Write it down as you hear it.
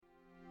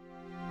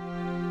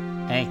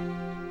Hey,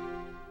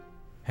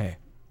 Hey.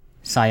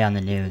 saw you on the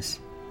news.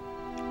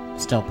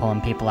 Still pulling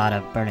people out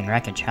of burning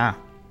wreckage, huh?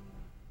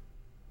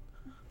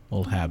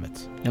 Old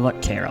habits. You look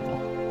terrible.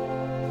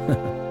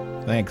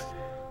 Thanks.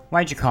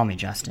 Why'd you call me,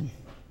 Justin?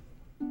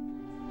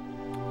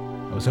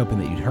 I was hoping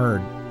that you'd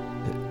heard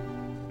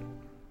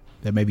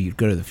that maybe you'd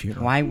go to the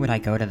funeral. Why would I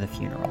go to the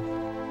funeral?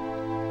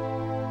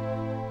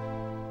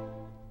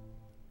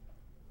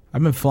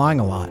 I've been flying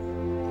a lot.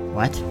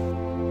 What?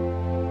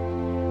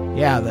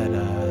 Yeah,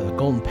 that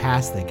golden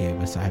pass they gave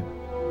us,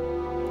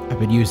 I've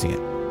been using it.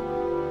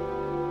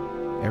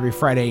 Every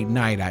Friday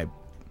night I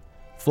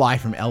fly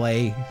from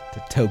LA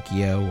to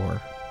Tokyo or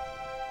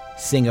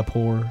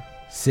Singapore,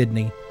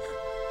 Sydney.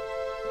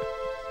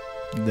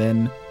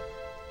 Then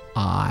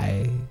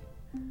I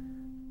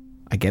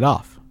get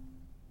off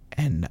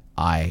and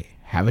I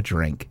have a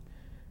drink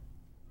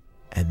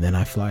and then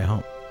I fly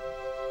home.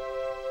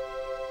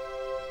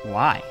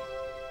 Why?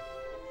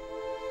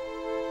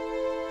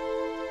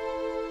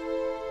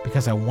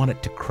 Because I want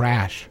it to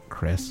crash,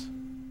 Chris.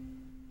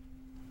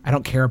 I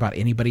don't care about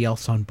anybody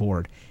else on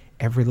board.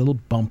 Every little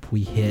bump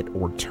we hit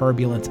or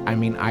turbulence, I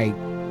mean, I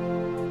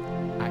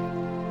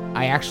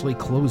actually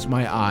close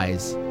my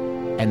eyes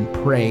and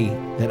pray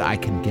that I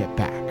can get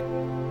back.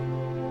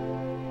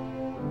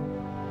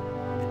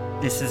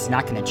 This is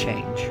not gonna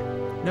change.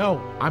 No,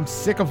 I'm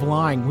sick of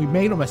lying. We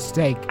made a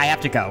mistake. I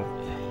have to go.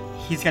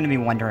 He's gonna be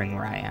wondering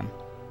where I am.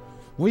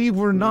 We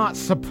were not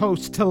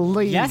supposed to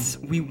leave. Yes,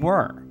 we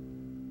were.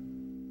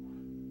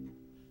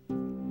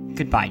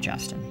 Goodbye,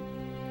 Justin.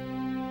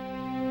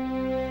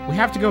 We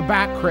have to go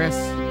back, Chris.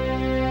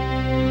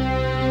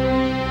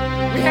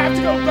 We have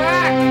to go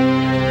back!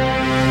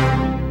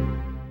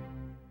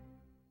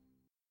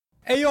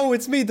 Hey, yo,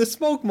 it's me, the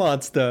smoke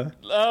monster.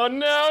 Oh,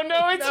 no,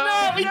 it's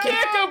not. We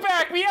can't go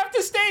back. We have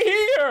to stay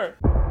here.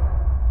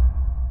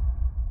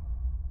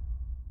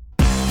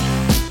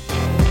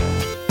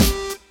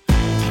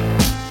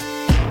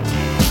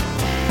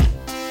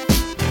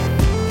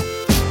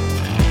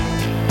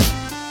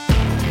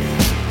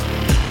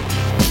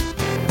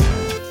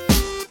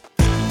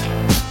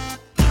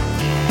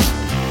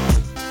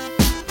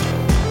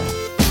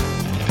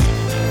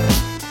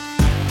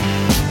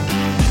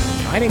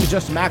 My name is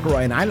Justin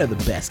McElroy, and I know the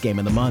best game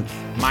of the month.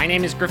 My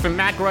name is Griffin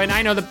McElroy, and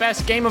I know the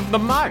best game of the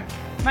month.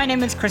 My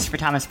name is Christopher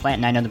Thomas Plant,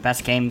 and I know the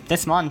best game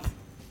this month.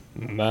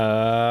 My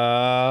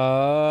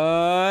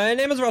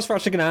name is Russ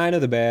Frushtick, and I know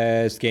the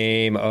best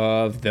game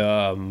of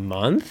the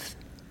month.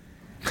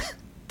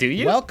 Do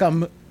you?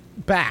 Welcome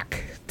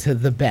back to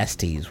the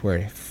Besties,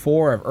 where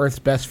four of Earth's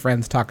best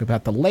friends talk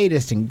about the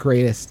latest and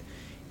greatest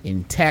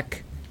in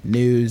tech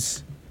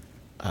news,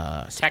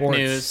 tech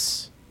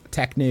news,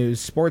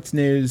 sports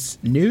news,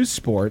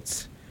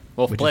 sports,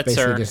 Wolf which Blitzer. is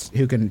basically just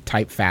who can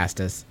type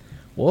fastest,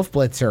 Wolf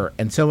Blitzer,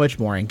 and so much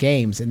more in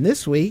games. And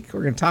this week,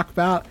 we're going to talk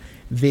about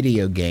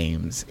video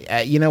games.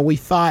 We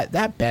thought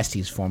that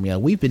Besties formula,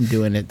 we've been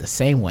doing it the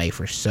same way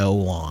for so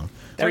long.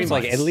 That was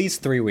like at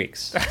least 3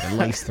 weeks. At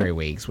least 3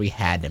 weeks. We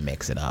had to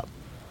mix it up.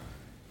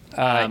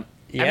 I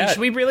mean, should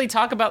we really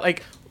talk about,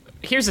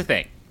 here's the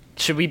thing.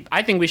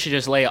 I think we should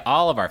just lay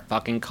all of our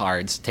fucking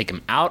cards, take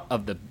them out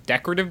of the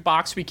decorative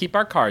box we keep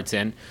our cards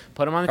in,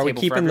 put them on the Are we table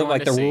for keeping everyone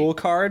the to see. rule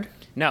card?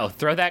 No,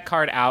 throw that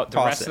card out. The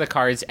Toss rest it. of the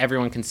cards,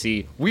 everyone can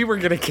see. We were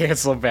going to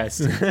cancel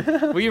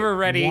Besties. We were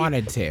ready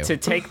Wanted to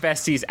take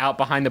Besties out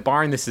behind the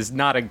barn. This is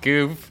not a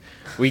goof.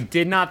 We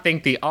did not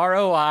think the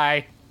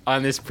ROI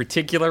on this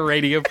particular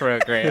radio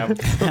program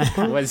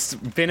was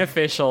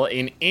beneficial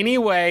in any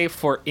way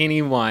for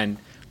anyone.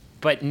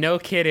 But no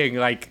kidding,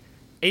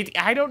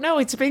 I don't know.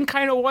 It's been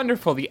kind of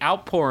wonderful. The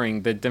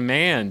outpouring, the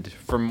demand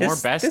for more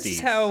Besties. This is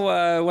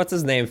how, what's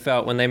his name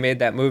felt when they made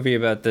that movie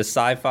about the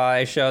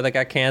sci-fi show that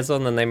got canceled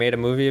and then they made a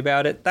movie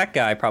about it. That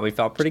guy probably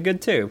felt pretty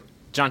good too.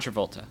 John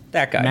Travolta.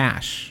 That guy.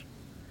 MASH.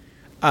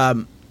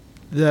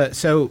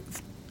 So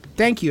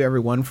thank you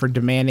everyone for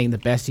demanding the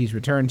Besties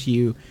return to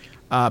you.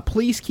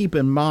 Please keep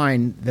in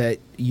mind that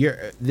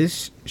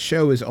this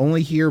show is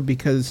only here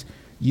because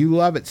you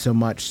love it so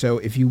much. So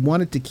if you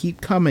want it to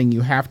keep coming,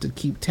 you have to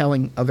keep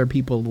telling other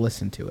people to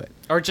listen to it.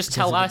 Or just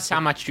tell us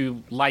how much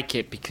you like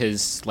it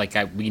because,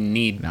 we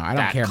need. No, I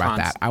don't care about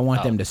that. I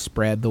want them to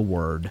spread the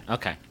word.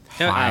 Okay.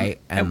 High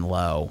and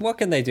low. What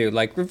can they do?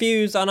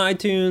 Reviews on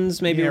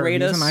iTunes, maybe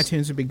rate us? Reviews on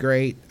iTunes would be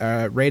great.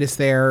 Rate us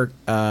there.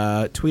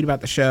 Tweet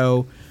about the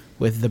show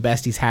with the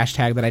Besties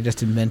hashtag that I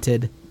just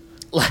invented.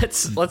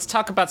 Let's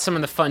talk about some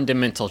of the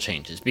fundamental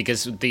changes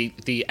because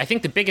I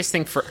think the biggest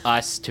thing for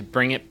us to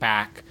bring it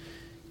back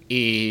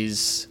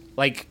is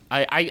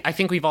I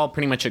think we've all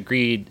pretty much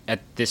agreed at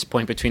this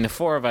point between the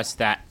four of us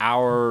that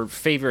our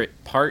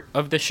favorite part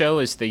of the show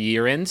is the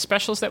year-end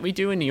specials that we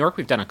do in New York.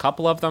 We've done a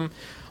couple of them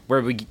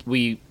where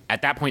we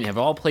at that point have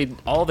all played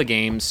all the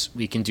games.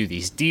 We can do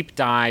these deep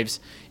dives.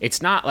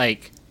 It's not I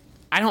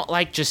don't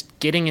like just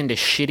getting into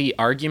shitty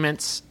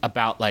arguments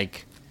about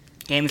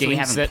Games we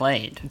haven't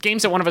played.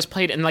 Games that one of us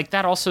played, and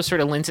that also sort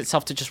of lends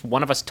itself to just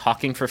one of us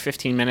talking for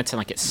 15 minutes,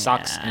 and it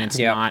sucks, and it's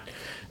not.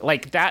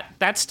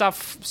 That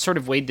stuff sort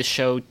of weighed the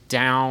show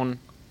down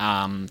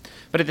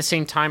But at the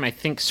same time, I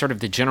think sort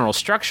of the general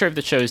structure of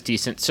the show is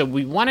decent. So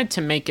we wanted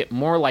to make it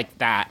more like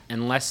that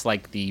and less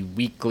like the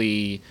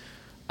weekly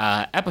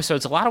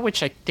episodes, a lot of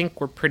which I think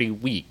were pretty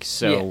weak.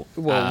 So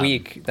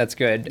weak. That's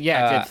good.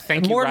 Yeah,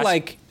 thank you. More Russ.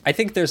 like, I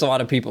think there's a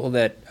lot of people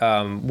that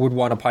would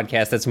want a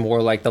podcast that's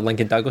more like the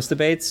Lincoln Douglas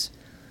debates.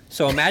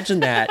 So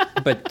imagine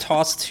that, but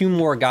toss 2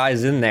 more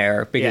guys in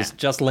there because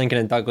just Lincoln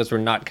and Douglas were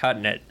not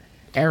cutting it.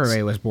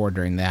 Everybody was bored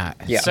during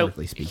that,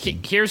 historically so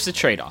speaking. Here's the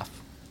trade-off.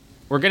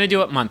 We're going to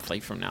do it monthly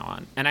from now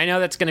on. And I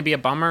know that's going to be a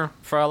bummer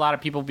for a lot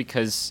of people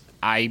because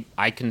I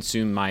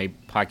consume my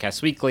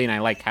podcast weekly and I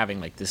like having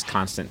like this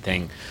constant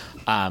thing.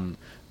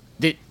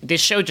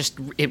 This show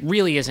it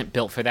really isn't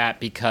built for that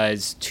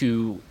because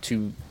to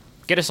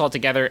get us all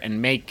together and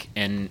make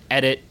and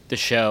edit the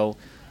show,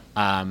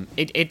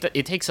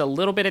 it takes a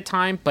little bit of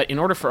time, but in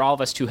order for all of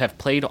us to have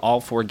played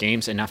all 4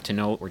 games enough to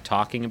know what we're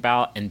talking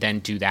about and then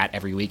do that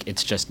every week,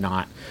 it's just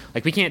not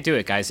like we can't do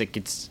it, guys. Like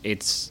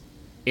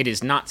it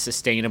is not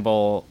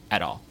sustainable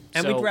at all.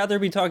 And we'd rather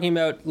be talking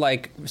about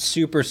like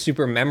super,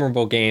 super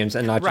memorable games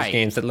and not just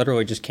games that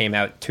literally just came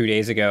out 2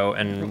 days ago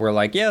and we're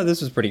like, yeah,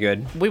 this was pretty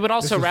good. We would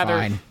also rather,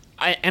 fine.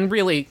 And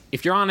really,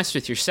 if you're honest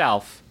with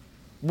yourself,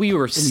 we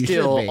were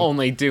still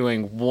only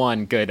doing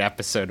 1 good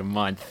episode a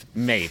month,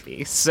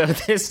 maybe. So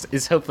this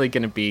is hopefully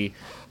going to be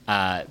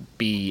a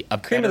Cream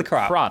better of the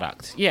crop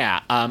product.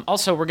 Yeah.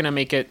 Also, we're going to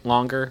make it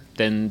longer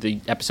than the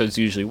episodes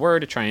usually were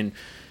to try and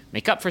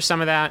make up for some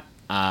of that.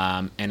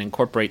 And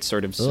incorporate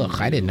sort of some...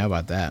 I didn't know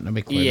about that.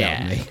 Nobody cleared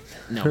that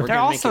with me. No, there are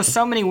also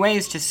so many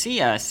ways to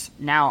see us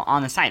now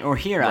on the site, or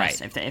hear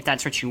us, if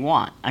that's what you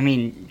want. I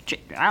mean,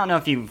 I don't know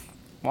if you've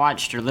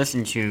watched or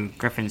listened to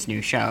Griffin's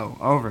new show,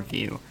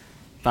 Overview,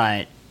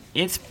 but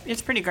it's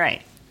pretty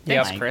great.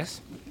 Thanks, Chris.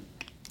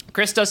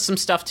 Chris does some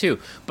stuff, too.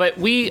 But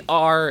we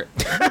are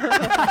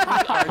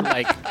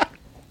like...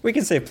 We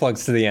can save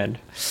plugs to the end.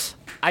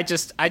 I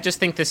just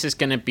think this is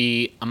going to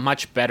be a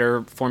much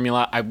better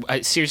formula.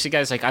 I seriously,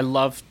 guys, like I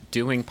love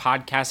doing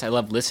podcasts. I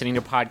love listening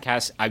to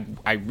podcasts.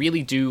 I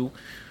really do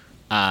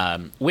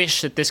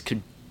wish that this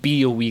could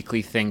be a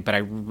weekly thing, but I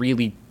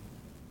really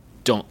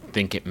don't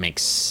think it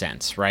makes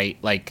sense, right?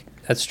 Like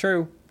that's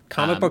true.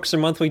 Comic books are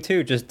monthly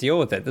too. Just deal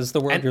with it. This is the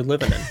world you're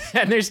living in.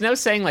 And there's no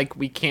saying like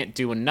we can't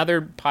do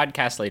another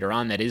podcast later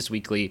on that is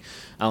weekly,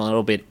 a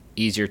little bit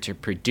easier to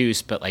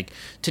produce, but like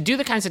to do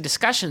the kinds of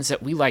discussions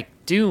that we like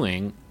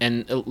doing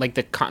and like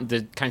the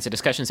kinds of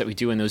discussions that we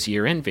do in those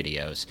year-end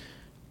videos,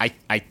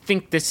 I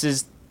think this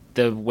is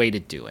the way to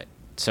do it.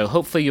 So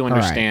hopefully you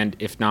understand.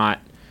 If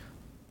not,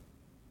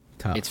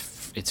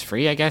 it's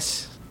free, I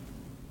guess.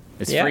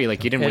 It's free.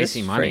 Like you didn't waste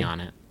any money on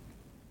it.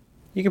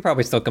 You could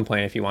probably still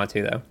complain if you want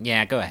to, though.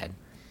 Yeah, go ahead.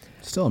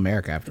 Still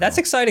America after That's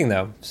all. exciting,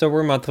 though. So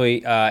we're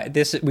monthly.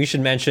 We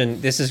should mention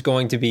this is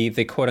going to be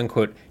the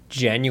quote-unquote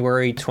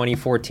January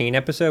 2014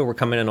 episode. We're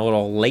coming in a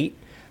little late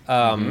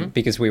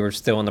because we were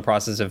still in the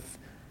process of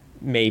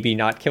maybe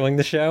not killing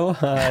the show.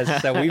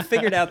 So we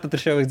figured out that the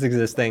show is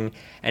existing,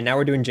 and now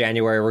we're doing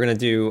January. We're going to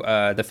do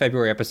the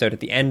February episode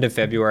at the end of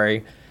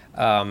February,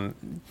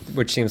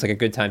 which seems like a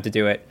good time to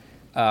do it.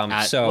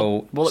 We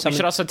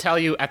should also tell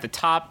you at the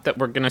top that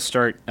we're going to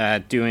start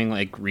doing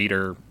like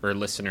reader or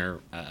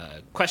listener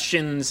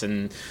questions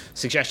and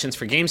suggestions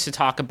for games to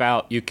talk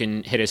about. You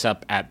can hit us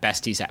up at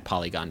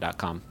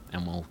besties@polygon.com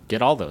and we'll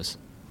get all those.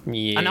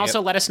 Yeah. And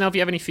also let us know if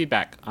you have any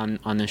feedback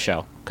on this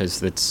show because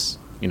that's,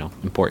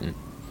 important.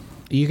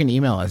 You can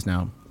email us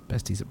now,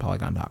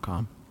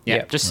 besties@polygon.com. Yeah,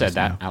 Yep. just said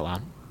that out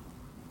loud.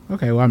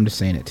 Okay, well, I'm just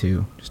saying it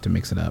too, just to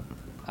mix it up.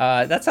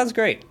 That sounds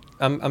great.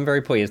 I'm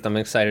very pleased. I'm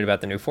excited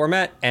about the new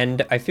format,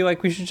 and I feel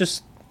like we should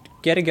just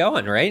get it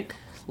going, right?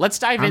 Let's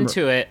dive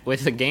into it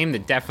with a game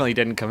that definitely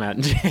didn't come out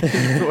in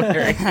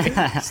January.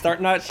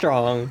 Starting out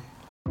strong.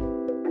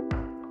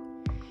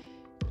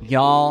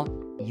 Y'all,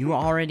 you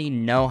already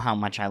know how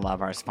much I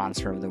love our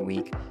sponsor of the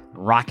week,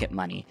 Rocket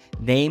Money.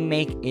 They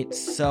make it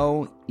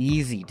so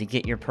easy to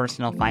get your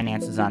personal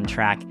finances on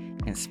track,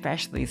 and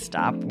especially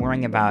stop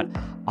worrying about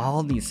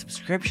all these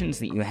subscriptions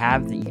that you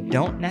have that you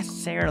don't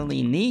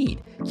necessarily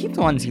need. Keep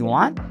the ones you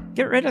want,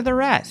 get rid of the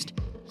rest.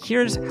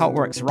 Here's how it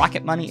works.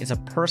 Rocket Money is a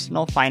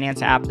personal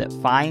finance app that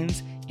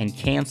finds and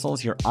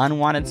cancels your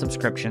unwanted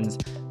subscriptions,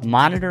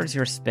 monitors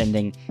your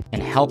spending,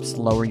 and helps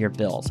lower your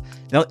bills.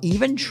 They'll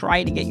even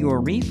try to get you a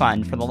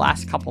refund for the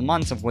last couple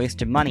months of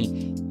wasted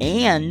money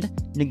and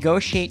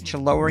negotiate to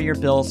lower your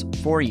bills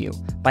for you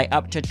by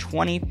up to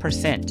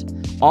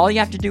 20%. All you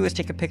have to do is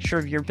take a picture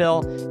of your bill,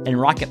 and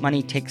Rocket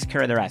Money takes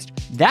care of the rest.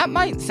 That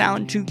might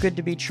sound too good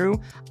to be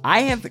true.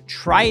 I have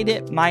tried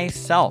it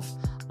myself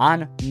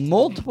on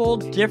multiple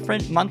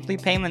different monthly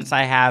payments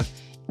I have,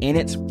 and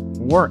it's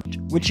worked,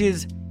 which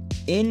is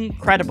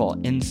incredible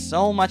and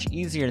so much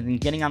easier than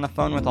getting on the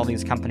phone with all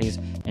these companies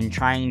and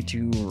trying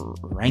to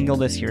wrangle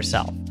this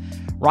yourself.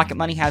 Rocket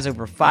Money has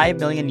over 5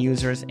 million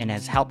users and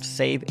has helped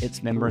save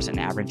its members an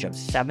average of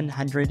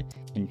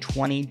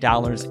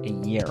 $720 a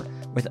year,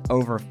 with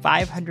over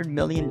 $500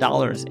 million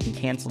in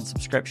canceled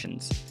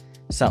subscriptions.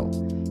 So,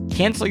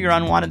 cancel your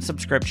unwanted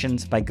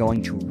subscriptions by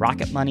going to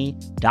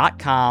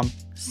rocketmoney.com/besties.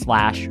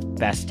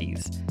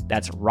 rocketmoney.com/besties.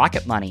 That's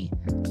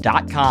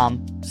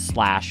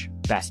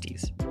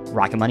rocketmoney.com/besties.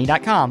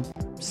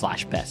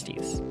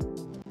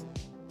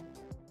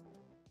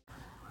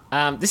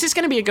 rocketmoney.com/besties. This is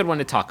going to be a good one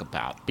to talk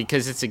about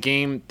because it's a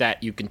game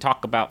that you can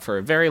talk about for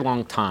a very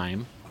long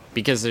time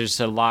because there's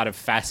a lot of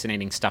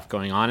fascinating stuff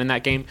going on in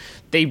that game.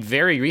 They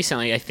very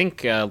recently, I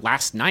think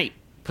last night,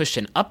 pushed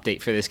an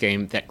update for this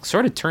game that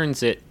sort of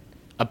turns it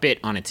a bit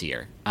on its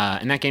ear.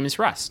 And that game is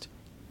Rust.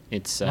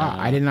 It's Wow,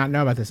 I did not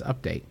know about this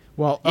update.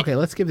 Well, okay,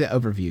 let's give the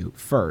overview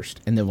first,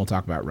 and then we'll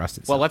talk about Rust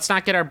itself. Well, let's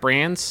not get our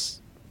brands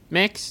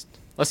mixed.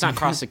 Let's not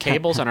cross the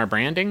cables on our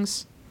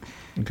brandings.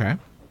 Okay.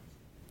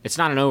 It's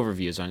not an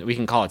overview. We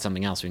can call it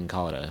something else. We can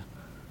call it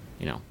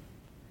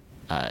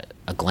a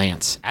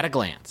glance. At a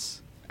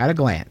glance. At a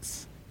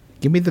glance.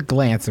 Give me the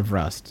glance of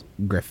Rust,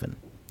 Griffin.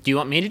 Do you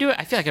want me to do it?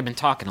 I feel like I've been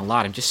talking a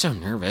lot. I'm just so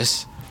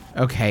nervous.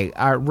 Okay,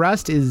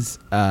 Rust is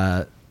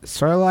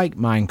sort of like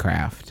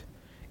Minecraft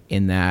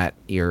in that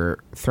you're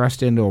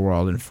thrust into a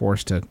world and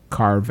forced to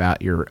carve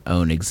out your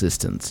own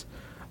existence.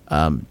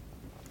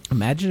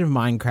 Imagine if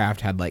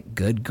Minecraft had like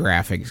good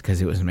graphics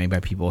because it was made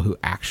by people who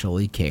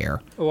actually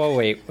care. Well,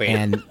 wait.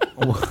 And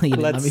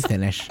let me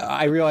finish.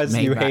 I realize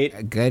Made you by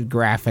hate. good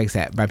graphics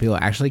by people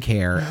who actually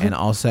care, and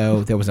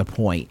also there was a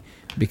point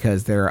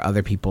because there are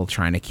other people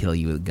trying to kill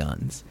you with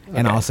guns,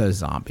 and also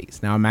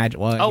zombies. Now imagine.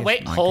 Well, I guess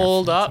Wait, Minecraft's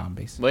hold not up.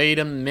 Zombies. Wait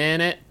a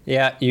minute.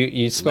 Yeah,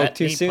 you spoke Let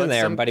too me soon put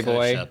there, some buddy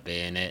boy. ketchup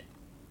in it.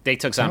 They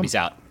took zombies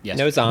out. Yes.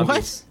 No zombies.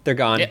 What? They're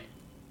gone. Yeah.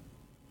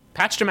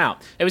 Patched them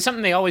out. It was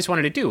something they always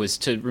wanted to do, was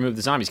to remove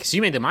the zombies. Because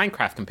you made the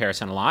Minecraft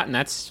comparison a lot, and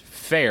that's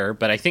fair.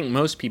 But I think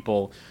most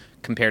people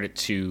compared it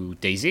to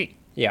DayZ.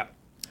 Yeah.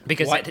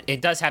 Because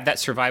it does have that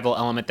survival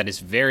element that is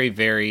very,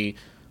 very...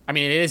 I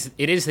mean,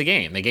 it is the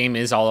game. The game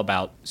is all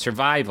about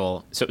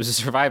survival. So it was a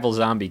survival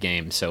zombie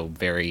game, so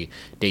very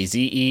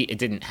DayZ-y. It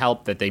didn't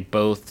help that they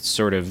both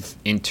sort of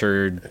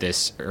entered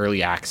this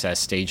early access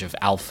stage of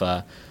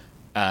alpha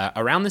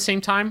around the same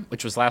time,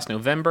 which was last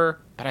November.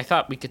 But I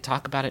thought we could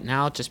talk about it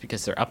now just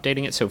because they're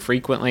updating it so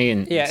frequently.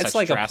 And Yeah, such it's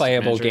like a drastic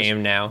playable measures.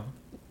 game now.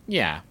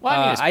 Yeah. Well,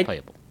 I mean, it's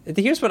playable.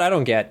 Here's what I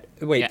don't get.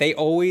 Wait, Yeah. they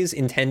always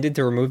intended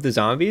to remove the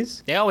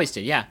zombies? They always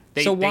did, yeah.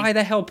 Why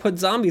the hell put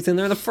zombies in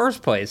there in the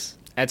first place?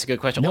 That's a good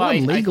question. No Well,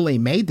 one legally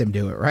made them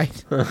do it,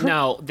 right?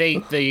 No,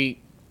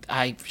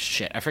 I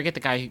forget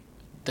the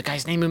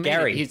guy's name who made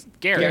Gary. it. He's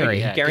Gary. Gary.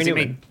 Yeah, Gary 'cause he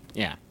Newman.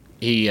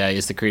 He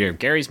is the creator of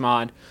Gary's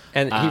Mod.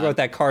 And he wrote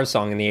that Cars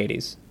song in the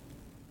 80s.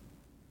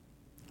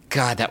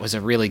 God, that was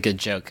a really good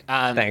joke.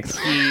 Thanks.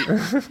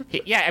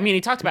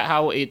 He talked about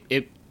how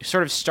it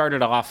sort of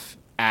started off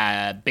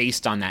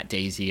based on that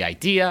DayZ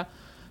idea,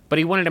 but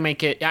he wanted to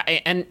make it.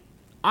 And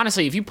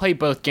honestly, if you play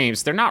both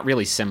games, they're not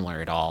really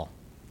similar at all.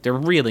 They're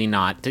really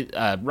not.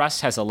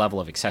 Rust has a level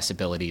of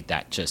accessibility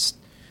that just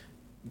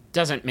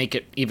doesn't make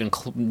it even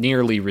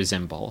nearly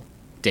resemble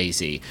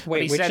DayZ. But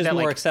Wait, he which said is that,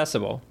 more like,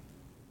 accessible?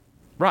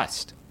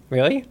 Rust.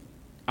 Really?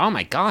 Oh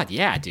my God,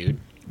 yeah, dude.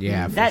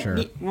 Yeah, for sure.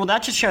 Well,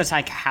 that just shows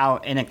like how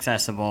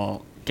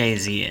inaccessible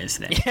DayZ is.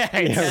 Then. It's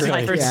really.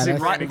 like Yeah,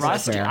 that's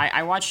Rust. fair.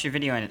 I watched your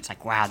video and it's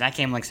like, wow, that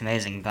game looks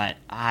amazing, but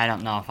I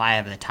don't know if I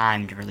have the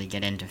time to really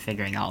get into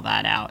figuring all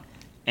that out.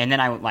 And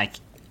then I would like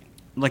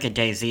look at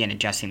DayZ and it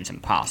just seems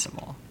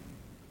impossible.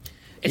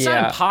 It's Yeah.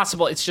 not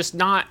impossible. It's just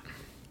not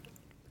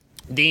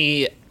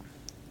the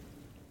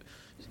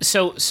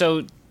so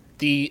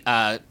the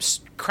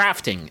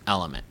crafting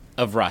element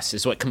of Rust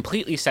is what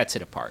completely sets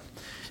it apart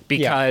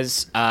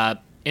because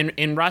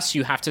in Rust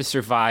you have to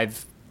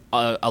survive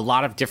a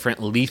lot of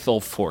different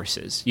lethal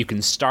forces. You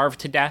can starve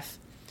to death.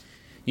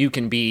 You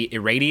can be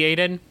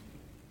irradiated,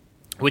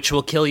 which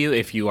will kill you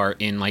if you are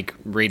in like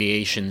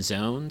radiation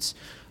zones.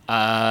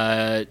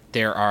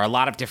 There are a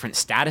lot of different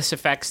status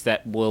effects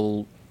that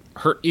will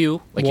hurt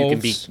you. Like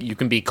Wolves. you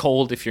can be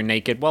cold if you're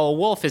naked. Well, a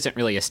wolf isn't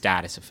really a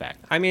status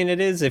effect. I mean,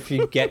 it is if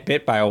you get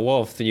bit by a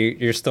wolf,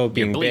 you're still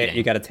being bit. bleeding.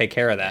 You got to take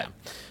care of that.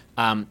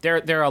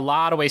 There are a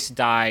lot of ways to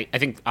die. I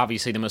think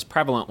obviously the most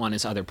prevalent one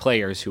is other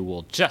players who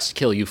will just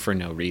kill you for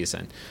no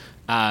reason.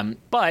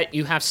 But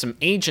you have some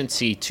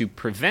agency to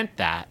prevent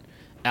that.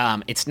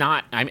 It's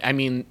not. I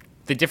mean,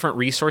 the different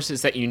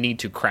resources that you need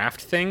to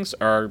craft things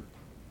are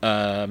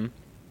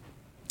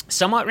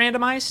somewhat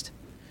randomized.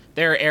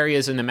 There are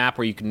areas in the map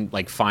where you can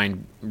like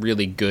find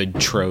really good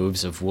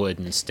troves of wood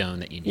and stone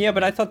that you need. Yeah,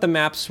 but I thought the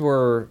maps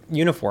were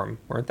uniform,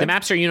 weren't they? The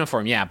maps are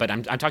uniform, yeah, but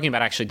I'm talking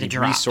about actually the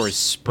drops. resource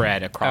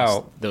spread across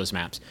Oh. those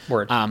maps.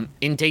 Word.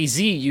 In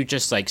DayZ, you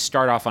just like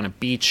start off on a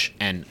beach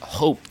and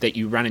hope that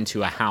you run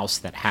into a house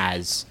that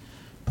has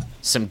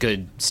some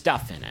good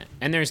stuff in it.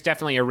 And there's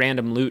definitely a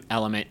random loot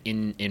element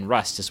in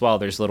Rust as well.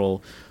 There's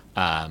little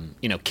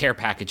care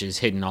packages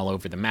hidden all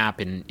over the map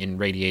in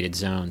radiated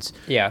zones.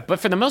 Yeah. But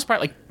for the most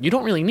part, like, you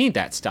don't really need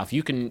that stuff.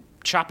 You can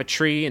chop a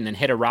tree and then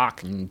hit a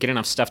rock and get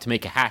enough stuff to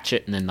make a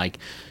hatchet, and then like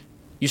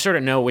you sort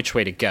of know which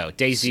way to go.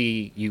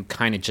 DayZ, you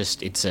kind of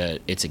just it's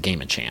a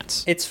game of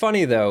chance. It's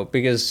funny though,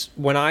 because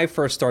when I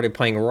first started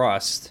playing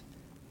Rust,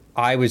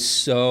 I was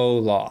so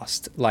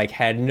lost, like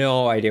had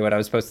no idea what I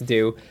was supposed to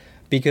do,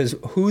 because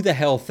who the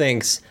hell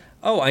thinks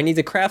oh, I need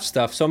to craft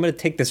stuff, so I'm going to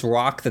take this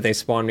rock that they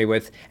spawned me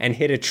with and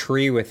hit a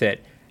tree with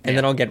it, and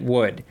then I'll get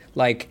wood.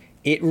 Like,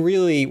 it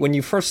really, when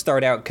you first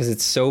start out, because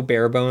it's so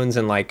bare bones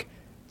and like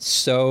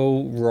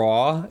so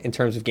raw in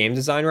terms of game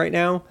design right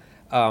now,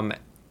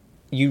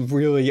 you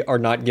really are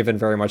not given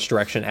very much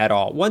direction at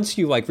all. Once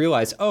you like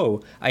realize,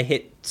 oh, I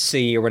hit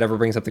C or whatever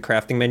brings up the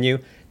crafting menu,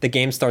 the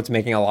game starts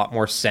making a lot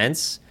more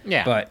sense.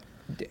 Yeah. But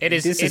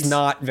this is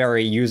not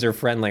very user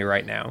friendly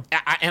right now.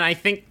 And I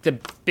think the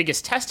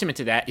biggest testament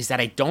to that is that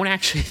I don't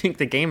actually think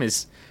the game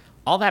is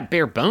all that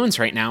bare bones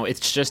right now.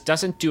 It just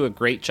doesn't do a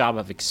great job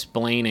of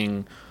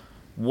explaining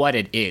what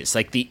it is.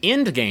 Like, the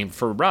end game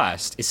for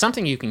Rust is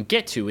something you can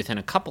get to within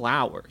a couple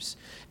hours.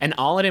 And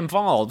all it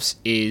involves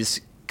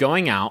is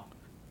going out,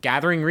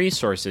 gathering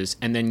resources,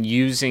 and then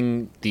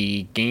using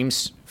the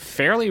game's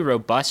fairly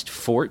robust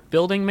fort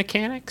building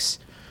mechanics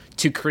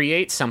to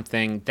create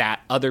something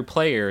that other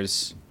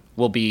players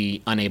will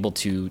be unable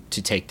to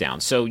take down.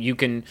 So you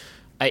can,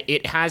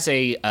 it has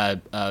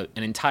an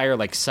entire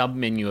like sub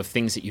menu of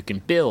things that you can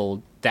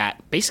build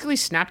that basically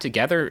snap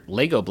together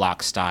Lego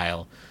block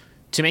style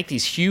to make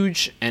these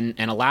huge and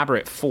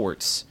elaborate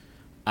forts.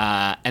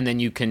 And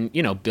then you can,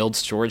 build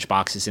storage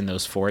boxes in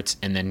those forts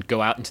and then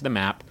go out into the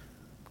map,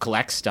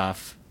 collect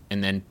stuff,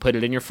 and then put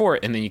it in your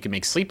fort. And then you can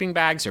make sleeping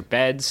bags or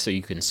beds so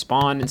you can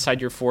spawn inside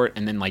your fort.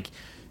 And then, like,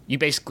 you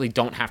basically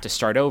don't have to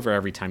start over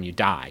every time you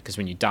die, because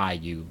when you die,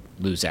 you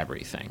lose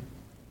everything.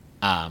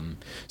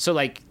 So,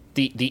 like,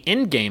 the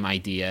end game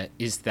idea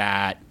is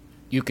that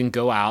you can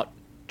go out,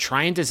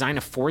 try and design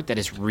a fort that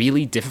is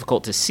really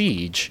difficult to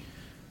siege,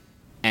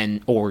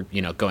 or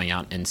going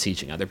out and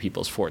sieging other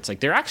people's forts.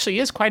 Like, there actually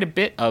is quite a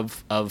bit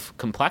of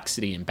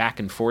complexity and back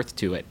and forth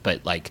to it,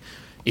 but like,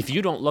 if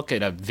you don't look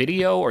at a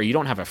video or you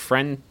don't have a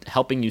friend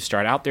helping you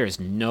start out, there is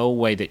no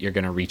way that you're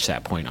going to reach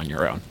that point on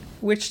your own.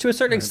 Which, to a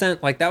certain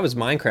extent, like, that was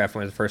Minecraft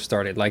when it first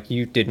started. Like,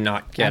 you did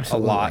not get a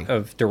lot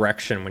of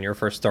direction when you were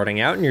first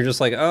starting out, and you're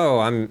just like, oh,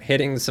 I'm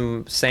hitting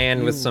some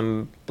sand with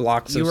some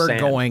blocks of sand. You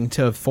were going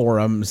to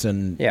forums,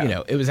 and,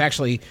 it was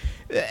actually...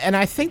 And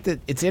I think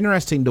that it's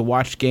interesting to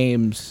watch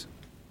games.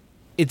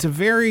 It's a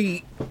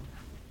very...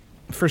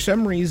 For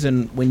some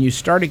reason, when you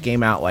start a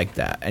game out like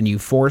that, and you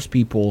force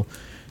people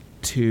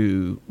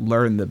to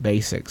learn the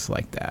basics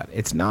like that,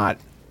 it's not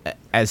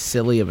as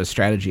silly of a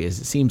strategy as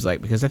it seems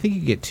like, because I think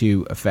you get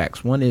two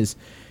effects. One is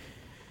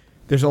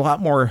there's a lot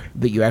more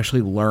that you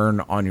actually learn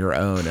on your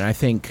own, and I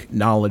think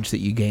knowledge that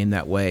you gain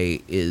that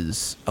way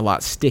is a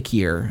lot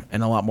stickier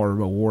and a lot more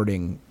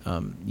rewarding.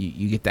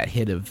 You get that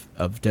hit of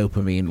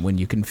dopamine when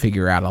you can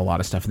figure out a lot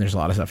of stuff, and there's a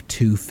lot of stuff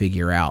to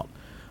figure out.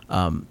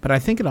 But I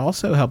think it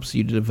also helps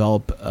you to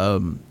develop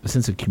a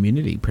sense of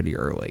community pretty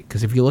early,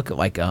 because if you look at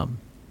like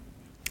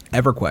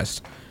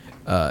EverQuest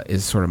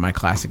is sort of my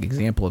classic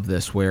example of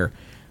this, where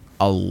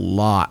a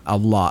lot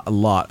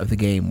of the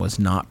game was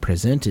not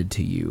presented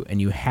to you,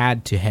 and you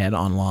had to head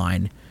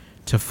online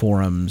to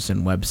forums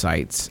and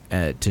websites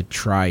to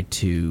try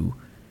to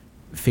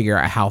figure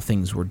out how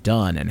things were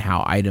done and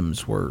how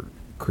items were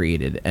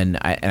created. And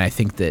I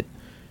think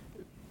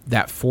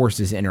that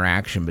forces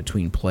interaction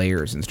between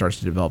players and starts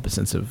to develop a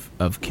sense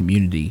of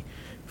community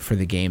for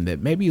the game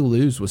that maybe you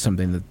lose with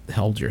something that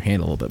held your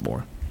hand a little bit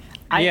more.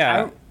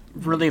 I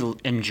really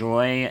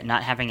enjoy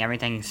not having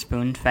everything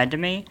spoon-fed to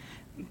me,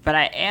 but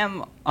I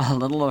am a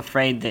little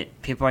afraid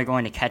that people are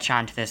going to catch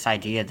on to this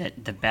idea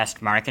that the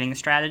best marketing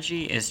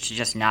strategy is to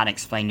just not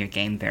explain your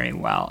game very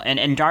well.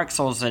 And Dark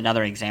Souls is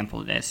another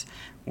example of this,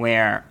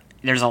 where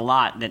there's a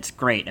lot that's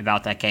great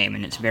about that game,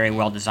 and it's very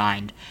well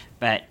designed,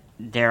 but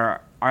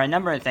there are a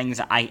number of things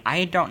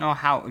I don't know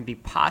how it would be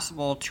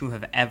possible to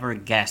have ever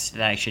guessed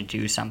that I should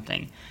do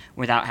something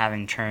without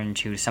having turned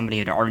to somebody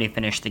who had already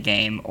finished the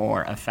game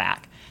or a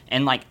FAQ.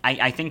 And like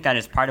I think that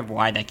is part of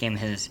why that game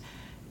has,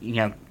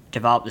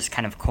 developed this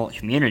kind of cult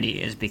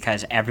community, is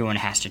because everyone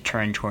has to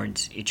turn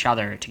towards each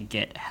other to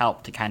get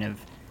help to kind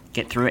of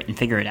get through it and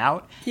figure it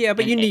out. Yeah,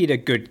 but you need a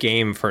good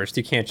game first.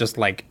 You can't just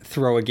like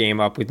throw a game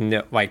up with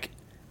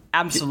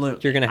absolutely.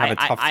 You're going to have a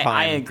tough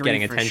time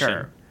getting attention.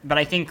 Sure. But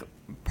I think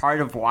part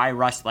of why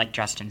Rust, like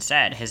Justin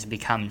said, has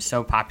become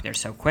so popular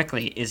so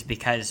quickly is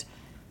because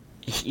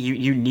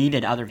you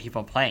needed other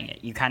people playing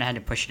it. You kind of had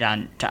to push it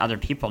on to other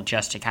people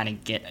just to kind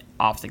of get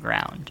off the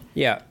ground.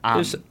 Yeah,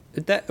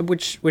 that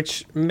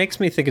which makes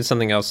me think of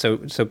something else. So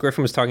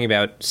Griffin was talking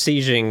about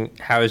sieging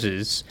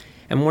houses,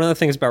 and one of the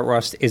things about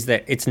Rust is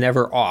that it's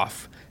never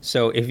off.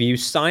 So if you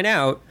sign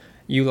out,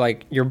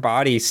 your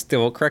body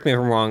still, correct me if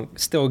I'm wrong,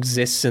 still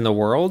exists in the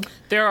world.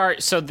 There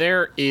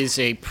is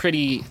a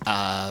pretty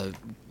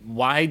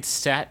wide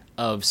set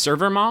of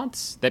server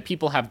mods that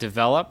people have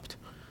developed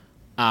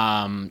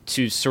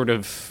to sort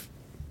of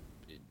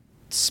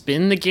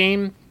spin the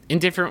game in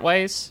different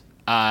ways.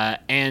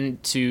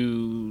 And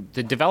to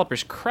the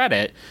developers'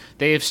 credit,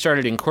 they have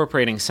started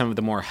incorporating some of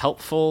the more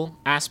helpful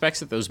aspects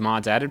that those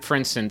mods added. For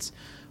instance,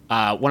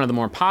 one of the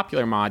more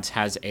popular mods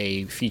has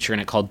a feature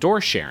in it called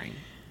door sharing.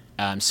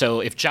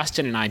 So if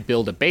Justin and I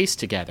build a base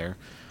together,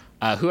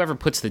 whoever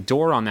puts the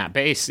door on that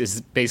base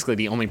is basically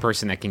the only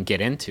person that can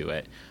get into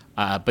it.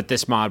 But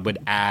this mod would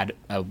add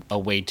a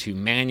way to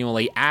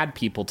manually add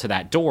people to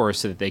that door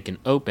so that they can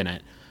open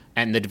it.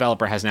 And the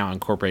developer has now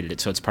incorporated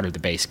it, so it's part of the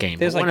base game.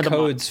 There's But like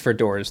codes for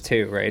doors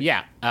too, right?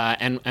 yeah,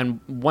 and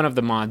one of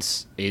the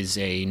mods is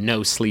a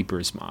no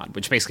sleepers mod,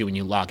 which basically when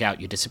you log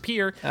out, you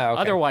disappear. Oh,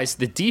 okay. Otherwise,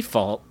 the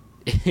default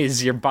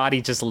is your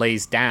body just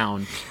lays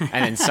down,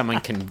 and then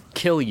someone can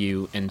kill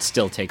you and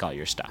still take all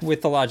your stuff.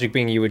 With the logic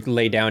being you would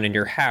lay down in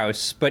your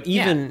house, but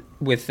even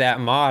with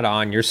that mod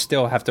on, you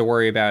still have to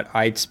worry about,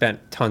 I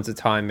spent tons of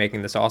time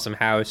making this awesome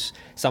house.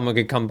 Someone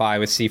could come by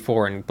with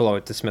C4 and blow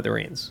it to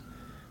smithereens.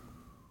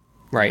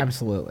 Right.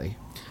 Absolutely.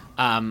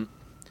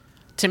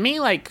 To me,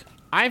 like,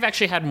 I've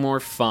actually had more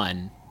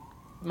fun.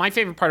 My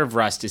favorite part of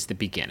Rust is the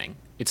beginning.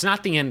 It's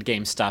not the end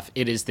game stuff.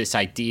 It is this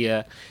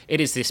idea.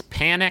 It is this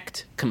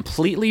panicked,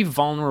 completely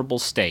vulnerable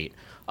state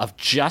of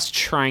just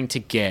trying to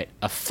get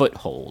a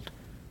foothold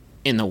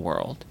in the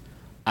world.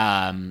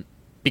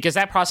 Because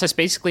that process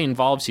basically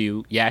involves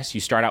you. Yes,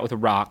 you start out with a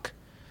rock,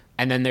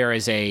 and then there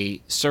is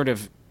a sort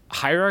of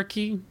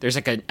hierarchy. There's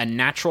like a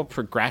natural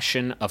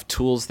progression of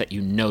tools that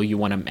you know you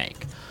want to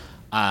make.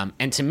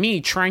 And to me,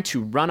 trying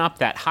to run up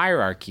that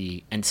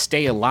hierarchy and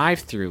stay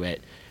alive through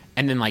it,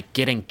 and then like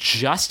getting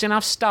just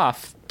enough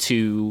stuff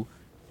to,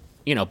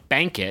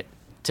 bank it,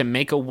 to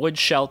make a wood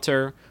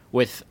shelter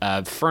with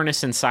a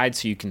furnace inside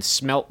so you can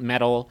smelt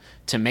metal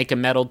to make a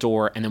metal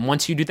door. And then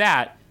once you do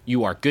that,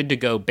 you are good to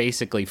go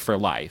basically for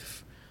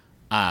life.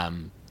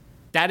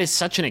 That is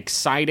such an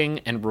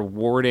exciting and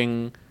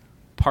rewarding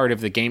part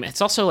of the game.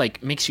 It's also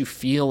like makes you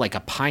feel like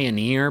a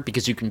pioneer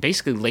because you can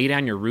basically lay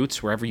down your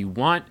roots wherever you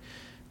want.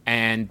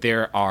 And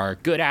there are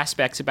good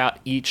aspects about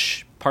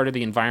each part of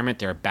the environment.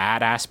 There are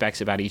bad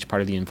aspects about each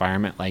part of the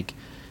environment. Like,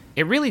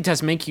 it really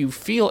does make you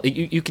feel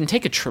you can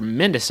take a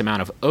tremendous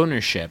amount of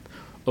ownership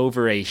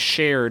over a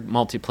shared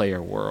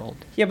multiplayer world.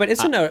 Yeah, but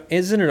isn't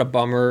it a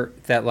bummer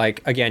that,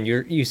 like, again,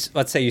 you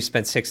let's say you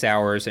spent 6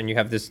 hours and you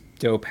have this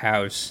dope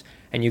house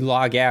and you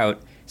log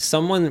out,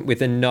 someone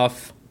with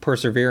enough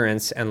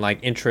perseverance and like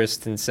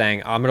interest in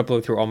saying, I'm going to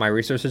blow through all my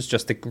resources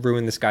just to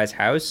ruin this guy's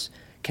house,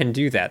 can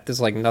do that.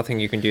 There's like nothing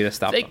you can do to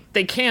stop them.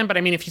 They can, but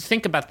I mean, if you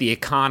think about the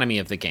economy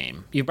of the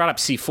game, you brought up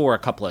C4 a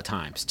couple of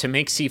times. To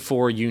make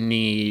C4, you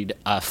need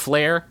a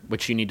flare,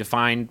 which you need to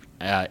find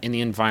in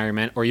the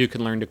environment, or you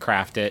can learn to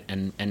craft it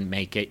and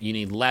make it. You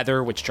need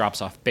leather, which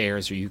drops off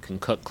bears, or you can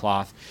cook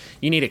cloth.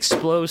 You need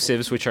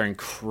explosives, which are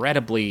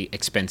incredibly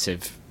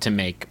expensive to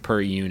make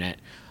per unit.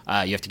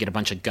 You have to get a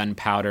bunch of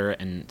gunpowder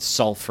and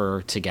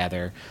sulfur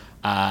together.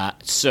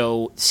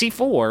 So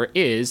C4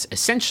 is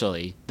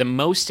essentially the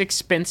most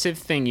expensive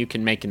thing you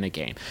can make in the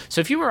game.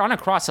 So if you run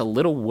across a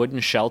little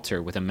wooden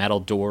shelter with a metal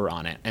door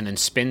on it and then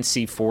spin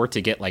C4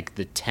 to get like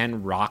the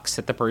 10 rocks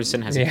that the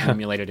person has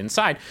accumulated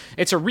inside,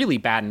 it's a really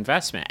bad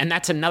investment. And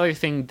that's another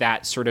thing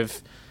that sort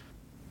of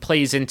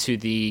plays into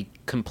the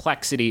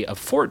complexity of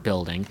fort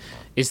building,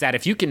 is that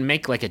if you can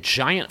make like a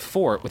giant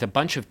fort with a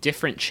bunch of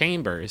different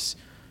chambers,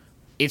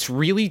 it's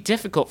really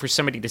difficult for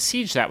somebody to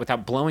siege that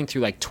without blowing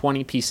through like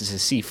 20 pieces of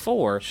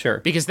C4. Sure.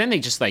 Because then they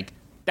just like,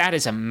 that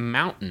is a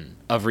mountain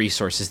of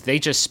resources they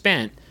just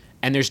spent,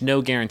 and there's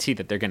no guarantee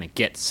that they're going to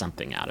get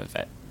something out of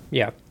it.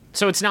 Yeah.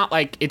 So it's not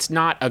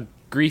a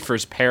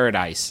griefer's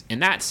paradise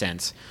in that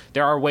sense.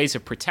 There are ways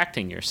of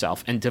protecting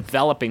yourself, and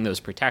developing those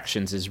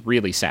protections is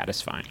really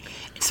satisfying.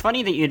 It's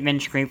funny that you had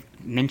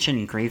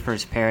mentioned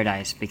griefer's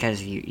paradise,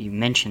 because you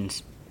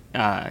mentioned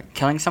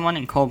killing someone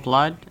in cold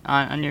blood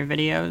on your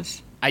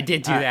videos. I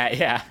did do that,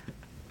 yeah.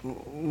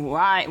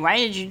 Why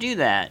did you do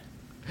that?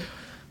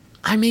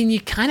 I mean, you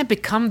kind of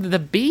become the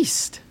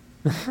beast.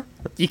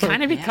 You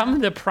kind of become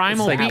the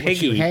primal It's like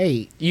beast. Piggy.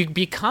 Hey, You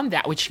become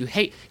that which you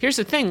hate. Here's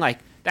the thing, like,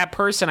 that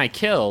person I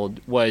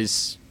killed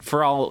was,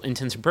 for all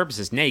intents and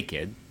purposes,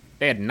 naked.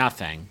 They had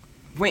nothing.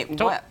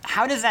 Wait, what?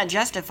 How does that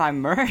justify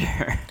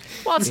murder?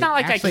 Well, it's not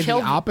like I actually,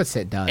 killed... the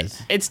opposite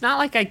does. It's not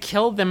like I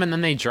killed them and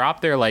then they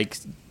dropped their, like,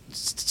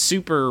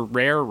 super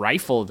rare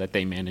rifle that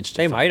they managed to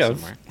They find might have.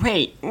 somewhere.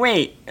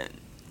 Wait.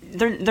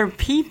 They're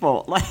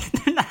people. Like,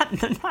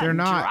 they're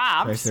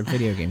not Chris, drops. they're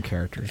video game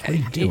characters. What are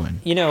you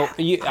doing? You know,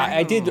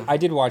 I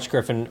did watch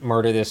Griffin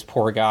murder this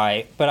poor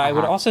guy, but I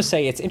would also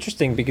say it's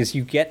interesting because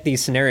you get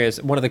these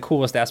scenarios. One of the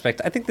coolest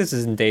aspects, I think this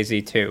is in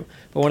DayZ too,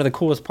 but one of the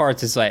coolest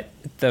parts is like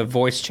the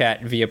voice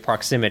chat via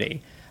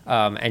proximity,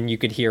 and you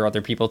could hear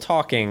other people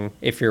talking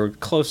if you're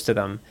close to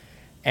them.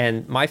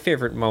 And my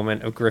favorite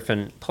moment of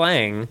Griffin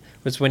playing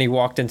was when he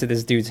walked into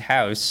this dude's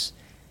house,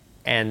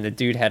 and the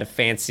dude had a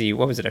fancy,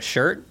 what was it, a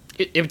shirt?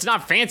 It's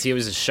not fancy, it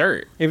was a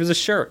shirt. It was a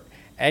shirt.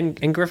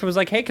 And Griffin was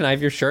like, hey, can I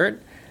have your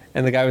shirt?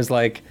 And the guy was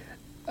like,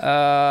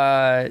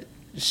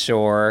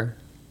 sure.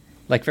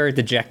 Like, very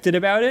dejected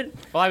about it.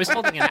 Well, I was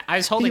holding an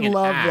He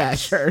loved axe. that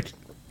shirt.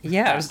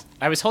 Yeah.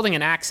 I was holding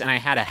an axe and I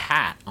had a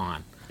hat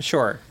on.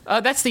 Sure.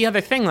 That's the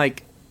other thing,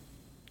 like,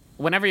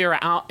 whenever you're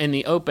out in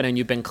the open and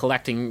you've been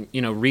collecting,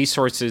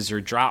 resources or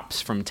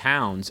drops from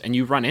towns and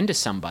you run into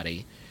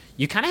somebody,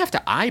 you kind of have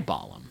to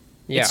eyeball them.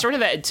 Yeah. It's sort of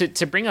that,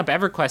 to bring up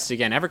EverQuest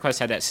again, EverQuest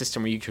had that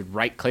system where you could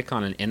right-click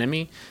on an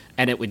enemy,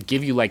 and it would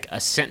give you, like,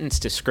 a sentence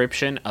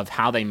description of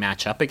how they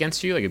match up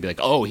against you. Like, it'd be like,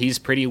 oh, he's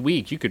pretty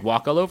weak. You could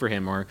walk all over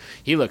him. Or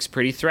he looks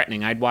pretty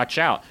threatening. I'd watch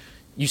out.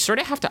 You sort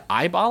of have to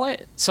eyeball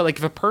it. So, like,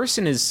 if a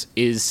person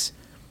is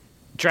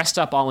dressed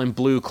up all in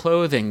blue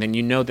clothing, then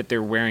you know that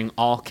they're wearing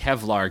all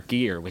Kevlar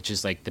gear, which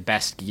is, like, the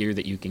best gear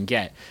that you can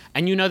get.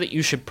 And you know that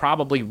you should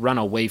probably run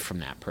away from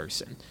that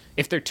person.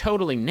 If they're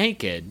totally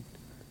naked,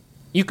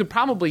 you could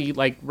probably,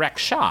 like, wreck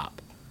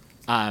shop,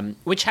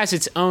 which has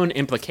its own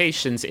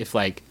implications. If,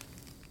 like,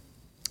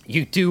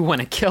 you do want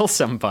to kill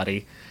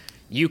somebody,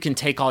 you can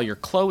take all your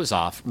clothes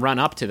off, run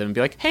up to them, and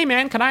be like, hey,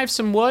 man, can I have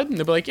some wood? And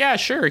they'll be like, yeah,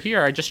 sure,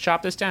 here, I just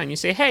chopped this down. You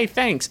say, hey,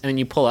 thanks, and then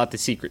you pull out the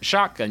secret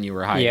shotgun you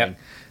were hiding. Yep.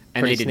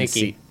 And Pretty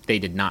sneaky. They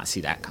did not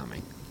see that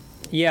coming.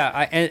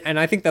 Yeah, and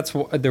I think that's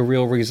the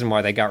real reason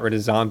why they got rid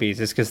of zombies,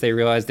 is because they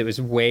realized it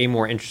was way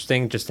more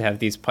interesting just to have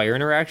these player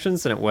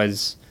interactions than it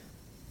was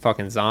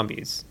fucking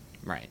zombies.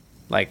 Right.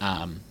 Like,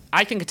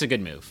 I think it's a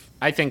good move.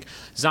 I think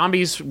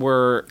zombies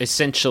were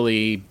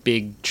essentially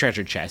big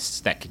treasure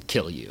chests that could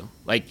kill you.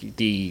 Like,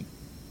 the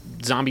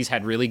zombies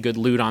had really good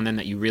loot on them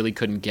that you really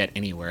couldn't get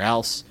anywhere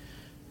else.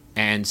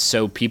 And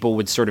so people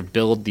would sort of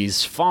build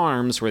these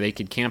farms where they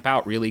could camp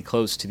out really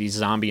close to these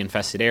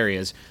zombie-infested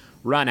areas,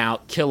 run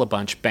out, kill a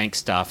bunch, bank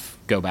stuff,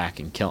 go back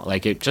and kill.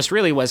 Like, it just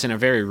really wasn't a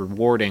very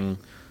rewarding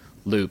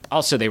loop.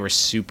 Also, they were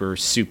super,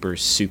 super,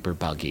 super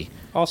buggy.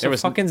 also,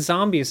 fucking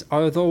zombies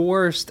are the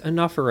worst.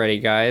 Enough already,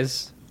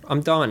 guys.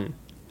 I'm done.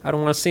 I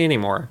don't want to see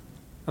anymore.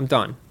 I'm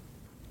done.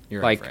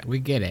 You're like, over it. We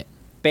get it.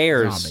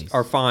 Bears Zombies.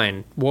 are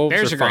fine. Wolves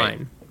Bears are are great.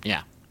 fine.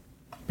 Yeah.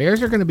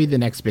 Bears are going to be the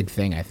next big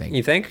thing, I think.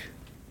 You think?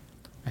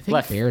 I think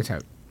Left. bears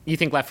have... You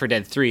think Left 4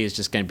 Dead 3 is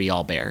just going to be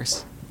all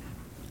bears?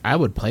 I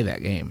would play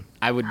that game.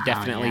 I would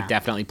definitely, yeah.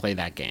 definitely play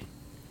that game.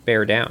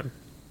 Bear down.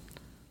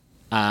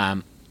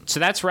 So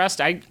that's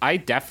Rust. I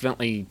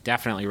definitely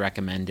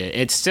recommend it.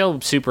 It's still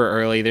super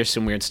early. There's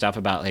some weird stuff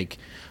about, like,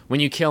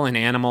 when you kill an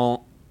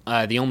animal,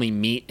 the only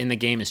meat in the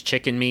game is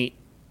chicken meat.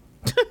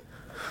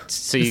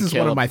 So This you is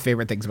kill. one of my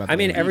favorite things about the I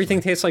mean, game. everything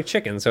tastes like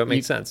chicken, so it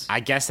makes sense. I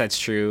guess that's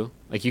true.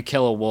 Like, you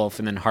kill a wolf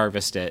and then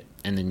harvest it,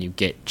 and then you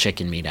get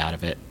chicken meat out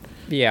of it.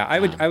 Yeah,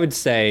 I would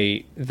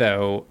say,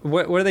 though,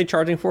 what are they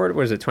charging for it?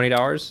 What is it,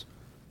 $20?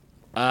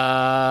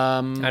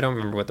 I don't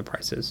remember what the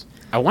price is.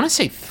 I want to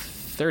say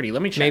 30.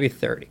 Let me check. Maybe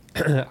 30.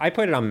 I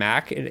played it on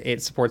Mac.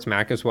 It supports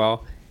Mac as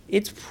well.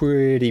 It's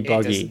pretty It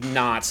buggy. does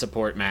not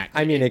support Mac.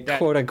 I mean, it That-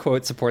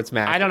 quote-unquote supports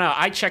Mac. I don't know.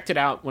 I checked it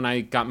out when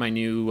I got my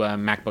new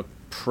MacBook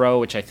Pro,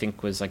 which I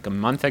think was like a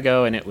month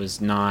ago, and it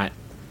was not.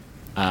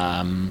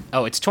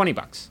 It's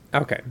 $20.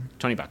 Okay.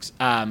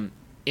 $20.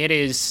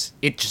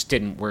 It just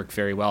didn't work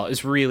very well. It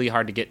was really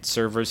hard to get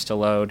servers to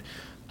load.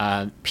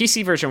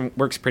 PC version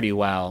works pretty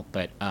well,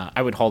 but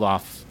I would hold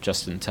off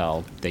just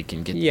until they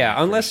can get. Yeah,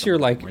 the unless version you're a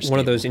little like more one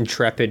of those stable.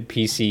 intrepid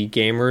PC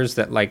gamers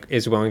that like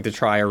is willing to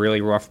try a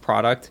really rough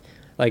product.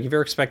 Like if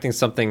you're expecting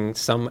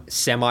some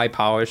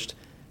semi-polished,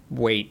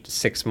 wait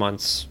 6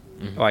 months.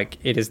 Like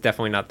it is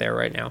definitely not there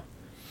right now.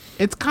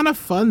 It's kind of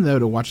fun, though,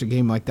 to watch a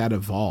game like that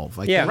evolve.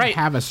 Like, Yeah. they Right.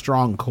 have a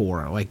strong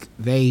core. Like,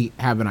 they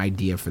have an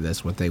idea for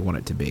this, what they want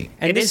it to be.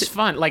 And It this is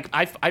fun. Like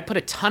I put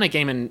a ton of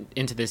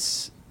into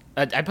this.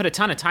 I put a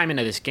ton of time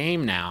into this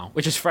game now,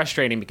 which is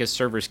frustrating because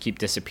servers keep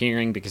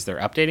disappearing because they're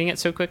updating it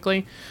so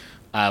quickly,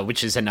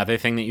 which is another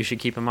thing that you should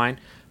keep in mind.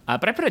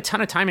 But I put a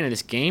ton of time into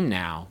this game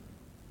now,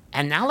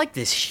 and now like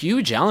this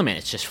huge element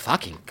is just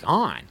fucking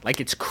gone. Like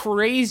it's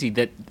crazy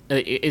that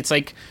it's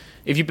like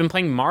if you've been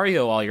playing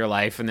Mario all your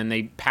life and then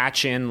they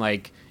patch in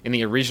like in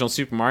the original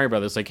Super Mario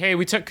Brothers, like, hey,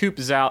 we took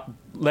Koopas out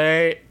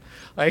late.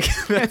 Like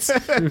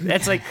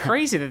that's like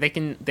crazy that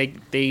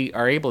they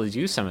are able to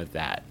do some of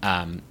that.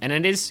 And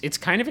it's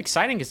kind of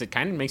exciting because it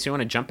kind of makes you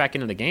want to jump back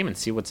into the game and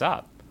see what's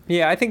up.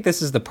 Yeah, I think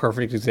this is the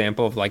perfect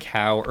example of like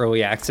how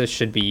early access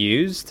should be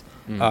used.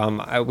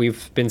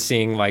 We've been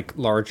seeing like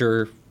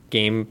larger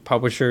game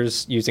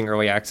publishers using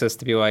early access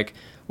to be like,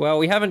 well,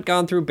 we haven't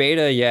gone through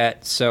beta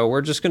yet, so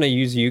we're just going to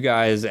use you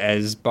guys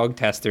as bug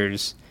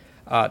testers.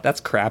 That's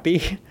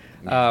crappy.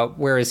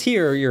 Whereas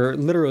here, you're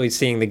literally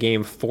seeing the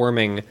game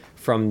forming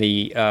from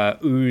the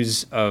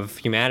ooze of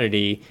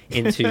humanity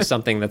into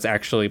something that's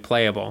actually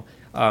playable.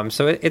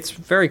 So it's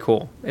very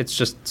cool. It's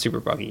just super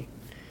buggy.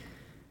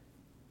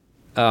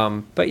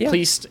 But yeah.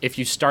 Please, if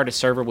you start a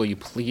server, will you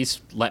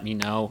please let me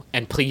know?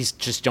 And please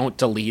just don't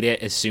delete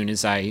it as soon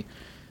as I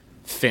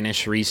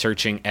finish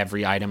researching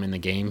every item in the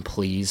game.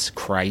 Please,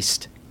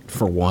 Christ.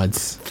 For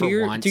once.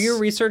 For once. Do your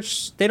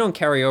research, they don't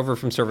carry over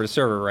from server to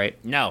server, right?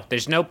 No,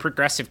 there's no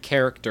progressive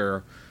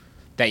character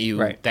that you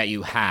Right. that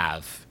you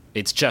have.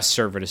 It's just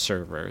server to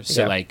server.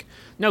 So Yeah. like,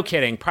 no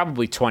kidding,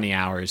 probably 20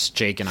 hours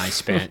Jake and I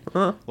spent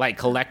like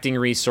collecting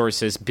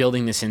resources,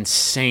 building this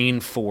insane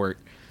fort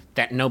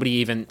that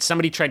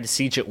somebody tried to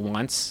siege it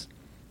once,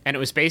 and it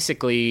was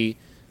basically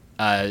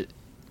a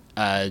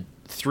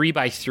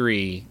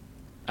 3x3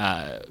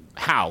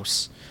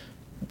 house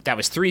that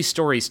was 3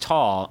 stories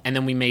tall, and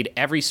then we made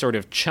every sort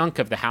of chunk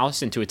of the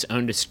house into its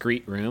own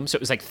discrete room. So it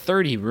was like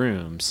 30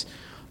 rooms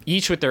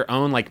each with their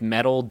own like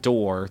metal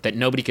door that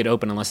nobody could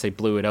open unless they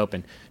blew it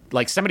open.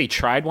 Like somebody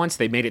tried once,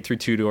 they made it through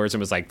 2 doors and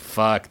was like,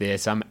 fuck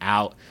this, I'm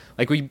out.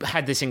 Like we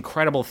had this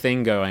incredible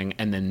thing going,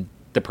 and then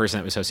the person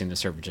that was hosting the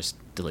server just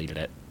deleted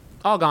it.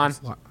 All gone.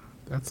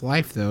 That's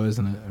life, though,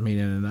 isn't it? I mean,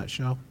 in a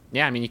nutshell.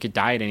 Yeah, I mean, you could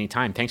die at any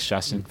time. Thanks,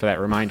 Justin, for that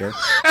reminder.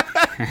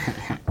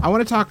 I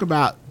want to talk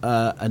about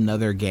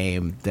another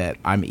game that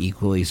I'm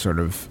equally sort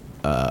of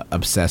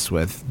obsessed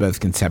with, both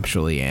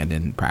conceptually and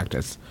in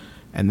practice,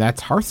 and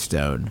that's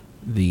Hearthstone,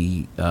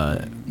 the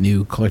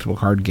new collectible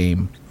card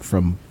game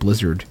from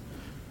Blizzard.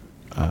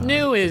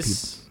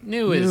 Newish.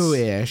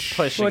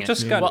 Pushing Well, it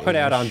just got put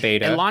out on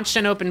beta. It launched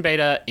an open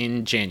beta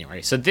in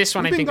January. So this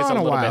one, I think, is a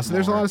little bit so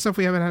there's a more. lot of stuff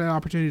we haven't had an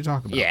opportunity to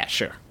talk about. Yeah,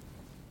 sure.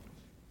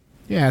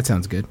 Yeah, that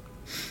sounds good.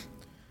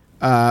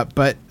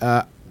 But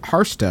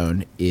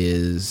Hearthstone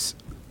is...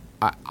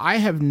 I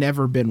have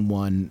never been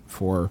one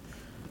for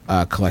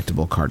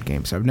collectible card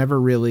games. I've never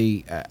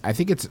really... I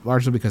think it's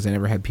largely because I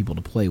never had people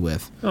to play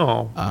with.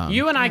 Oh.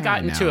 You and I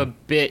got into a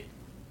bit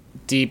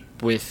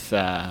deep with...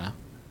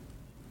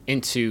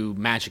 into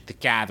Magic the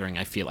Gathering,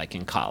 I feel like,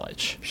 in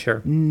college.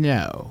 Sure.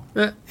 No.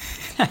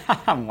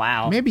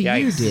 Wow. Maybe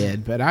Yikes. you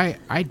did, but I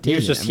didn't. He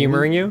was just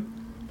humoring you?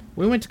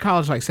 We went to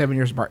college like 7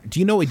 years apart. Do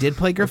you know what we did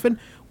play, Griffin?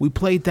 We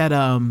played that...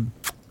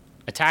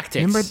 Tactics.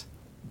 Remember...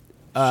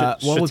 we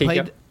Strategia?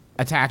 played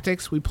a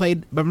Tactics. We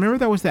played... But remember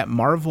there was that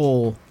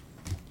Marvel...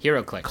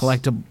 HeroClix.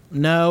 collectible...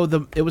 No,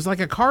 it was like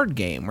a card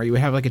game where you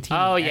would have like a team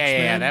Oh, of yeah.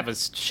 X-Men. That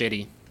was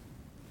shitty.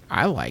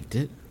 I liked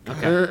it.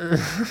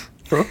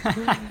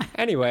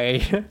 Anyway.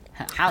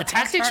 How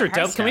Tactics were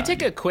dope. Can we Hearthstone?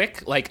 take a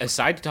quick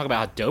aside to talk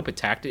about how dope a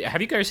tactic?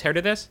 Have you guys heard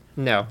of this?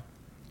 No.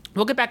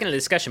 We'll get back into the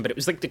discussion, but it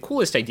was like the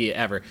coolest idea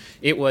ever.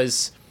 It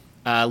was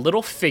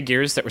little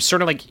figures that were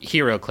sort of like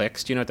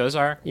HeroClix. Do you know what those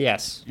are?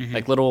 Yes.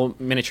 Like little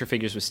miniature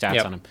figures with stats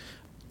Yep. on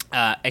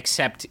them.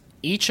 Except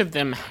each of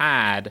them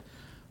had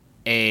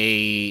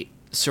a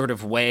sort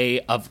of way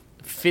of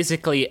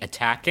physically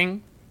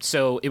attacking.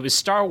 So it was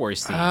Star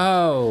Wars themed.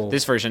 Oh.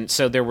 This version.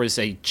 So there was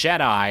a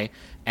Jedi,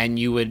 and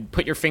you would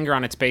put your finger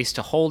on its base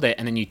to hold it,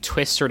 and then you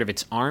twist sort of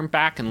its arm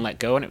back and let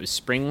go, and it was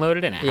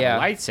spring-loaded, and it had Yeah. a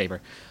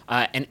lightsaber.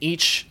 And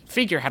each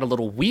figure had a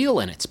little wheel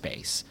in its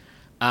base.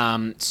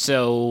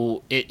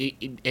 So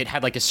it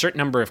had like a certain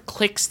number of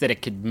clicks that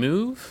it could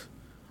move.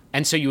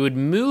 And so you would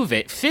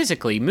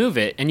physically move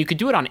it, and you could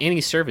do it on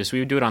any surface. We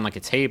would do it on like a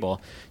table.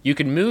 You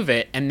could move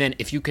it, and then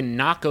if you can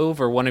knock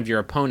over one of your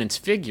opponent's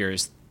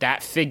figures,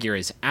 that figure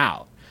is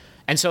out.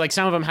 And so like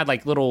some of them had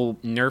like little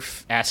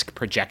Nerf-esque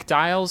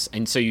projectiles,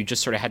 and so you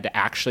just sort of had to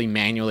actually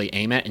manually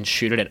aim it and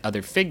shoot it at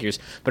other figures.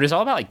 But it was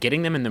all about like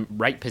getting them in the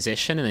right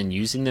position and then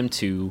using them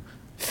to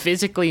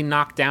physically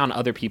knock down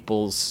other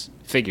people's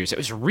figures. It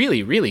was a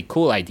really, really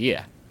cool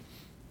idea.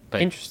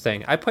 But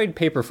Interesting. I played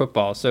paper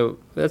football, so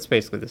that's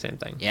basically the same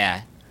thing.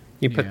 yeah.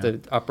 You put Yeah. the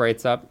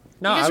uprights up.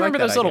 No, You guys I like remember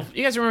that those idea. little?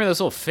 You guys remember those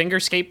little finger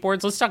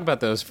skateboards? Let's talk about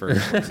those for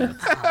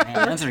Oh,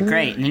 man, those are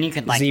great. And then you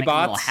could like make a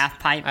little Z-bots? half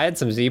pipe. I had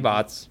some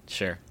Z-bots.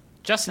 sure.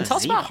 Justin, A tell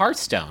us zebra. about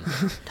Hearthstone.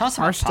 Tell us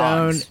about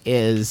Hearthstone Pogs.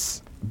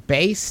 is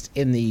based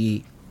in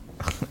the,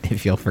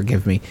 if you'll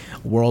forgive me,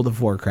 World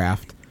of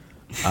Warcraft,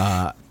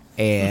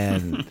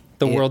 and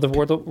The World of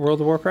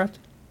Warcraft?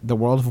 the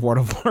world of World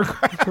of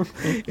Warcraft.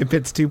 It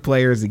pits two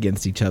players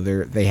against each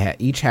other. They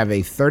each have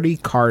a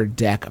 30-card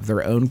deck of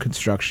their own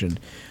construction,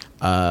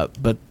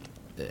 but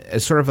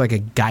as sort of like a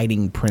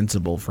guiding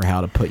principle for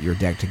how to put your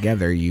deck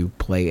together, you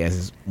play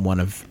as one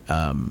of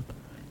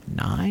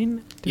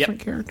 9 different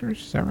characters.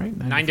 Is that right?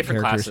 9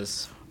 different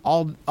characters.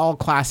 classes. All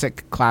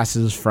classic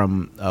classes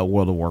from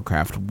World of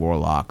Warcraft: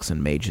 warlocks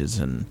and mages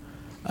and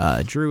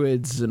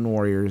druids and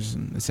warriors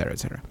and et cetera, et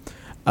cetera.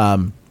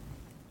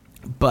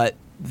 But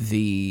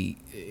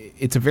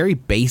it's a very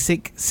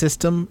basic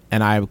system,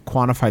 and I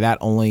quantify that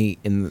only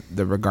in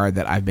the regard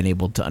that I've been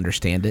able to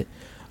understand it.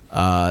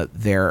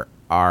 There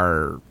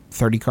are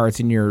 30 cards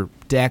in your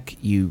deck.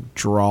 You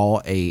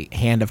draw a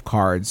hand of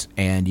cards,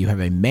 and you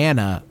have a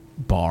mana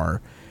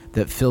bar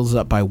that fills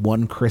up by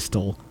 1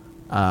 crystal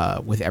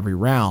with every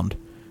round.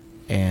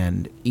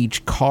 And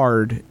each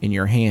card in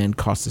your hand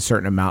costs a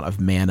certain amount of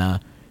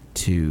mana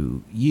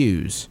to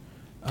use.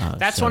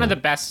 That's one of the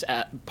best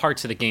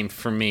parts of the game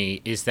for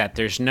me, is that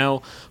there's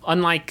no,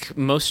 unlike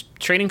most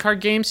trading card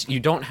games, you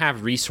don't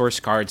have resource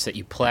cards that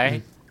you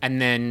play,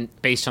 and then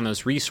based on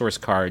those resource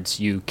cards,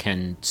 you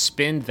can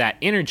spend that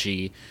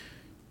energy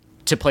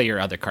to play your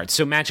other cards.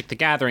 So Magic the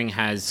Gathering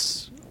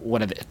has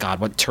what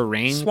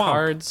terrain Swamp.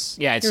 cards?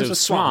 Yeah, it's Here's a a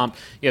swamp.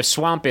 You have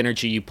swamp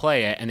energy, you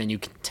play it, and then you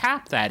can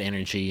tap that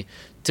energy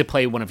to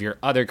play one of your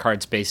other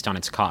cards based on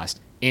its cost.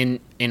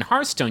 In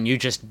Hearthstone, you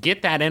just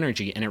get that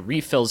energy, and it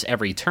refills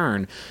every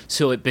turn,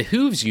 so it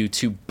behooves you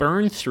to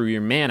burn through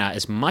your mana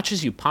as much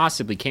as you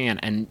possibly can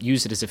and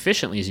use it as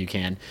efficiently as you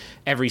can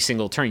every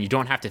single turn. You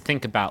don't have to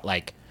think about,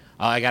 like,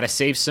 oh, I got to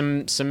save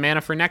some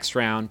mana for next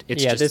round.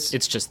 It's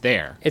just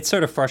there. It's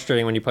sort of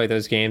frustrating when you play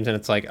those games and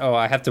it's like, oh,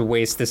 I have to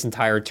waste this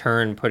entire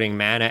turn putting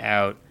mana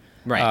out.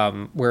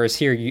 Right. Whereas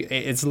here,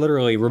 it's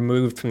literally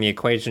removed from the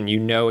equation. You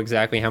know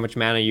exactly how much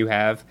mana you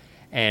have,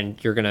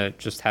 and you're gonna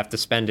just have to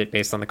spend it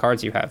based on the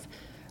cards you have.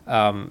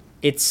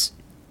 It's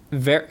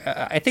very.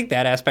 I think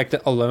that aspect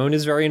alone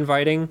is very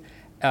inviting,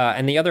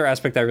 and the other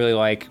aspect I really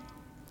like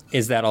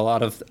is that a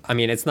lot of. I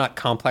mean, it's not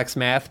complex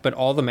math, but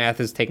all the math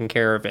is taken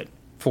care of it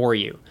for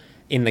you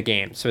in the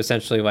game. So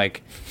essentially,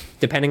 like,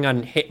 depending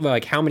on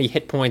how many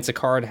hit points a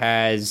card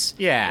has,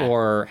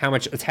 or how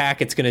much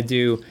attack it's going to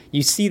do,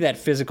 you see that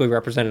physically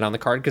represented on the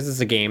card because it's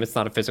a game. It's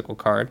not a physical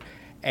card,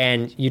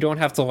 and you don't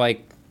have to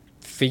like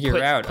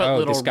figure out.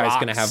 This guy's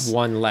going to have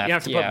one left. You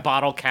don't have to put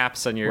bottle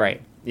caps on your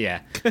right.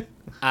 Yeah,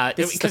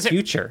 it's the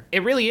future.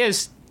 It really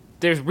is.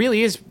 There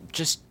really is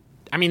just.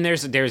 I mean,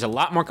 there's a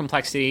lot more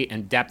complexity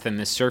and depth in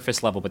this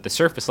surface level, but the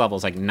surface level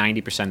is like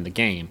 90% of the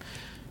game.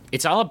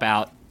 It's all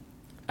about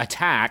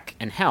attack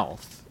and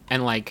health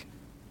and like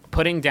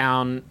putting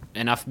down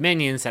enough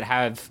minions that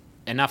have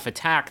enough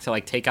attack to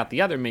like take out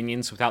the other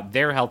minions without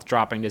their health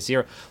dropping to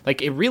 0.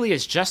 Like, it really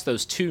is just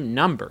those two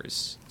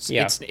numbers.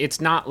 It's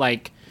not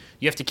like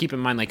you have to keep in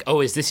mind like,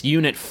 oh, is this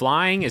unit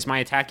flying? Is my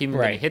attack even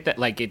going to hit that?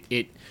 Like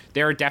it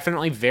there are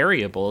definitely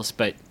variables,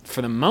 but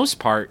for the most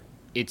part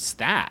it's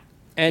that.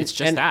 And it's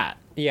just that.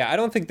 Yeah, I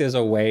don't think there's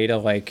a way to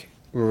like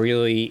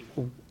really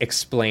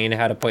explain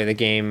how to play the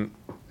game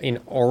in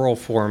oral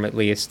form at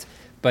least.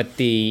 But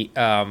the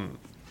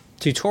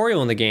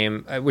tutorial in the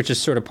game, which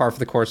is sort of par for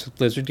the course with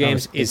Blizzard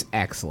games, is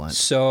excellent.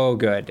 So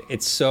good.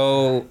 It's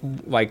so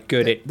like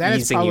good at that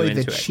easing you into it. That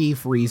is probably the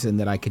chief reason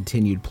that I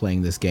continued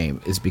playing this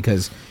game is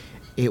because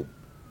it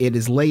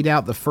is laid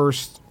out the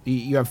first.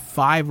 You have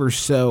 5 or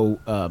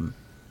so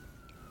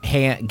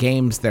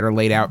games that are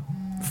laid out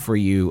for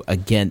you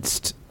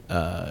against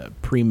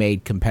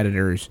pre-made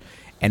competitors,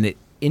 and it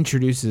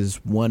introduces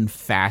one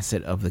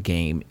facet of the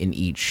game in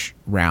each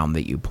round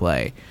that you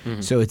play.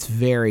 Mm-hmm. So it's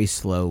very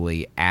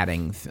slowly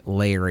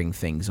layering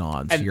things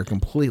on. So you're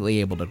completely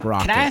able to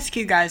rock it. Can I ask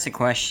you guys a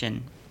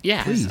question?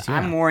 Yeah. Please, yeah.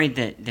 I'm worried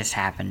that this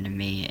happened to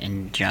me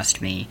and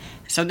just me.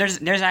 So there's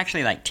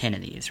actually like 10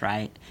 of these,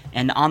 right?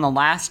 And on the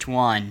last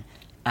one,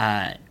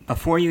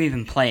 before you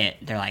even play it,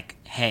 they're like,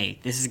 hey,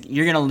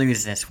 you're going to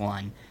lose this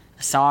one.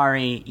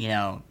 Sorry,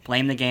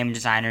 blame the game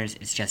designers.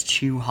 It's just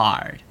too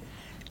hard.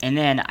 And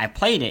then I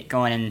played it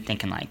going in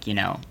thinking like,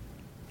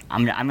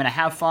 I'm going to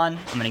have fun.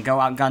 I'm going to go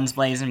out guns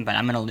blazing, but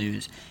I'm going to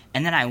lose.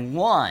 And then I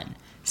won.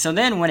 So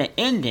then when it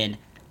ended,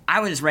 I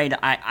was ready to,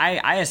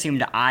 I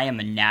assumed I am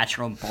a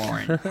natural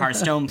born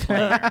Hearthstone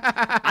player.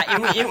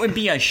 It would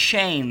be a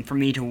shame for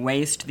me to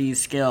waste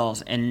these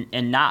skills and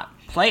not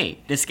play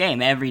this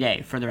game every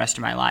day for the rest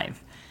of my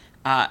life.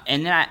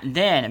 And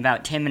then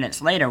about 10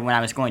 minutes later, when I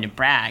was going to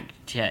brag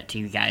to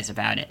you guys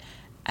about it,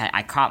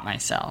 I caught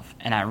myself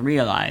and I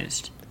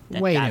realized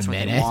that's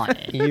what they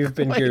wanted. You've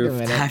been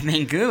goofed. I've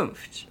been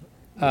goofed.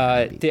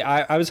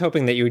 I was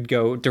hoping that you would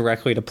go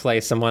directly to play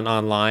someone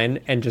online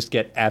and just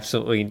get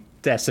absolutely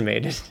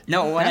decimated.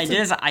 No, what I did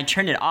is I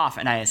turned it off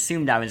and I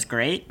assumed I was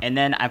great, and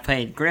then I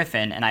played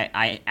Griffin and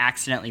I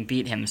accidentally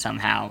beat him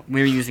somehow.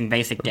 We were using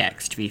basic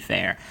decks, to be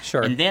fair.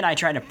 Sure. And then I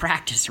tried a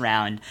practice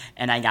round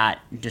and I got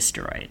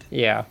destroyed.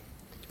 Yeah.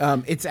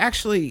 It's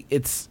actually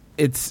it's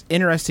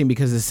interesting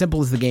because as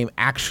simple as the game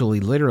actually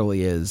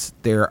literally is,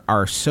 there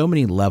are so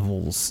many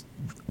levels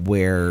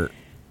where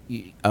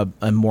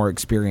a more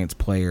experienced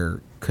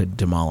player could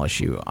demolish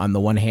you. On the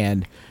one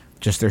hand,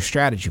 just their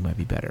strategy might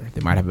be better.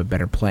 They might have a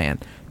better plan.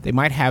 They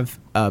might have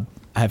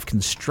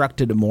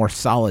constructed a more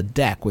solid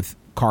deck with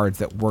cards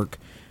that work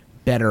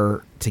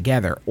better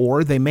together,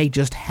 or they may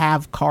just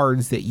have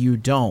cards that you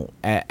don't.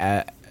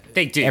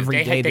 They do.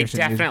 They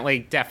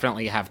definitely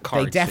have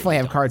cards. They definitely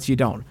have cards you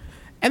don't.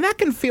 And that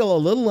can feel a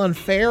little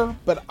unfair,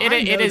 but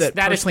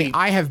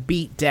I have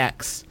beat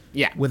decks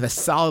with a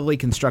solidly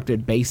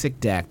constructed basic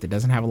deck that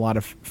doesn't have a lot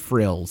of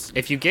frills.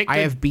 I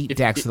have beat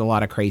decks with a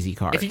lot of crazy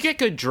cards. If you get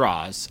good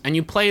draws and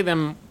you play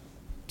them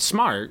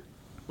smart,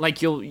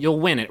 like you'll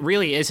win. It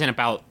really isn't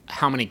about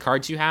how many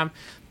cards you have,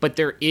 but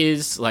there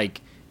is like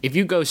if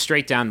you go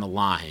straight down the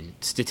line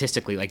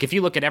statistically, like if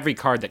you look at every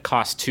card that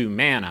costs 2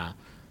 mana,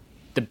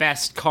 the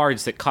best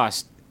cards that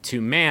cost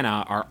 2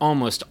 mana are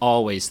almost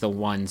always the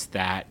ones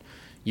that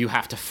you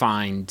have to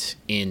find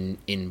in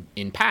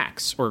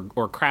packs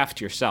or craft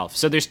yourself.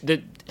 So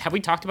have we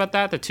talked about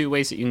that? The 2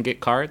 ways that you can get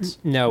cards?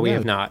 No, we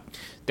have not.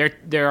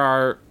 There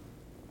are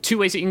 2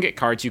 ways that you can get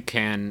cards. You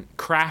can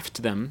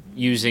craft them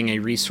using a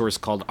resource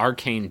called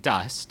Arcane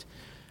Dust,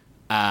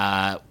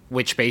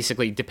 which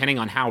basically, depending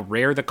on how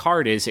rare the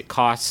card is, it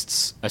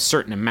costs a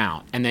certain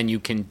amount. And then you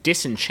can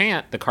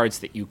disenchant the cards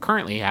that you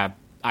currently have,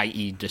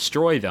 i.e.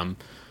 destroy them,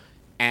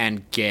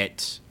 and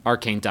get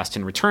Arcane Dust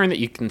in return that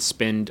you can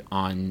spend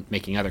on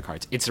making other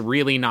cards. It's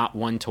really not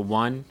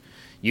 1-to-1.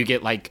 You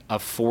get like a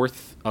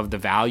fourth of the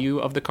value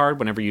of the card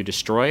whenever you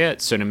destroy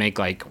it. So to make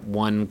like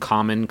 1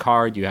 common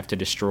card, you have to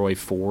destroy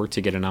 4 to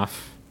get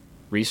enough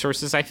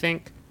resources, I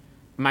think.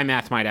 My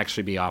math might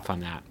actually be off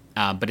on that.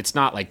 But it's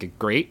not like a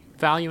great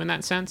value in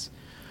that sense.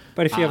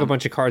 But if you have a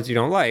bunch of cards you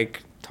don't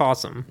like,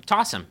 toss them.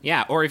 Toss them,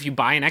 yeah. Or if you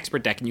buy an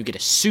expert deck and you get a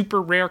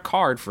super rare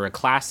card for a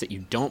class that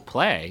you don't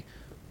play,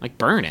 like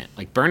burn it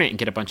and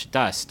get a bunch of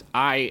dust.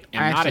 I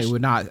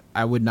would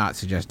not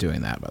suggest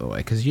doing that, by the way,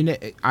 because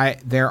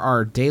there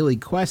are daily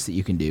quests that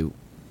you can do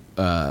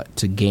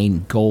to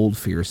gain gold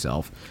for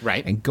yourself,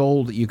 right? And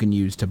gold that you can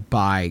use to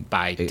buy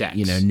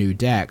decks, new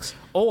decks,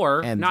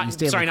 or and not. these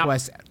daily Sorry,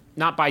 quests,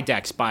 not buy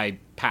decks, buy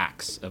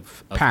packs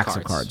of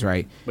cards,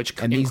 right? Which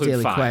and these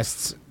daily 5.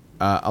 quests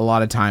a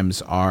lot of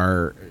times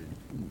are,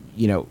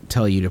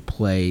 tell you to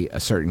play a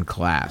certain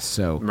class.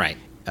 So right.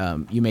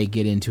 You may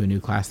get into a new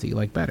class that you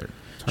like better.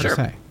 It's hard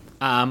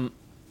to say.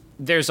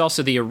 There's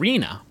also the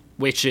arena,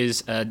 which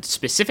is a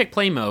specific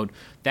play mode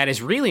that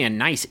is really a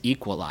nice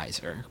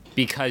equalizer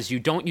because you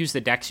don't use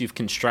the decks you've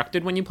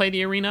constructed when you play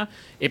the arena.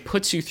 It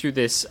puts you through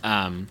this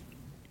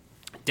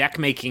deck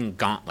making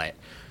gauntlet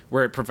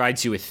where it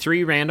provides you with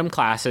 3 random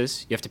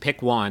classes. You have to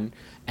pick one,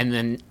 and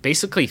then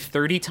basically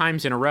 30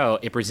 times in a row,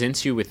 it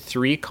presents you with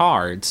 3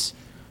 cards,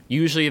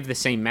 usually of the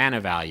same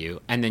mana value,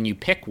 and then you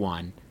pick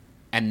one,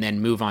 and then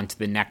move on to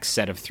the next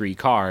set of 3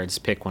 cards,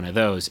 pick one of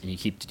those, and you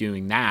keep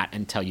doing that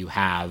until you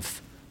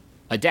have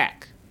a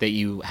deck that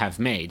you have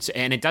made.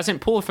 And it doesn't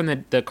pull from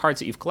the cards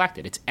that you've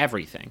collected. It's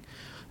everything.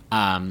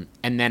 And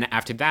then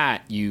after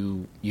that,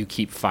 you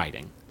keep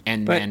fighting.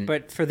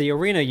 But for the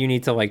arena, you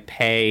need to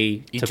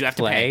pay you to do have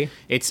play. To pay.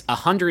 It's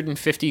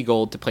 150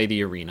 gold to play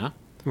the arena.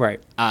 Right.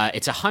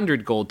 It's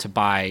 100 gold to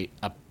buy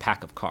a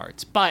pack of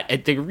cards.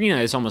 But the arena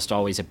is almost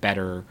always a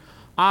better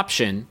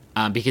option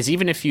because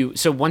even if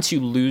once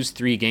you lose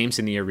 3 games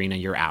in the arena,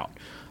 you're out.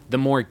 The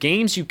more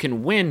games you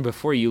can win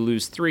before you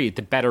lose 3,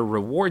 the better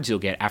rewards you'll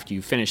get after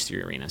you finish the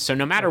arena. So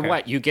no matter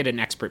what, you get an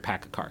expert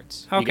pack of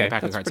cards. Okay, you get a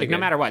pack of cards. No good.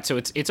 matter what. So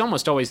it's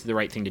almost always the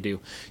right thing to do.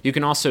 You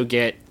can also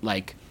get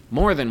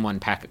more than 1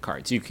 pack of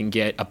cards. You can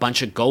get a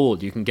bunch of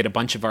gold. You can get a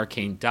bunch of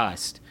arcane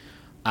dust.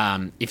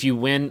 If you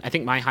win, I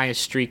think my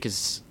highest streak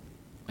is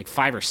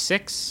 5 or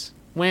 6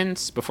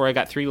 wins before I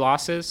got 3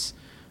 losses.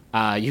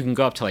 You can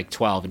go up to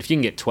 12, and if you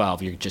can get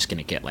 12, you're just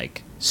gonna get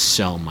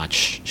so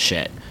much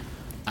shit.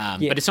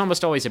 But it's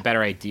almost always a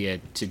better idea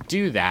to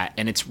do that,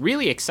 and it's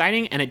really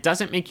exciting, and it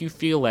doesn't make you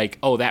feel like,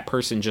 oh, that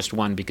person just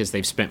won because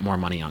they've spent more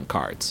money on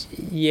cards.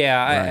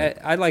 Yeah, right.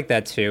 I like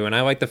that too, and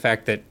I like the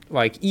fact that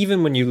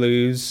even when you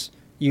lose,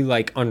 you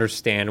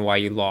understand why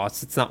you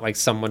lost. It's not like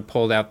someone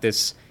pulled out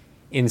this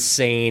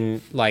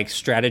insane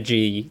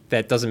strategy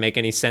that doesn't make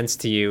any sense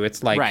to you.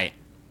 It's right.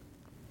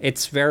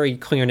 It's very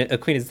clean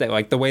as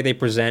day. The way they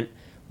present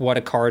what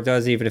a card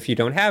does, even if you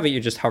don't have it, you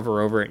just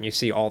hover over it and you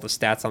see all the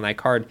stats on that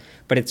card.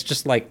 But it's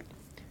just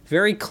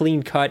very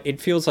clean cut.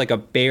 It feels like a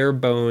bare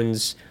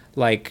bones,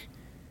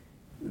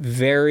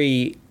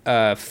 very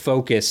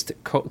focused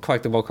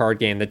collectible card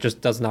game that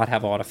just does not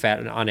have a lot of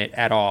fat on it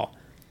at all.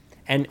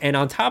 And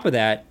on top of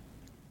that,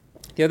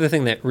 the other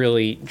thing that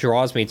really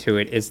draws me to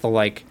it is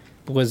the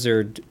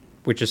Blizzard,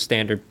 which is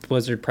standard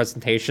Blizzard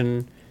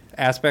presentation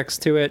aspects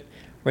to it,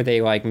 where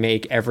they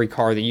make every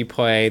card that you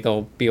play,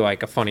 there'll be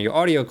a funny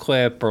audio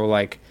clip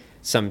or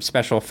some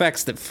special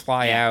effects that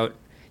fly out.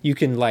 You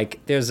can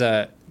there's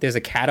a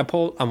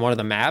catapult on one of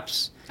the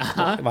maps,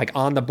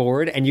 on the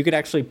board, and you could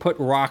actually put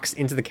rocks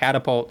into the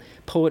catapult,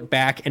 pull it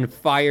back, and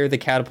fire the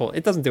catapult.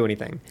 It doesn't do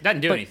anything. It doesn't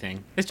do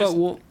anything. It's just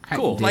cool. I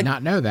did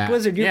not know that.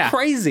 Blizzard, you're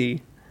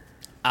crazy.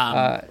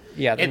 The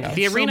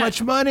arena, so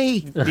much money.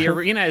 The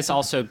arena is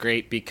also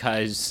great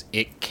because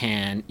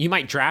you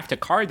might draft a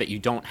card that you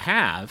don't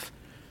have,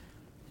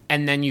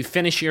 and then you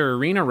finish your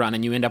arena run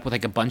and you end up with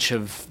a bunch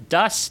of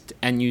dust,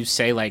 and you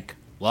say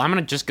well, I'm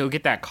gonna just go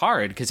get that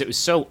card because it was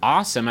so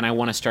awesome, and I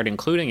want to start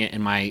including it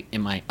in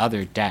my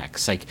other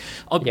decks.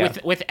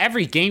 With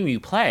every game you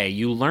play,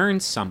 you learn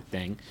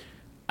something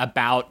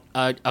about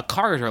a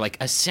card or a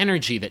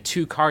synergy that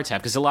 2 cards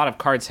have, because a lot of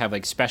cards have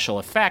special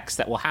effects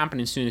that will happen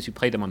as soon as you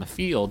play them on the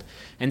field,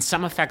 and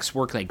some effects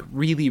work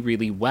really,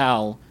 really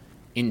well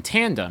in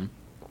tandem.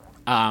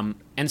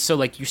 And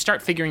so you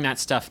start figuring that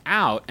stuff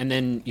out, and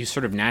then you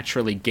sort of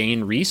naturally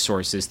gain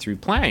resources through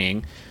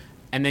playing,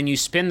 and then you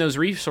spend those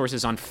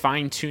resources on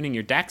fine-tuning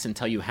your decks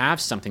until you have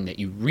something that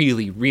you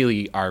really,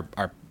 really are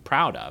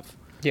proud of.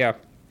 Yeah.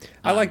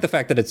 I like the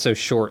fact that it's so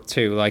short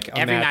too.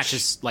 Every match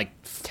is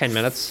 10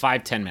 minutes,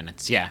 5-10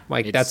 minutes. Yeah,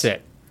 that's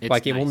it.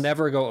 It will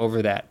never go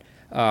over that.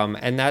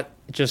 And that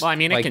just. Well, I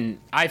mean, it can.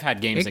 I've had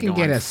games that go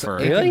on for.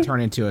 It can turn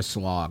into a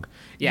slog.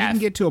 Yeah, you can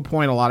get to a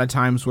point a lot of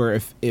times where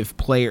if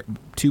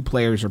 2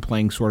 players are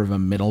playing sort of a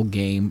middle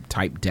game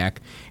type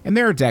deck, and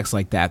there are decks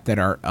like that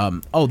are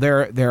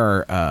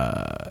there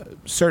are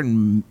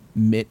certain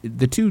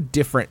the 2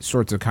 different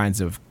sorts of kinds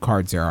of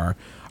cards there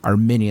are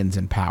minions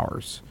and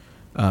powers.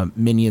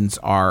 Minions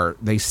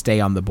they stay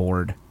on the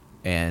board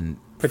and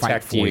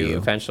protect fight for you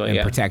eventually, and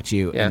protect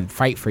you and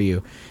fight for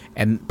you,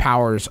 and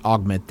powers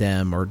augment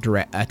them or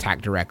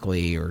attack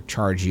directly or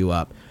charge you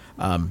up.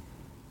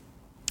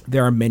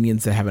 There are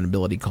minions that have an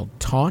ability called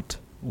Taunt,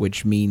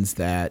 which means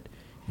that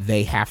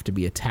they have to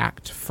be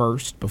attacked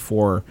first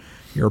before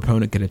your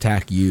opponent can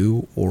attack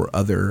you or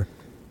other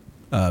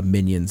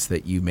minions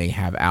that you may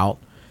have out.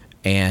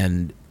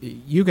 And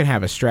you can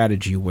have a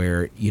strategy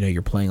where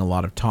you're playing a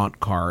lot of taunt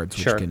cards,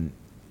 which can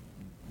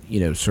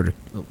sort of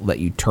let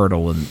you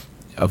turtle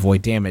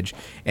avoid damage.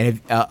 And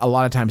if, a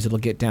lot of times it'll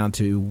get down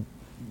to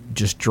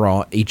just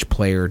draw each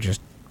player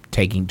just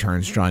taking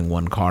turns drawing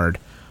one card.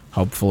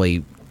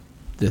 Hopefully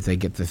that they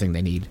get the thing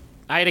they need.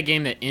 I had a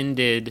game that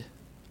ended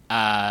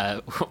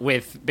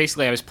with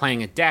basically I was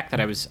playing a deck that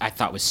I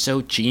thought was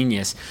so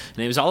genius,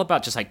 and it was all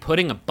about just like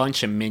putting a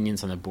bunch of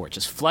minions on the board,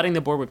 just flooding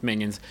the board with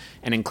minions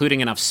and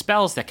including enough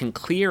spells that can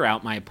clear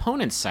out my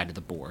opponent's side of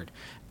the board.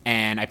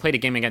 And I played a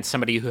game against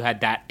somebody who had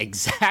that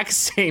exact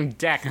same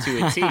deck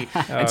to a T.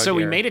 And so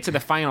we made it to the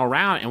final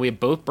round, and we had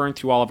both burned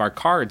through all of our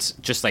cards,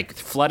 just like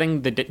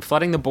flooding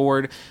the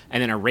board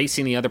and then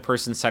erasing the other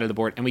person's side of the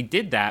board. And we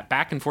did that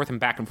back and forth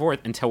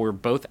until we were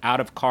both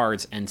out of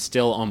cards and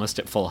still almost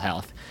at full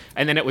health.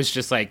 And then it was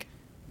just like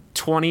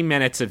 20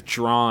 minutes of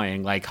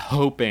drawing, like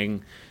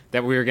hoping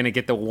that we were going to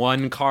get the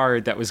one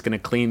card that was going to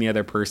clean the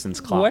other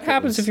person's clock. What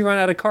happens if you run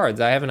out of cards?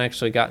 I haven't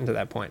actually gotten to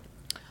that point.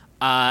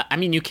 I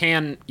mean, you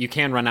can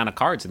run out of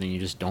cards, and then you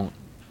just don't.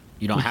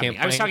 You don't have.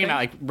 I was talking about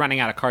like running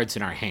out of cards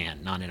in our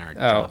hand, not in our.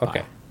 Oh,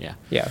 okay. Pile.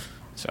 Yeah.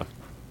 So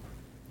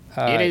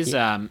it is.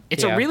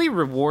 It's a really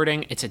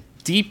rewarding. It's a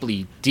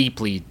deeply,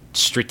 deeply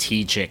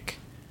strategic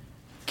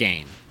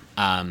game.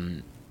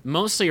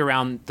 Mostly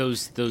around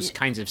those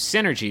kinds of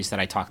synergies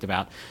that I talked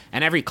about,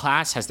 and every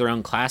class has their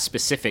own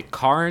class-specific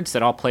cards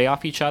that all play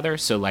off each other.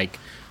 So, like,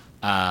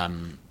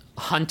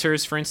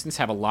 hunters, for instance,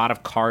 have a lot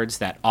of cards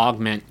that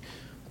augment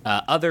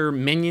other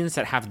minions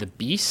that have the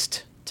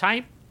beast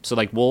type, so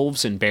like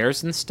wolves and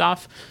bears and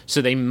stuff.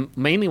 So they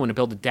mainly want to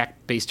build a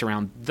deck based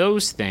around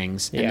those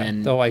things. Yeah, and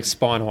then they'll like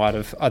spawn a lot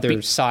of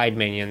other side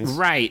minions.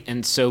 Right,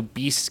 and so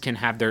beasts can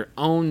have their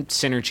own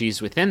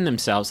synergies within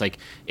themselves. Like,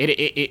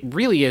 it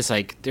really is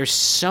like there's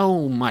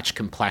so much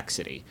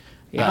complexity.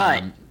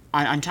 But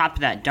on top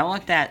of that, don't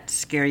let that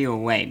scare you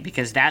away,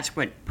 because that's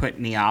what put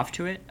me off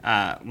to it.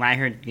 When I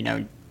heard,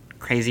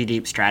 crazy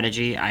deep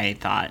strategy, I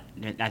thought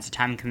that's a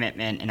time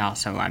commitment, and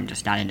also I'm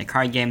just not into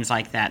card games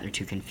like that. They're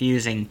too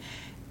confusing.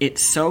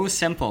 It's so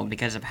simple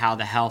because of how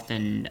the health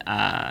and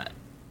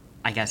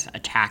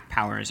attack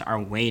powers are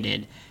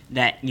weighted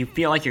that you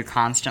feel like you're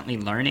constantly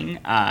learning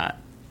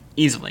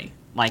easily.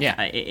 Like,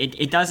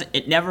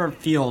 it never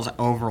feels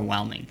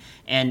overwhelming,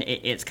 and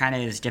it's kind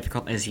of as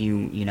difficult as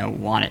you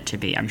want it to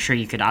be. I'm sure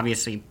you could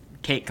obviously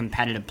take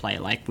competitive play,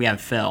 like we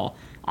have Phil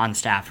on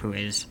staff who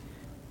is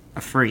a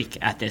freak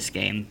at this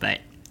game, but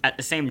at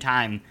the same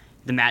time,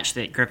 the match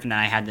that Griffin and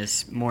I had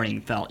this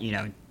morning felt,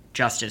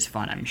 just as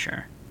fun, I'm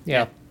sure.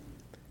 Yeah.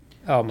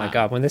 Oh my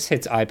God, when this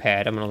hits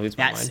iPad, I'm going to lose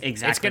my mind. That's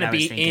exactly it's going to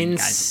be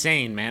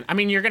insane, man. I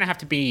mean, you're going to have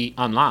to be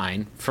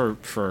online for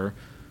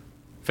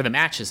the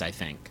matches, I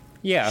think.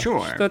 Yeah,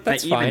 sure.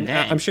 That's fine.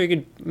 I'm sure you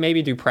could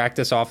maybe do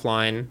practice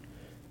offline.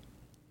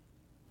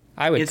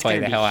 I would play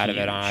the hell out of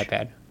it on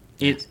iPad.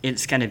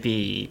 It's going to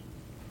be,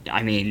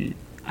 I mean,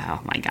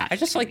 oh my gosh. I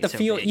just like the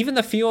feel, even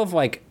the feel of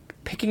like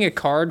picking a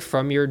card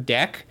from your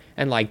deck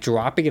and like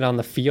dropping it on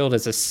the field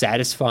is a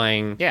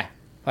satisfying. Yeah.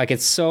 Like,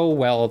 it's so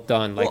well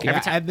done. Like,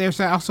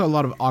 there's also a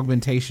lot of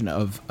augmentation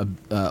of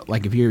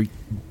like if you're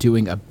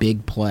doing a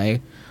big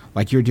play,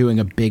 like you're doing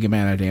a big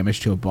amount of damage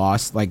to a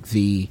boss, like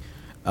the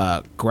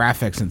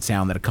graphics and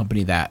sound that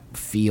accompany that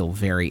feel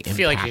very impactful. I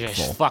feel like you're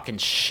just fucking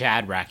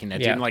shadracking that,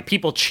 dude. And, like,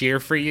 people cheer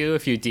for you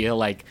if you deal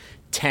like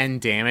 10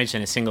 damage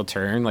in a single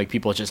turn. Like,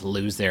 people just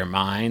lose their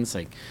minds.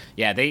 Like,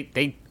 yeah,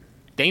 they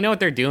know what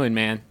they're doing,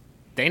 man.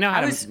 They know how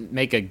to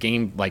make a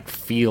game like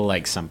feel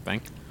like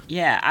something.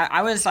 Yeah,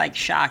 I was like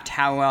shocked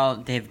how well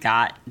they've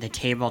got the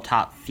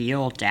tabletop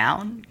feel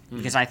down,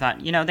 because I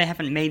thought, they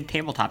haven't made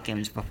tabletop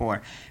games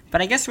before.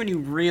 But I guess when you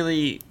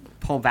really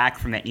pull back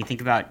from it and you think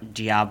about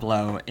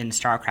Diablo and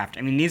StarCraft,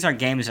 I mean, these are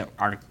games that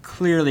are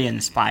clearly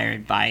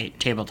inspired by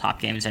tabletop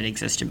games that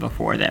existed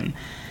before them.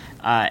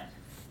 And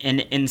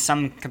in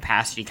some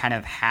capacity kind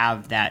of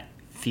have that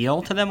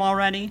feel to them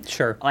already.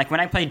 Sure. Like, when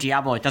I play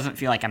Diablo, it doesn't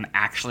feel like I'm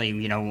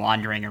actually,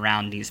 wandering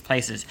around these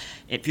places.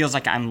 It feels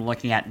like I'm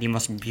looking at the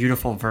most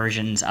beautiful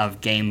versions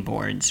of game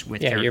boards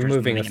with characters you're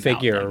moving a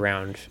figure them.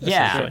 around.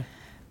 Yeah.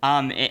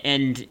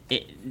 And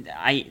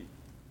I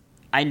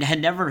had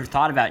never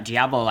thought about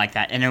Diablo like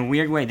that. In a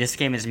weird way, this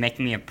game is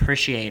making me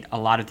appreciate a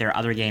lot of their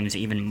other games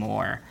even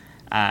more,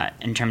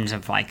 in terms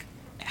of, like,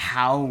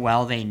 how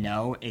well they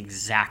know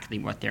exactly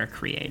what they're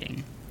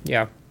creating.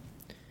 Yeah.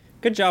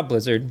 Good job,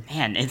 Blizzard.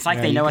 Man, it's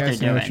like they know what they're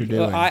doing. What you're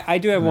doing. Well, I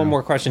do have one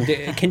more question.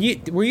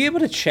 Were you able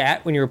to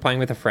chat when you were playing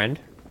with a friend?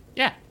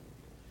 Yeah.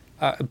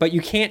 But you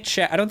can't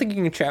chat. I don't think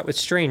you can chat with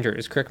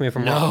strangers. Correct me if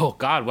I'm wrong. No,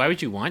 God, why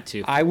would you want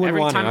to? I wouldn't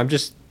want to. I'm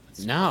just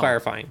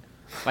clarifying.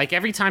 Like,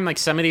 every time, like,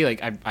 somebody,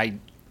 like, I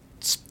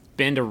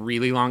spend a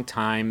really long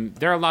time.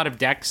 There are a lot of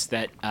decks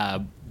that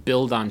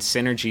build on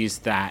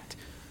synergies that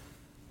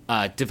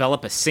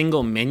develop a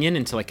single minion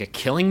into, like, a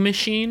killing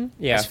machine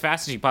as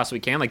fast as you possibly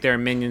can. Like, there are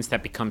minions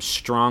that become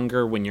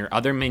stronger when your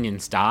other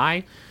minions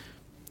die.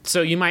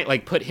 So you might,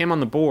 like, put him on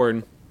the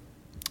board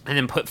and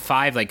then put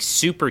 5, like,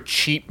 super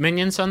cheap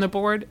minions on the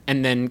board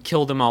and then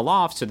kill them all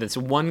off so that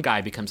one guy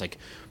becomes, like,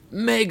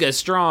 mega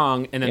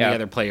strong, and then the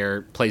other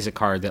player plays a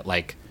card that,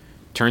 like,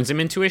 turns him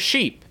into a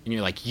sheep. And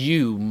you're like,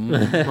 you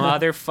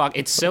motherfucker.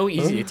 It's so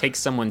easy to take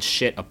someone's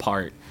shit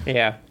apart.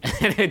 Yeah.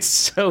 And it's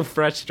so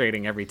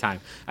frustrating every time.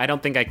 I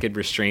don't think I could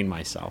restrain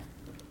myself.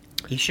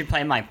 You should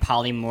play my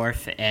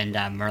polymorph and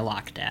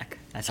Murloc deck.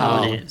 That's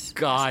all it is.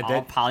 God, it's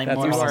all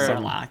polymorphs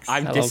and Murlocs.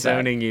 I'm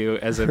disowning you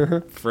as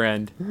a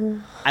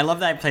friend. I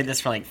love that I played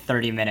this for like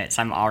 30 minutes.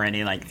 I'm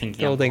already like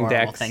thinking Building of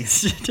horrible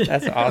decks. things.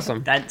 That's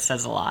awesome. That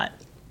says a lot.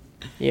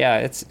 Yeah,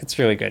 it's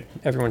really good.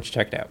 Everyone should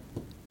check it out.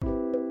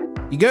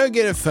 You go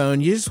get a phone.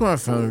 You just want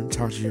a phone,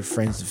 talk to your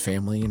friends and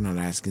family. You're not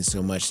asking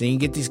so much. Then you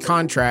get these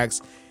contracts,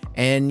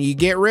 and you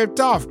get ripped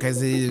off because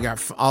they got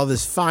all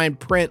this fine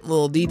print,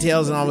 little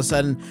details, and all of a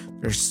sudden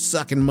they're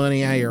sucking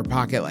money out of your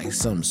pocket like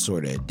some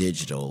sort of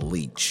digital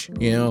leech.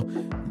 You know,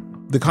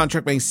 the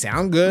contract may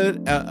sound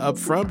good up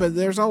front, but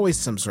there's always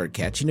some sort of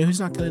catch. You know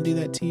who's not going to do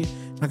that to you?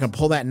 Not going to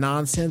pull that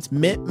nonsense?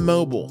 Mint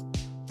Mobile.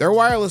 Their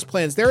wireless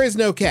plans, there is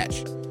no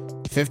catch.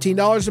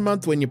 $15 a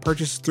month when you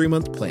purchase a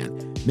 3-month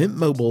plan. Mint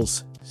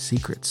Mobile's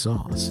secret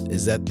sauce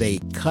is that they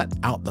cut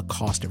out the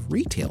cost of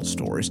retail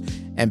stores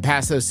and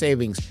pass those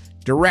savings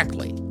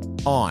directly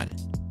on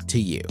to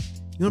you.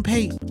 You want to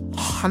pay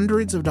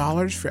hundreds of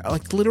dollars for,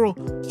 like literal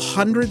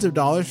hundreds of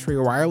dollars for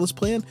your wireless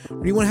plan? Or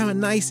do you want to have a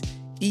nice,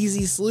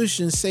 easy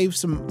solution, save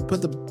some,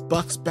 put the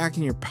bucks back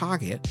in your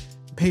pocket,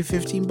 pay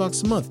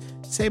 $15 a month?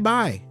 Say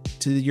bye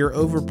to your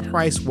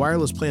overpriced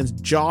wireless plan's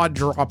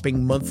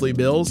jaw-dropping monthly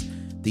bills,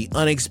 the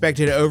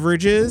unexpected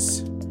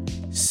overages.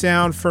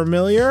 Sound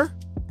familiar?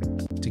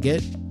 To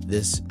get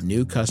this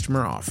new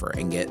customer offer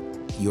and get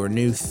your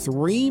new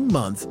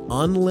 3-month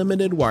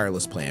unlimited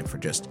wireless plan for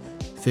just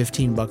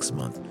 $15 a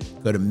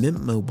month, go to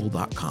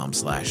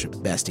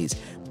mintmobile.com/besties.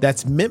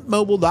 That's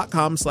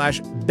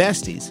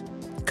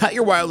mintmobile.com/besties. Cut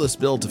your wireless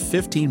bill to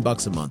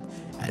 $15 a month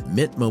at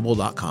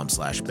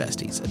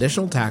mintmobile.com/besties.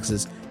 Additional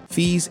taxes,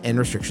 fees, and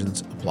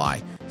restrictions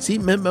apply. See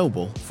Mint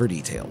Mobile for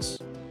details.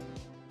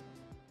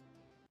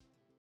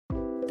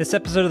 This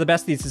episode of the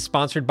Besties is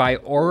sponsored by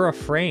Aura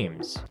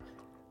Frames.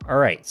 All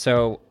right,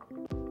 so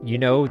you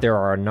know there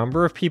are a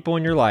number of people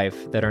in your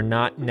life that are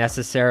not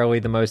necessarily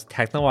the most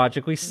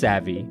technologically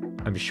savvy.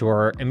 I'm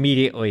sure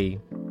immediately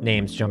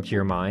names jump to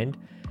your mind.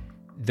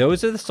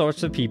 Those are the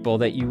sorts of people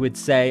that you would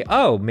say,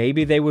 oh,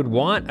 maybe they would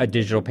want a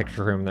digital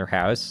picture room in their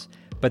house,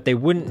 but they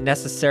wouldn't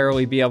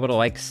necessarily be able to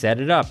like set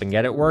it up and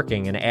get it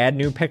working and add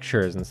new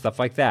pictures and stuff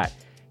like that.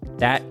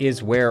 That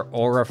is where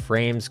Aura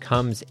Frames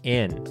comes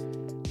in.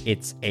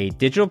 It's a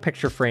digital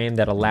picture frame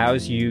that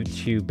allows you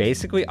to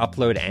basically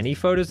upload any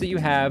photos that you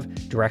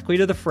have directly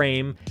to the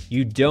frame.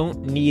 You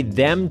don't need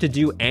them to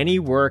do any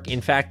work.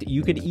 In fact,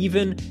 you could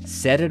even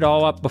set it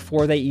all up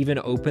before they even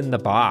open the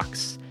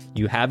box.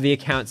 You have the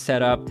account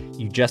set up,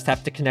 you just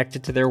have to connect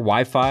it to their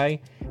Wi-Fi,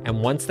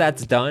 and once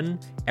that's done,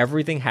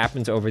 everything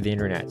happens over the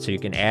internet. So you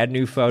can add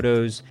new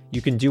photos,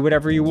 you can do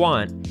whatever you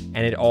want, and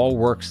it all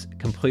works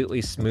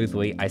completely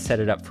smoothly. I set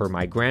it up for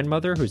my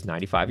grandmother, who's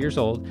 95 years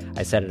old.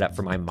 I set it up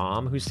for my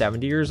mom, who's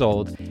 70 years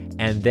old,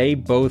 and they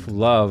both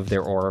love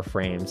their Aura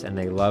frames, and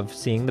they love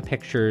seeing the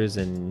pictures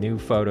and new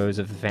photos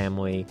of the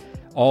family,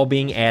 all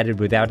being added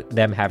without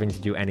them having to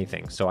do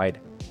anything. So I'd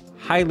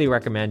highly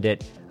recommend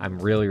it. I'm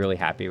really, really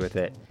happy with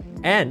it.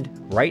 And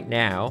right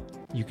now,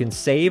 you can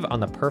save on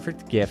the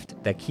perfect gift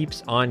that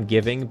keeps on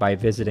giving by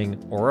visiting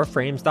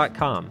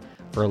auraframes.com.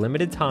 For a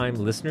limited time,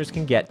 listeners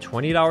can get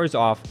 $20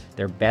 off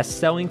their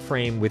best-selling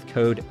frame with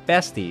code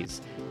BESTIES.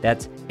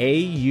 That's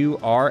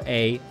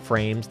AURA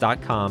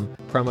frames.com,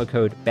 promo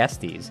code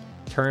BESTIES.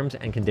 Terms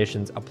and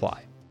conditions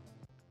apply.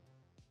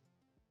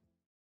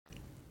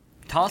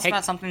 Tell us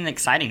about something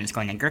exciting that's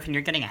going on. Griffin,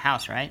 you're getting a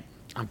house, right?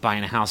 I'm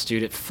buying a house,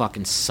 dude. It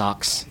fucking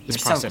sucks. This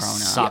You're process so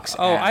grown up. sucks.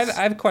 Oh, I ass.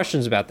 have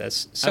questions about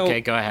this. So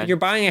Okay, go ahead. You're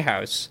buying a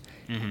house.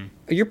 Mm-hmm.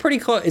 You're pretty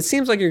close. It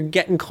seems like you're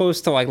getting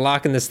close to like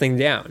locking this thing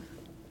down.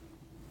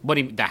 What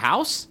do you, the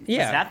house?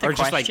 Yeah. Is that the Or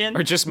just question?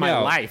 like, or just my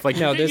No. life? Like,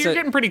 No, you're there's a-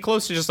 getting pretty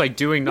close to just like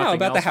doing nothing. No,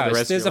 about the else for house.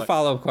 rest of There's your a life.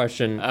 follow-up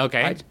question.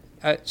 Okay.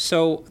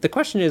 So the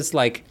question is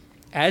like,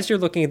 as you're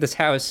looking at this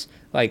house,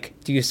 like,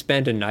 do you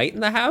spend a night in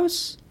the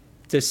house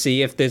to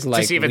see if there's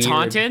like to see if it's weird-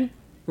 haunted.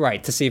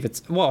 Right, to see if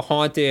it's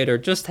haunted or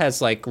just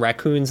has like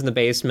raccoons in the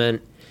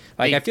basement.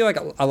 Like, They- I feel like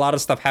a lot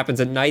of stuff happens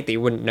at night that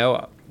you wouldn't know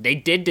of. They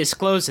did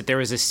disclose that there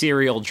was a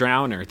serial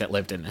drowner that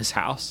lived in this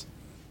house.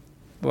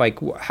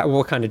 Like,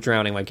 what kind of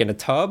drowning? Like in a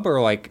tub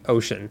or like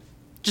ocean?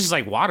 Just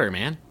like water,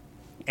 man.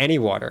 Any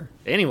water?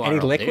 Any water. Any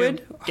will do.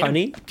 liquid? Get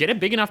Honey? get a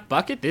big enough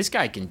bucket. This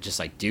guy can just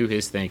like do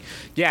his thing.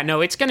 Yeah,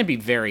 no, it's going to be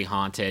very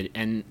haunted,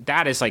 and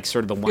that is like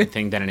sort of the one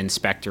thing that an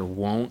inspector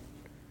won't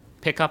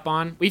pick up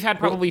on. We've had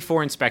probably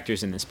 4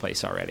 inspectors in this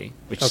place already,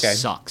 which Okay.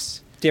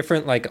 sucks.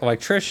 Different like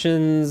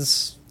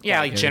electricians. Yeah,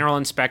 like general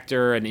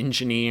inspector, an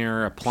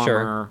engineer, a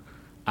plumber.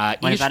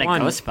 What Each about a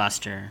one,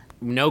 Ghostbuster?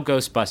 no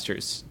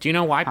Ghostbusters. Do you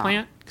know why,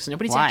 Plant? Because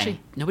Why?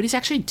 nobody's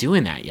actually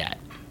doing that yet.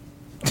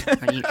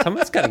 But you-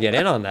 Someone's got to get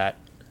in on that.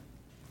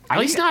 At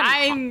least not.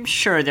 I'm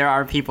sure there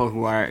are people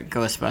who are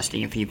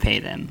Ghostbusting if you pay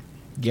them.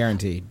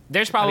 Guaranteed.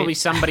 There's probably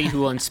somebody who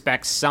will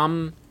inspect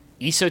some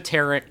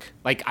esoteric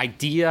like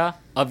idea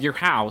of your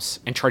house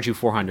and charge you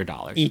 $400.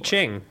 I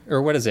Ching,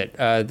 or what is it?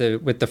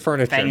 With the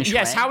furniture. Feng shui.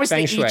 Yes, how is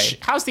Feng the shui.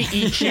 how's the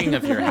I Ching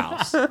of your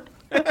house?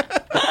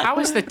 How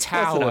is the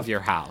Tao enough. of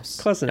your house?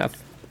 Close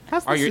enough.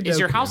 Is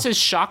your house's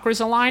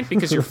chakras aligned?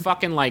 Because you're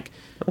fucking like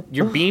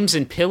your beams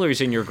and pillars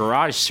in your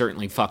garage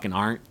certainly fucking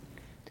aren't.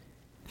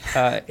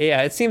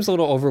 Yeah, it seems a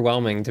little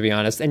overwhelming, to be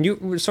honest. And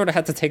you sort of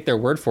had to take their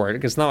word for it,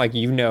 because it's not like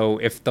you know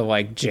if the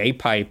like J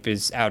pipe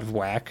is out of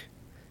whack.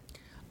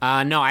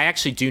 No, I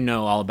actually do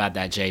know all about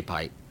that J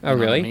pipe. Oh,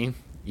 really? I mean?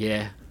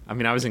 Yeah. I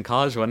mean, I was in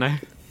college, wasn't I?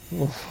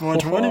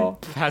 120.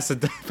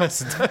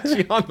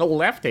 Pasadena on the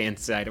left-hand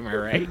side, am I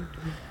right?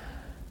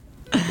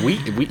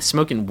 We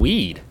smoking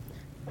weed.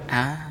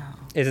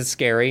 Is it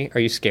scary? Are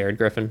you scared,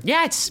 Griffin?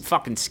 Yeah, it's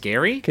fucking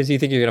scary. Because you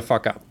think you're gonna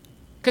fuck up.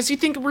 Because you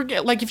think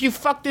like if you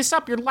fuck this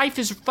up, your life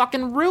is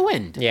fucking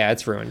ruined. Yeah,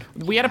 it's ruined.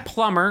 We had a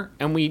plumber,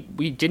 and we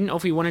didn't know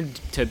if we wanted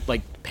to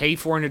like pay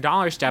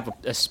 $400 to have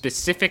a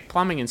specific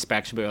plumbing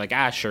inspection. But we were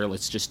like, sure,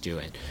 let's just do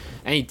it.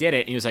 And he did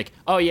it, and he was like,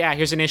 oh yeah,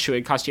 here's an issue.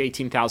 It cost you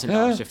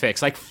 $18,000 to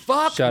fix. Like,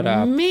 fuck Shut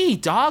up. me,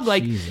 dog.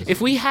 Like, Jesus.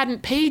 if we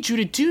hadn't paid you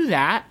to do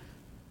that,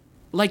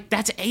 like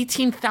that's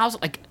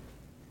 $18,000. Like,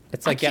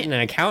 It's like getting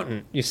an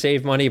accountant. You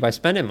save money by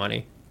spending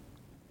money.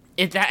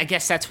 I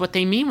guess that's what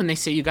they mean when they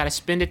say you got to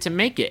spend it to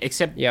make it.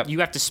 Except Yep. you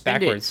have to spend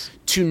Backwards.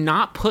 it to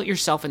not put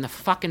yourself in the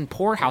fucking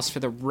poorhouse for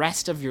the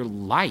rest of your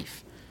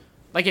life.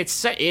 Like it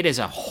is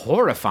a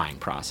horrifying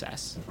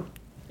process.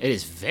 It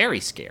is very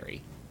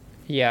scary.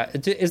 Yeah.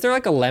 Is there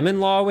like a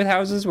lemon law with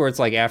houses where it's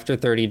like after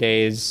 30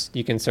 days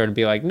you can sort of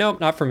be like, nope,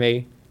 not for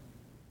me.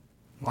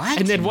 What?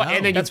 And then what? And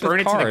then you That's with burn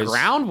it to the cars.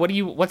 ground.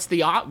 What's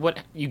the what?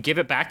 You give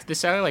it back to the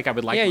seller? Like I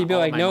would like Yeah, you'd be all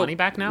like, my nope, money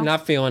back now.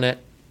 not feeling it.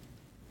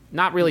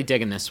 Not really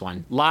digging this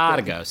one. Lot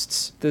of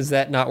ghosts. Does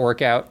that not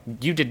work out?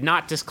 You did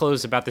not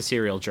disclose about the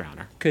serial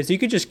drowner. Because you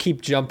could just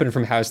keep jumping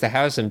from house to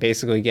house and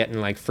basically getting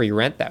like free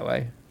rent that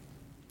way.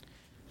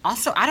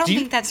 Also, I don't Do you-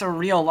 think that's a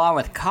real law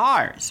with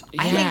cars.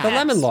 I Yeah. think The that's-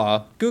 lemon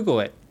law.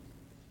 Google it.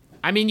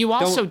 I mean, you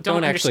also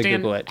Don't actually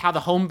understand Google it. how the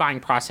home buying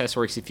process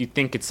works if you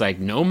think it's like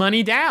no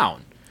money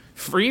down,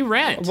 free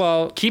rent.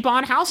 Well- keep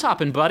on house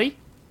hopping, buddy.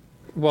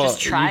 Well,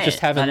 Just try you just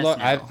it. haven't Let us looked.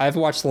 know. I've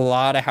watched a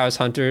lot of House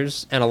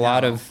Hunters and a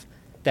lot of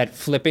that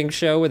flipping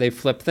show where they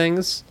flip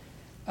things.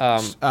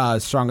 Strongest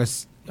world's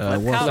Flipper.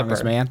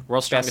 strongest man.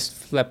 World's Best strongest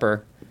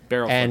flipper.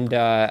 barrel And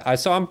flipper.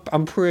 so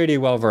I'm pretty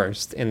well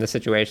versed in the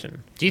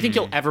situation. Do you think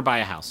you'll ever buy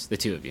a house, the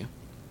two of you?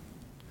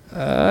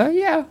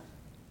 Yeah.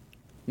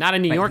 Not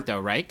in New York, though,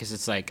 right? Because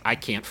it's like, I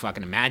can't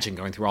fucking imagine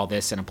going through all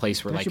this in a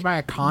place where, Don't like, you buy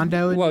a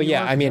condo? In Well, New yeah.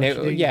 York? I mean, Don't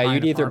you do? You buy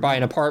you'd an either buy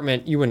an apartment?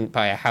 apartment. You wouldn't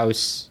buy a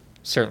house,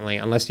 certainly,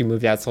 unless you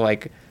moved out to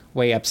like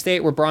way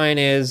upstate where Brian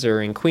is,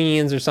 or in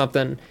Queens or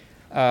something.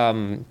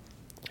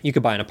 You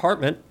could buy an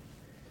apartment.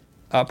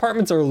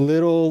 Apartments are a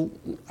little.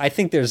 I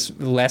think there's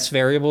less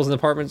variables in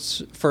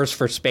apartments. First,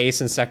 for space,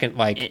 and second,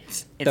 like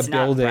It's the not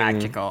building.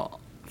 practical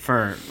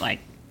for like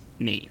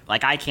me.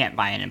 Like I can't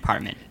buy an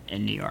apartment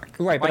in New York.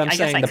 Right, but Like, I'm I guess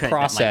saying I the could, but, like,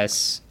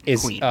 process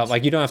is Queens.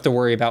 like you don't have to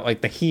worry about like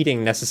the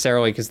heating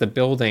necessarily because the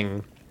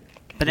building.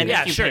 But then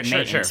Yeah, you sure, pay sure,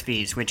 maintenance sure.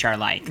 fees, which are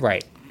like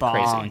Right, crazy.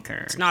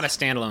 bonkers. it's not a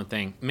standalone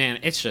thing. Man,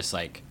 it's just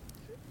like,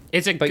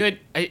 it's a But- good,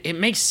 it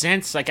makes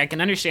sense. Like, I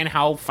can understand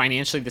how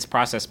financially this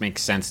process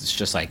makes sense. It's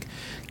just like,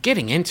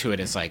 getting into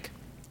it is like,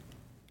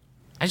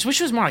 I just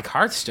wish it was more like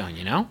Hearthstone,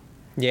 you know?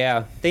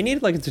 Yeah, they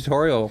need like a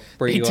tutorial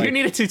where You you do like,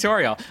 need a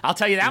tutorial. I'll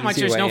tell you that much.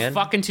 Easy There's no way in.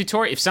 fucking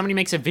tutorial. If somebody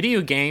makes a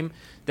video game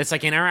that's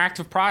like an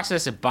interactive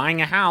process of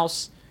buying a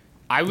house,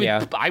 I would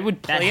Yeah. I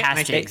would play That it. and I has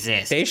to think-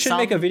 exist. They should Some-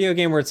 make a video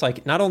game where it's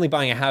like not only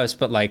buying a house,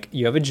 but like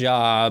you have a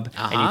job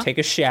and Uh-huh. you take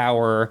a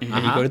shower and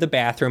you go to the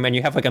bathroom and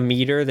you have like a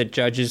meter that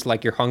judges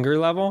like your hunger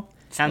level.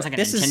 Sounds like a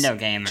This is Nintendo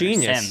game or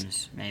genius.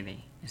 Sims,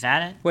 maybe. Is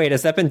that it? Wait,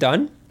 has that been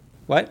done?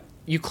 What?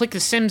 You click the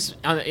Sims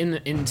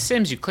in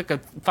Sims. You click a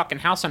fucking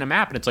house on a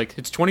map, and it's like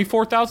it's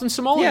 24,000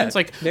 simoleons. Yeah, It's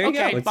like there you go.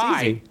 okay, It's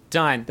bye, easy.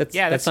 done.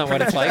 That's not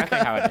what it's like. Exactly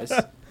how it is. You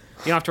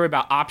don't have to worry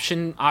about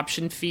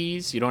option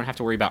fees. You don't have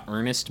to worry about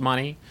earnest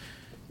money.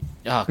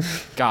 Oh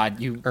God,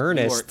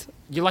 Earnest?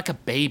 You're like a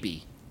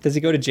baby. Does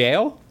he go to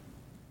jail?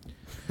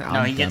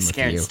 No, he gets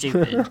scared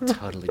stupid.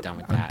 Totally done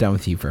with that. Done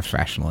with you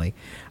professionally.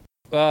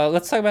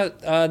 Let's talk about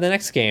the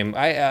next game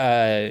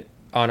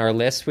on our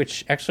list,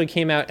 which actually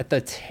came out at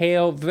the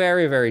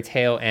very, very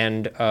tail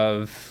end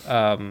of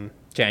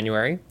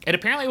January. It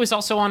apparently was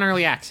also on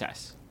early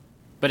access,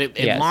 but it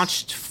Yes.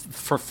 launched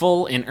for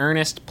full in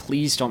earnest.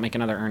 Please don't make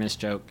another earnest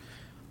joke.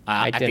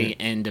 At the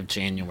didn't. end of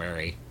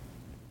January.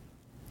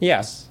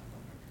 Yes.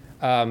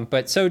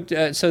 But so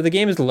the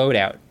game is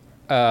Loadout.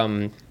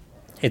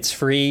 It's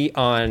free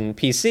on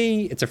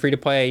PC. It's a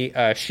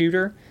free-to-play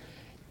shooter.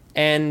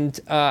 And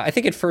I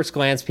think at first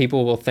glance,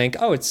 people will think,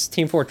 oh, it's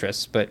Team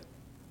Fortress, but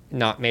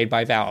not made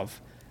by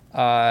Valve.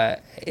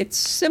 It's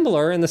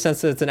similar in the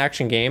sense that it's an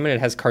action game and it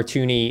has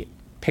cartoony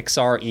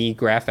Pixar-y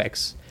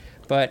graphics.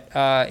 But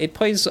it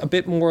plays a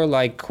bit more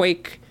like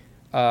Quake,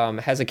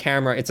 has a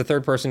camera. It's a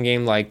third-person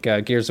game like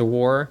Gears of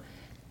War.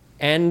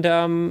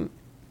 And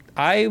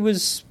I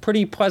was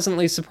pretty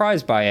pleasantly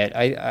surprised by it.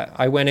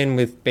 I went in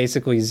with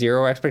basically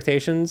zero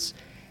expectations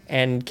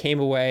and came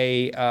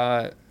away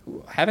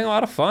having a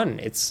lot of fun.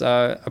 It's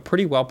a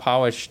pretty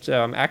well-polished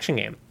action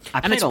game.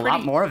 I played a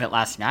lot more of it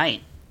last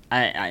night.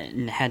 I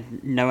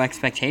had no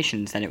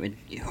expectations that it would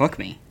hook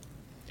me.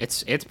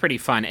 It's pretty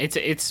fun.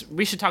 It's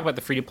we should talk about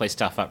the free-to-play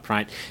stuff up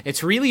front.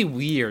 It's really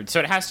weird. So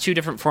it has two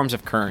different forms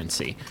of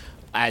currency,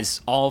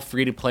 as all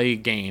free-to-play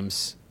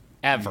games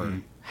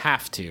ever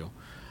have to.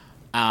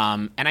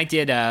 And I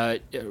did,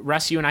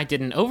 Russ, you and I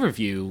did an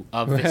overview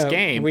of this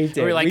game. We did.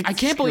 We were like, We I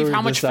can't believe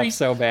how much screwed free,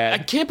 this up so bad.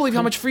 I can't believe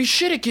how much free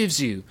shit it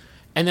gives you.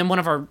 And then one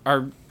of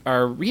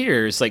our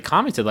readers like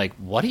commented like,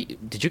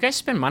 did you guys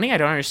spend money? I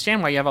don't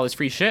understand why you have all this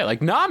free shit.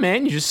 Like, nah,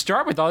 man, you just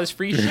start with all this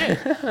free shit.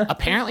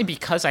 Apparently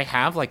because I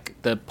have like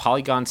the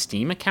Polygon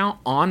Steam account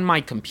on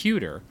my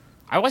computer,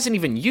 I wasn't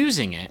even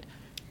using it.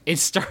 It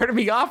started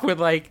me off with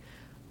like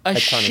a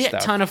shit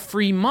ton of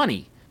free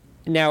money.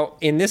 Now,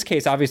 in this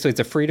case, obviously,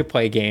 it's a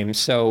free-to-play game,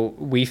 so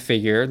we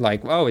figured,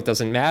 like, oh, it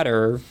doesn't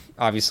matter,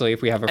 obviously,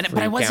 if we have a free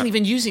But I wasn't account.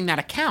 even using that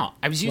account.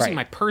 I was using Right.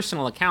 my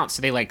personal account,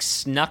 so they, like,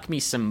 snuck me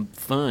some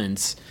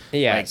funds.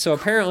 Yeah, Like, so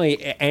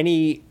apparently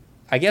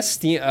I guess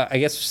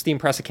Steam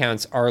Press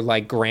accounts are,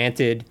 like,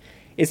 granted...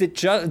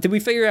 did we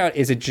figure out,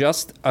 is it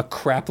just a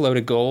crap load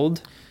of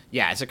gold?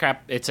 yeah,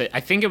 I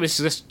think it was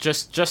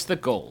just the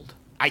gold.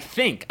 I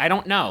think. I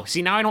don't know.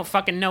 See, now I don't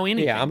fucking know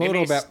anything. Yeah,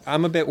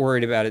 I'm a bit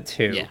worried about it,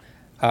 too. Yeah.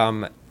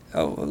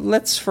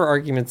 Let's, for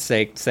argument's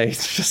sake, say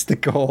it's just the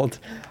gold,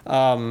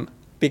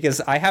 because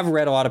I have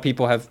read a lot of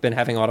people have been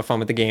having a lot of fun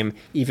with the game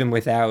even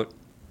without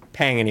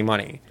paying any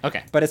money.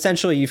 Okay. But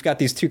essentially, you've got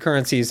these two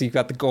currencies. You've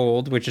got the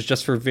gold, which is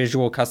just for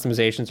visual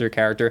customizations of your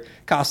character,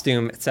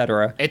 costume,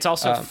 etc. It's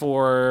also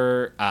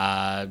for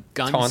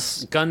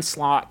Taunts. gun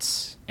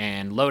slots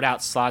and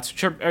loadout slots,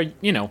 which are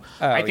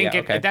I think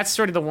okay. that's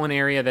sort of the one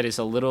area that is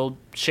a little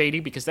shady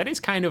because that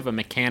is kind of a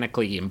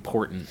mechanically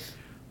important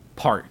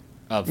part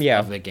of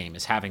the game,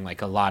 is having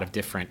like a lot of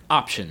different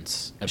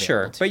options available.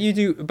 Sure,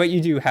 to but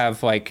you do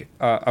have like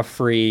a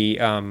free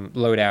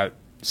loadout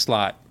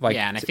slot. Like,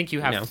 yeah, and I think you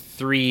have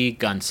 3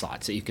 gun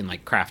slots that you can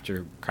like craft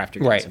your guns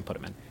Right. and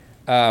put them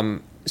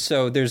in.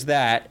 So there's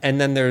that, and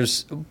then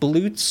there's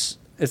Bloots.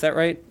 Is that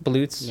right?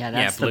 Bloots? Yeah,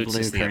 that's the Bloots blue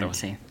is the other one.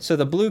 currency. So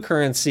the blue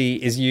currency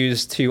is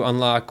used to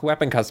unlock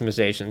weapon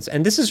customizations,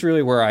 and this is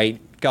really where I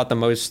got the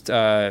most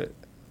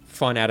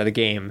fun out of the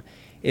game.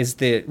 Is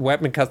the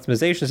weapon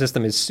customization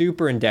system is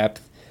super in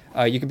depth.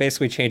 You can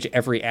basically change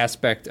every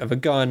aspect of a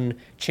gun,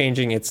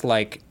 changing its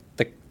like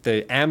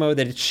the ammo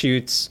that it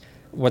shoots,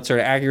 what sort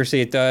of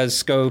accuracy it does,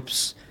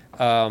 scopes,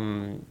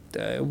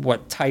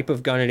 what type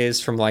of gun it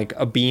is, from like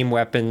a beam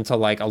weapon to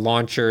like a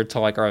launcher to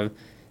like a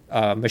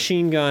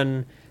machine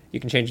gun. You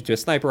can change it to a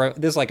sniper.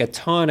 There's like a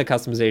ton of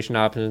customization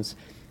options.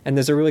 And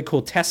there's a really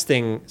cool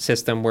testing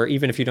system where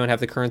even if you don't have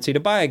the currency to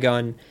buy a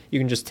gun, you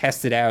can just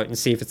test it out and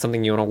see if it's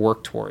something you want to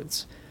work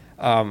towards.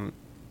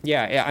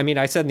 Yeah, I mean,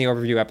 I said in the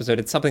overview episode,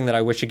 it's something that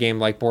I wish a game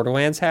like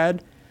Borderlands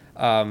had.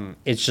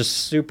 It's just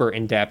super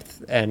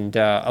in-depth and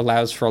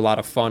allows for a lot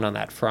of fun on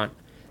that front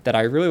that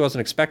I really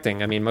wasn't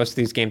expecting. I mean, most of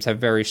these games have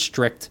very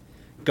strict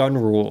gun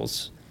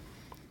rules.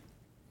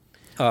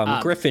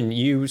 Griffin,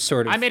 you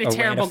sort of I made a ran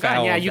terrible gun.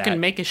 afoul Yeah, of you that. can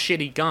make a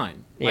shitty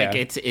gun. Like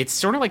Yeah. it's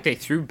sort of like they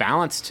threw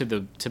balance to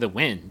the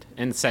wind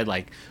and said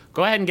like,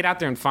 go ahead and get out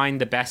there and find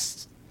the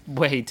best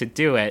way to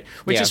do it,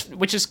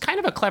 which is kind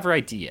of a clever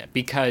idea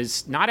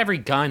because not every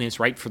gun is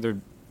right for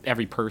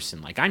every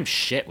person. Like, I'm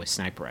shit with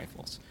sniper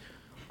rifles.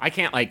 I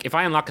can't, like, if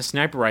I unlock a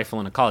sniper rifle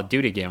in a Call of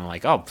Duty game, I'm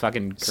like, oh,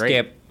 fucking great.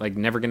 Skip. Like,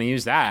 never gonna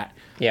use that.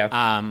 Yeah.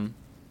 I'm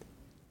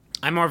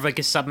more of like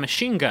a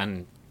submachine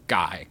gun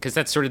guy because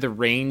that's sort of the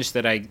range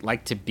that I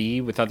like to be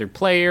with other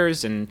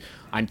players, and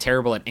I'm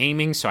terrible at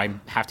aiming, so I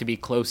have to be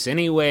close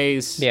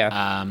anyways.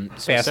 Yeah.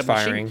 So Fast submachine-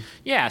 firing.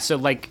 Yeah, so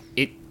like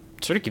it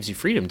sort of gives you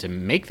freedom to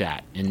make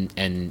that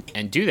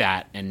and do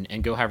that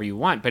and go however you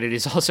want, but it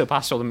is also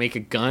possible to make a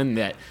gun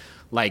that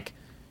like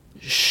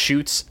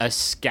shoots a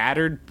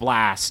scattered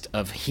blast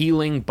of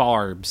healing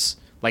barbs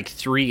like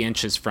 3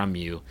 inches from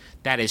you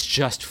that is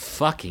just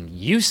fucking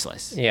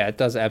useless. Yeah, it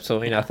does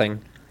absolutely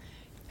nothing.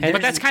 And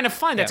But that's kind of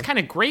fun. That's Yeah. kind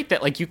of great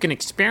that like you can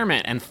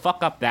experiment and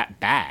fuck up that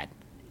bad.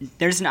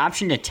 There's an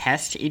option to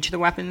test each of the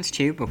weapons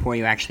too before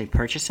you actually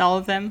purchase all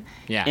of them.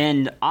 Yeah.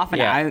 And often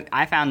Yeah.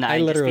 I found that I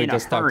I'd literally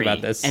just just be in a talked hurry.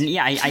 about this. And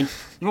yeah,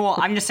 well,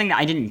 I'm just saying that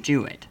I didn't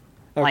do it.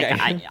 Like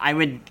Okay. I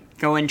would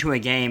go into a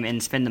game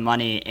and spend the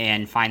money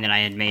and find that I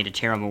had made a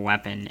terrible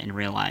weapon and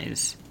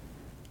realize.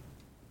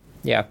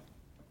 Yeah.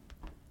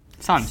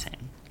 That's all I'm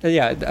saying.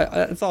 Yeah,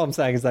 that's all I'm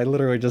saying is I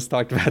literally just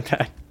talked about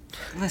that.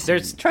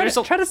 Listen, Try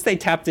to stay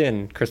tapped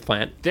in, Chris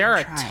Plant. There are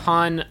a trying.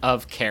 ton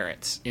of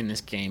carrots in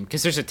this game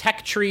because there's a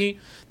tech tree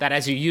that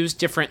as you use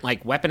different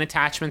like weapon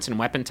attachments and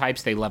weapon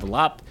types, they level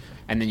up,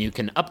 and then you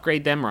can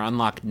upgrade them or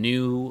unlock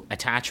new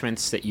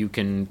attachments that you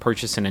can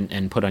purchase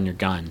and put on your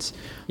guns.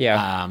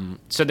 Yeah.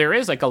 So there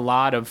is like a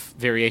lot of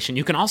variation.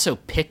 You can also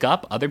pick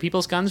up other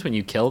people's guns when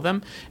you kill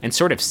them and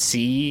sort of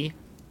see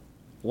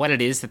what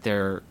it is that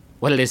they're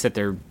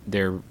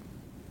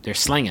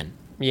slinging.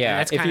 Yeah,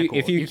 that's kinda cool.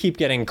 if you keep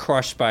getting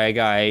crushed by a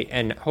guy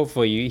and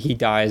hopefully he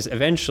dies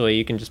eventually,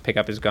 you can just pick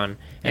up his gun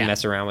and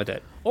mess around with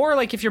it. Or,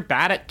 like, if you're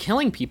bad at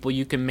killing people,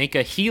 you can make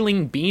a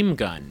healing beam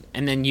gun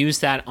and then use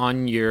that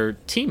on your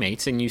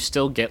teammates, and you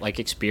still get, like,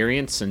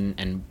 experience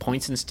and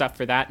points and stuff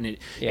for that. And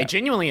it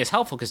genuinely is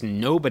helpful because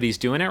nobody's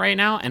doing it right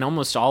now, and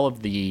almost all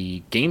of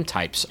the game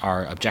types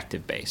are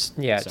objective-based.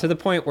 Yeah, So- to the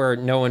point where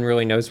no one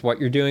really knows what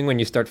you're doing when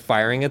you start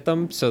firing at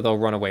them, so they'll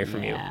run away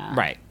from you.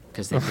 Right.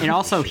 Because It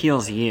also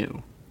heals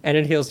you. And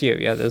it heals you.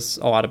 Yeah, there's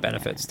a lot of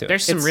benefits to it.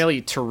 there's some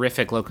really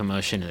terrific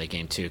locomotion in the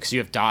game, too, because you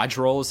have dodge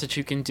rolls that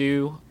you can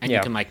do, and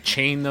you can, like,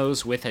 chain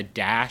those with a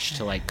dash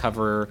to, like,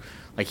 cover,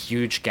 like,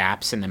 huge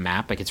gaps in the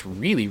map. Like, it's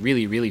really,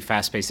 really, really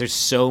fast-paced. There's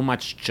so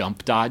much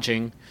jump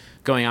dodging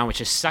going on, which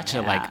is such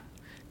a, like,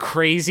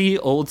 crazy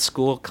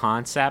old-school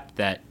concept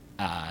that,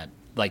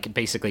 like,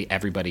 basically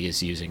everybody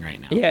is using right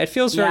now. Yeah, it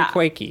feels very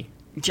Quakey.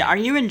 Are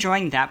you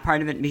enjoying that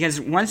part of it? Because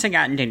once I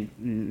got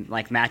into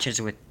like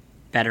matches with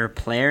better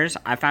players,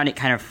 I found it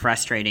kind of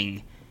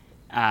frustrating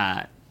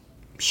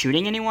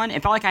shooting anyone.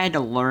 It felt like I had to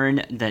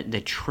learn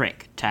the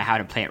trick to how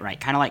to play it right.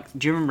 Kind of like,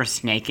 do you remember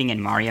snaking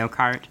in Mario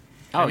Kart?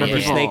 Oh, Remember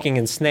yeah. snaking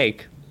and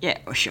Snake? Yeah.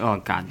 Oh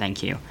God,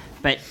 thank you.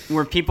 But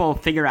where people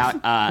figure out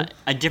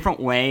a different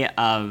way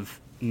of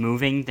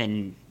moving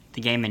than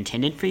the game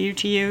intended for you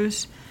to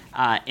use.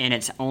 And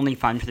it's only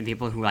fun for the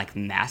people who like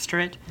master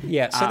it.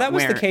 Yeah, so that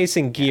was the case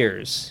in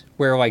Gears,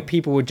 where like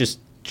people would just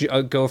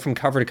go from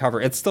cover to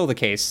cover. It's still the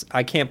case.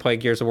 I can't play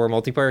Gears of War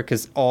multiplayer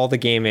because all the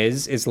game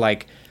is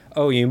like,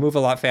 oh, you move a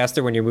lot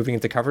faster when you're moving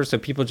into cover, so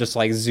people just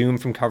like zoom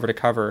from cover to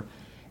cover.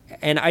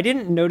 And I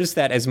didn't notice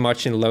that as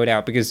much in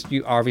loadout because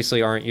you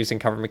obviously aren't using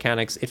cover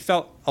mechanics. It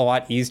felt a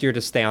lot easier to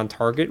stay on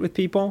target with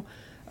people.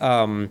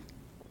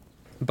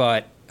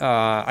 But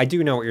I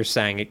do know what you're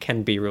saying. It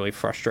can be really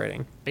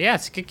frustrating. But yeah,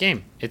 it's a good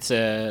game. It's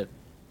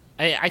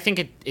I think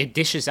it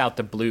dishes out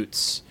the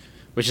bloots,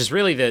 which is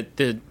really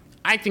the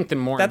I think the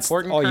more That's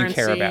important all you currency,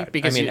 care about.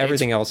 Because I mean,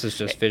 everything else is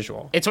just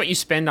visual. It's what you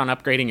spend on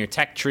upgrading your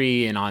tech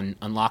tree and on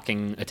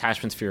unlocking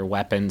attachments for your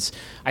weapons.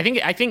 I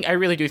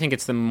really do think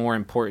it's the more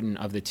important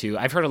of the two.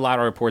 I've heard a lot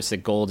of reports that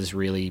gold is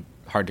really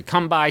hard to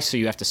come by, so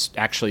you have to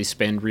actually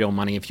spend real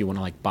money if you want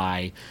to like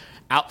buy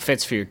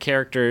outfits for your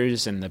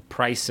characters, and the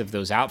price of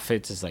those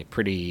outfits is like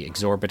pretty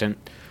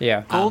exorbitant.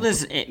 Yeah. Gold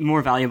is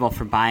more valuable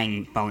for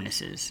buying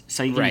bonuses.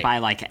 So you can Right. buy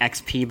like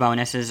XP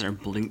bonuses or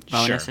loot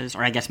bonuses,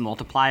 or I guess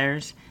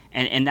multipliers.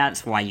 And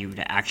that's why you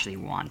would actually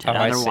want it. Oh,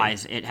 I see.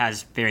 Otherwise, it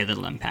has very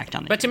little impact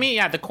on the But to game. me,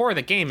 yeah, the core of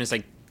the game is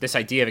like this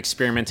idea of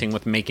experimenting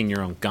with making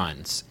your own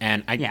guns,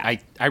 and Yeah.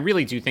 I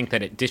really do think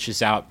that it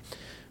dishes out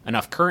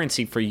enough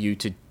currency for you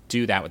to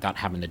do that without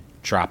having to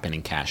drop any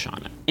cash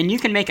on it. And you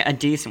can make a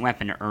decent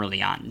weapon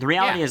early on. The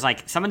reality Yeah. is,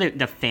 like, some of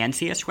the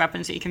fanciest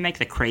weapons that you can make,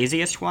 the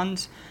craziest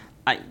ones,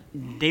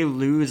 they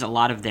lose a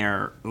lot of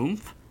their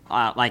oomph.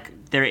 Like,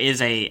 there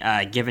is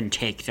a give and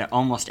take to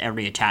almost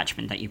every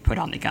attachment that you put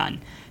on the gun.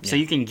 So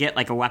you can get,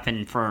 like, a weapon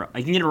you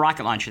can get a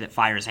rocket launcher that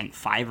fires, I think,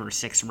 5 or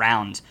 6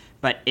 rounds,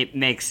 but it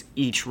makes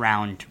each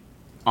round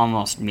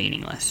almost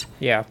meaningless.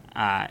 Yeah.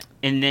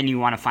 And then you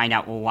want to find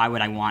out, well, why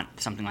would I want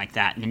something like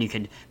that? And then you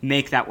could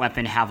make that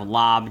weapon have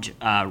lobbed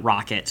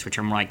rockets, which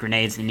are more like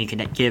grenades, and you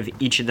could give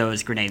each of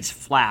those grenades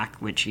flak,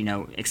 which,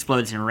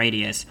 explodes in a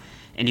radius.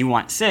 And you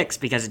want 6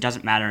 because it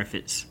doesn't matter if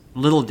it's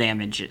little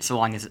damage, so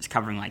long as it's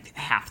covering like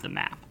half the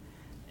map.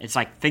 It's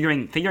like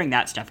figuring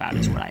that stuff out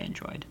is what I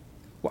enjoyed.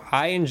 Well,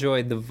 I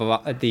enjoyed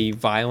the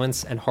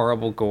violence and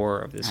horrible gore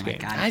of this Oh my game.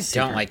 God, I it's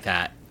don't super- like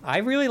that. I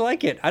really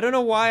like it. I don't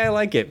know why I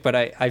like it, but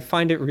I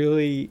find it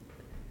really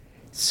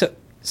so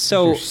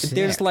You're sick.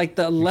 there's like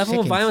the You're level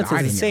sick of violence is inside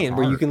in your insane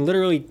where you heart. can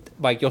literally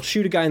like you'll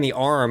shoot a guy in the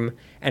arm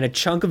and a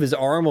chunk of his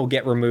arm will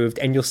get removed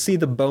and you'll see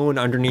the bone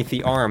underneath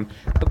the arm.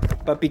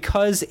 But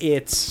because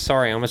it's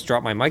sorry, I almost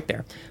dropped my mic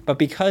there. But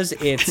because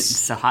It's it's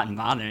so hot and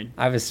bothered.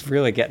 I was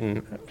really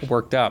getting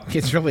worked up.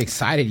 It's really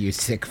excited, you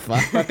sick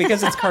fuck. But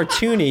because it's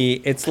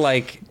cartoony, it's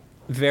like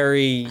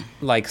very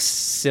like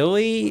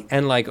silly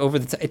and like over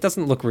the it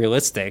doesn't look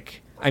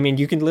realistic. I mean,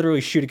 you can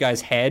literally shoot a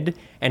guy's head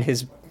and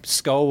his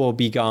skull will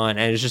be gone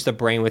and it's just a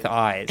brain with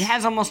eyes. It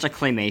has almost a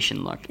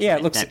claymation look. Yeah,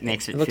 that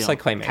makes it looks feel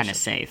like claymation. kind of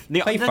safe.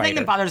 The Clay thing that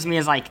fighter. bothers me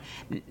is like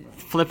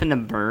flipping the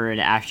bird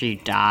after you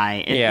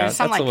die. Yeah, there's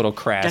some, that's a like, little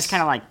crass. Just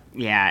kind of like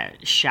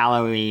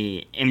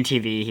shallowy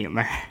MTV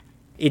humor.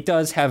 It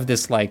does have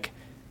this like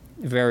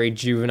very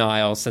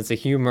juvenile sense of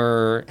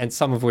humor and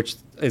some of which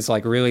is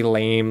like really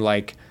lame,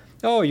 like,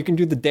 oh, you can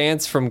do the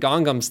dance from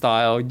Gangnam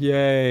Style,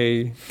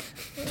 yay.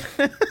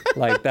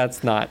 Like,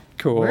 that's not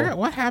cool.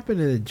 What happened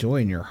to the joy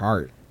in your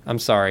heart? I'm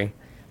sorry.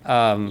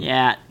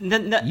 Yeah,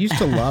 You used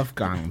to love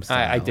Gangnam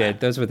Style. I did.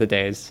 Those were the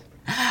days.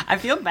 I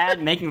feel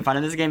bad making fun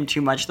of this game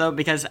too much though,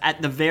 because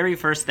at the very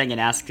first thing it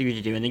asks you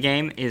to do in the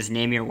game is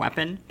name your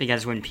weapon.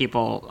 Because when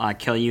people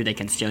kill you, they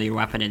can steal your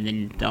weapon and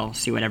then they'll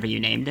see whatever you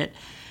named it.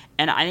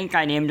 And I think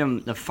I named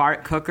them the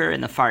Fart Cooker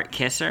and the Fart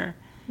Kisser,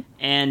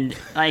 and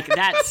like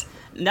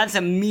that's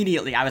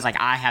immediately I was like,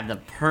 I have the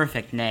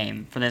perfect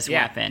name for this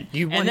Yeah, weapon.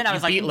 you and then I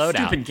was like, beat Loadout.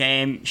 stupid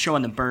game,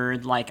 showing the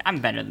bird, like I'm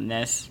better than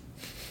this.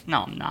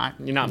 No, I'm not.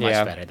 You're not much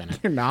Yeah. better than it.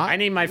 You're not? I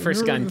named my first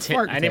You're gun. the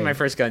fart I named my tank.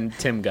 first gun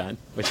Tim Gun,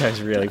 which I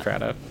was really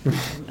proud of.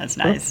 That's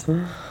nice.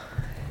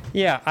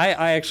 Yeah,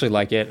 I actually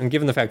like it, and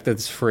given the fact that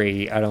it's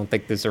free, I don't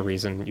think there's a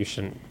reason you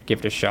shouldn't give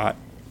it a shot.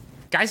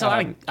 Guys,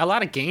 a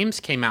lot of games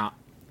came out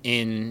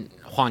in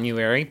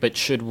January, but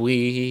should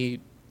we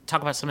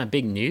talk about some of the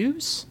big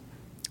news?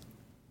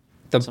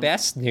 The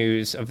best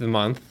news of the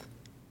month.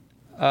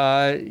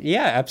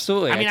 Yeah,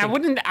 absolutely. I mean, I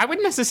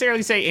wouldn't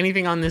necessarily say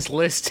anything on this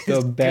list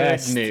is The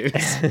best. good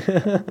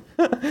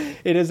news.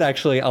 It is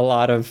actually a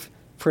lot of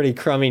pretty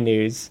crummy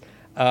news.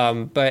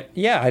 But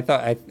yeah, I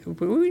thought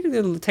we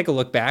could take a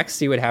look back,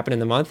 see what happened in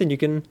the month, and you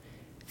can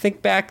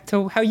think back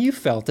to how you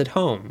felt at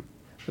home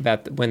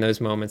about when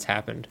those moments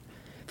happened.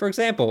 For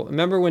example,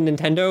 remember when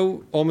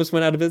Nintendo almost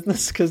went out of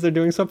business because they're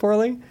doing so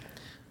poorly?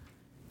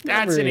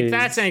 That's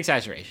Memories. an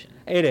exaggeration.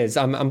 It is.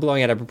 I'm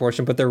blowing it out of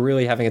proportion, but they're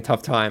really having a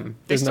tough time.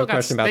 There's no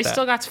question about they that.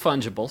 still got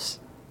fungibles.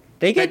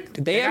 They Got have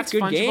good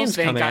fungibles, games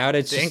they ain't coming got- out.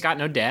 It's they just, ain't got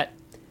no debt,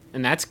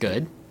 and that's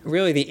good.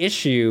 really the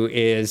issue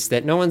is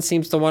that no one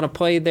seems to want to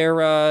play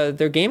their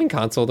gaming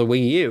console, the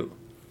Wii U.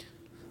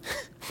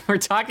 We're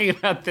talking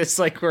about this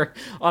like we're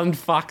on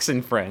Fox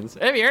and Friends.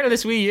 Have you heard of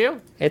this Wii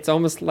U? It's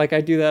almost like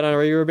I do that on a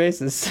regular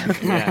basis.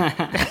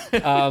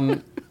 Yeah.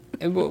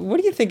 And what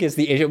do you think is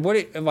the issue?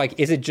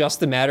 Is it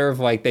just a matter of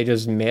like they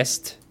just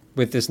missed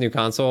with this new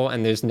console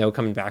and there's no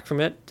coming back from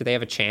it? Do they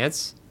have a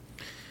chance?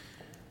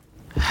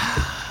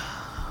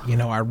 You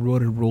know, I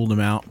would have ruled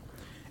them out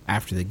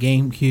after the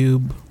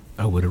GameCube.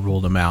 I would have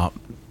ruled them out,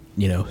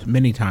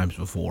 many times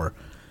before.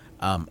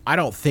 I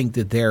don't think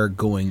that they're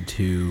going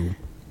to...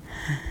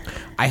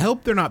 I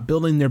hope they're not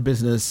building their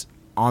business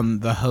on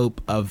the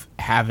hope of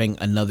having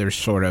another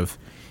sort of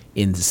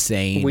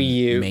insane Wii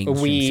U,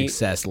 mainstream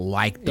success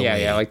like the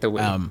Wii. Yeah, like the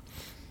Wii.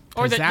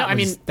 Or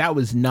that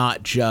was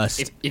not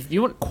just if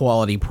you want,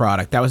 quality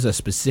product. That was a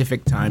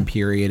specific time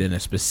period and a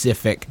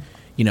specific,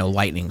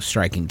 lightning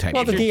striking type.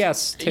 Well, the of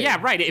DS, too. yeah,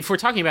 right. If we're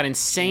talking about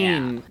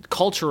insane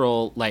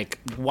cultural, like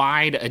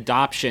wide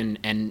adoption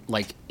and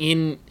like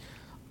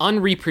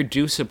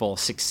unreproducible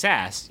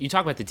success, you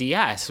talk about the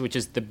DS, which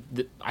is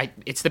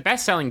it's the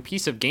best-selling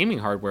piece of gaming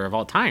hardware of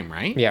all time,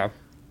 right? Yeah.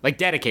 Like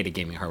dedicated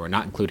gaming hardware,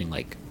 not including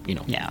like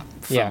Yeah.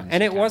 Yeah,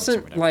 and it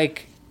wasn't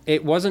like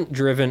it wasn't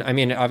driven. I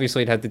mean,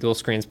 obviously it had the dual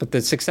screens, but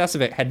the success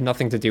of it had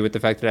nothing to do with the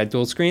fact that it had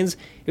dual screens.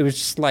 It was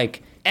just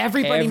like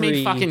everybody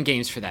made fucking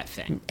games for that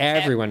thing.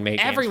 Everyone made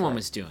games Everyone for it.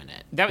 was doing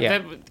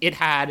it. It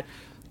had,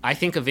 I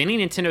think, of any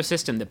Nintendo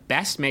system, the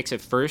best mix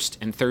of first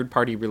and third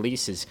party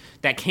releases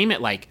that came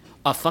at like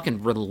a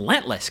fucking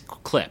relentless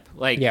clip.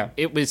 Like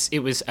it was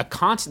a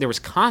constant. There was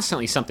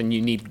constantly something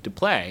you needed to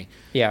play.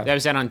 Yeah, that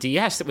was out on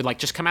DS that would like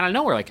just come out of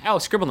nowhere. Like, oh,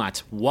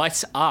 Scribblenauts,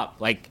 what's up?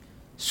 Like,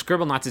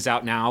 Scribblenauts is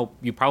out now.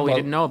 You probably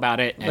didn't know about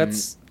it. And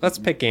let's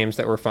pick games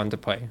that were fun to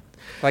play,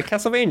 like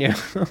Castlevania.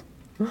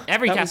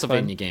 every That was fun.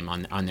 Castlevania game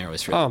on there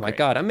was really Oh my great.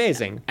 god,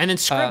 amazing! And then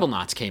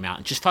Scribblenauts came out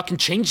and just fucking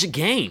changed the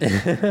game.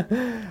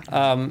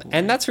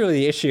 And that's really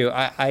the issue.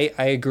 I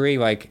agree.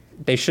 Like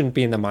they shouldn't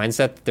be in the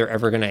mindset that they're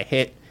ever gonna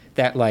hit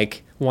that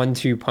like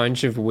 1-2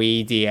 punch of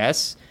Wii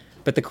DS.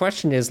 But the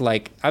question is,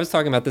 like, I was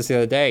talking about this the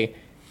other day.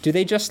 Do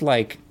they just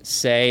like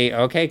say,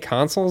 okay,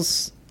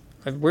 consoles,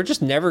 we're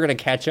just never gonna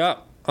catch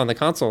up on the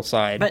console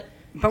side, But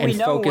and we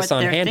know focus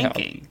what on they're handheld?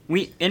 thinking.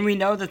 We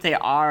know that they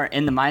are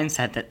in the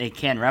mindset that they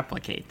can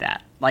replicate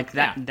that. Like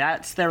that. Yeah.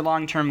 That's their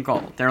long-term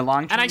goal. Their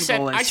long-term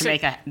goal is to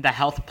make the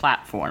health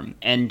platform,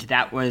 and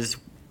that was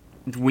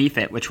Wii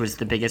Fit, which was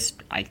the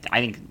biggest. I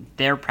think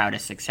their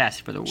proudest success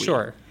for the Wii.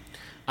 Sure.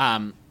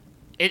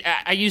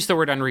 I used the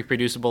word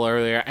unreproducible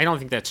earlier. I don't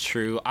think that's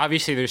true.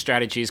 Obviously, their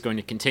strategy is going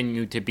to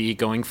continue to be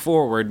going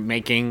forward,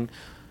 making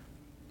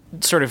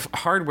sort of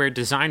hardware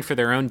designed for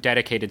their own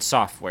dedicated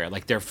software,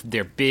 like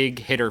their big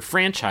hitter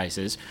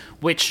franchises,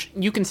 which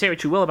you can say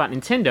what you will about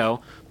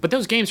Nintendo, but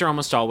those games are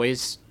almost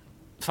always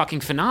fucking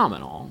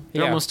phenomenal.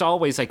 They're almost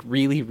always like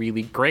really,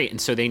 really great,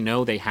 and so they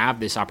know they have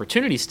this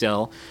opportunity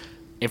still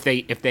if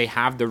they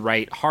have the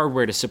right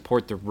hardware to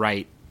support the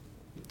right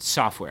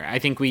software. I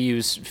think we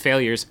use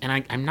failures,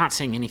 and I'm not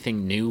saying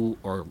anything new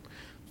or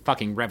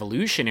fucking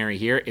revolutionary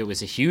here. It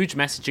was a huge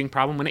messaging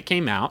problem when it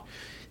came out.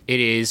 It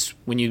is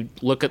when you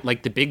look at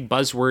like the big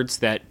buzzwords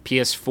that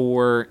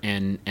PS4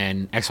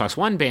 and Xbox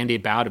One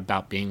bandied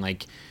about being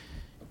like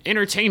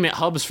entertainment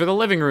hubs for the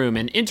living room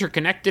and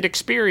interconnected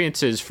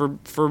experiences for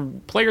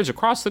players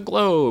across the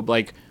globe.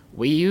 Like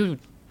Wii U,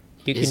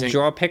 You can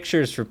draw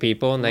pictures for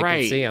people and they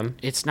can see them.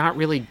 It's not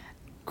really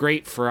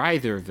great for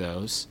either of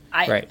those.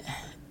 Right.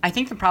 I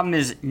think the problem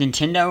is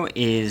Nintendo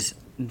is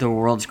the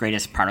world's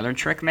greatest parlor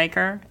trick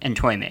maker and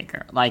toy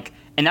maker. Like,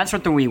 and that's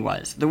what the Wii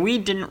was. The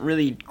Wii didn't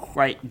really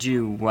quite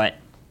do what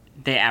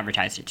they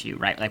advertised it to,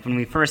 right? Like when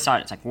we first saw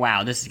it, it's like,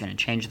 wow, this is going to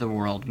change the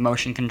world.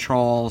 Motion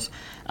controls,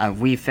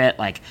 Wii Fit,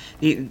 like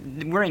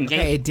we're engaged.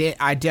 Okay, it did.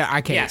 I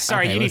can't. Yeah,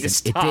 sorry, okay, you need to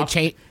listen, stop. It did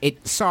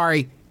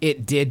change.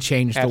 It did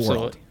change the Absolutely.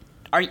 world.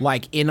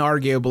 like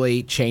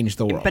inarguably changed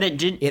the world. But it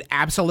did. It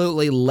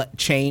absolutely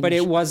changed. But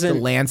it wasn't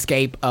the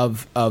landscape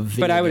of video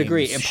But I would games.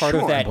 agree. And part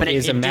of that but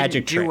is it a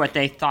magic didn't do trick. what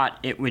they thought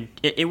it would.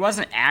 It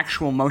wasn't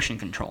actual motion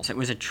controls. It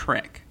was a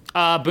trick.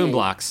 Boom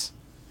blocks.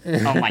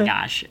 Oh my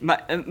gosh!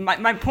 But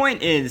my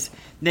point is,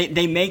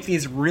 they make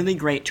these really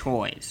great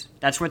toys.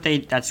 That's what they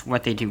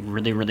do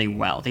really, really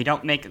well. They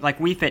don't make, like,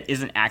 Wii Fit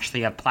isn't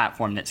actually a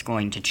platform that's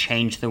going to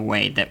change the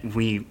way that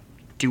we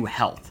do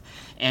health.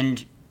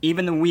 And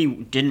even the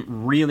Wii didn't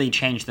really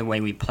change the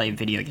way we play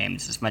video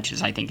games as much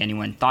as I think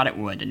anyone thought it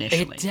would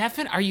initially.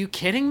 Are you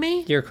kidding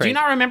me? You're crazy. Do you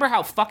not remember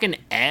how fucking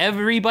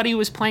everybody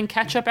was playing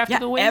catch up after Yeah,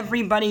 the Wii?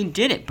 everybody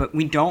did it, but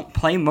we don't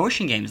play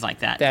motion games like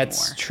that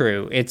That's anymore.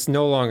 true. It's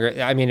no longer.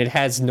 I mean, it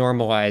has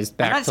normalized I'm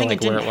back not to saying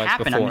like it where didn't it was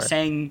happen. before. I'm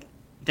saying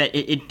that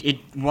it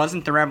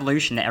wasn't the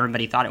revolution that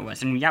everybody thought it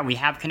was. And yeah, we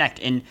have Kinect,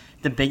 and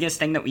the biggest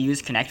thing that we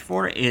use Kinect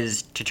for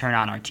is to turn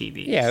on our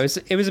TVs. Yeah,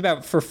 it was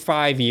about for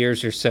 5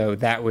 years or so.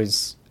 That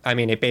was. I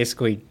mean, it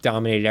basically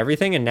dominated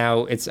everything, and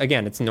now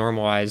it's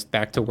normalized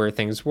back to where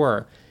things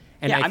were.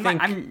 And yeah,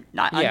 I'm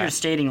not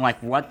understating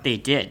like what they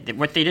did.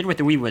 What they did with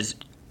the Wii was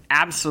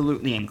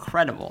absolutely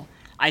incredible.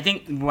 I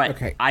think what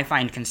I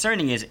find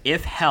concerning is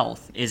if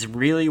health is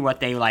really what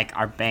they like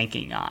are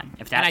banking on.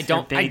 If that's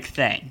their big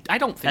thing. I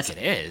don't think it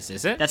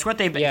is it? That's what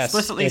they've Yes,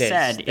 explicitly it is.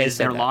 said They is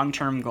said their that.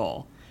 long-term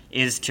goal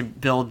is to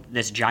build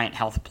this giant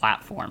health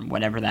platform,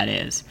 whatever that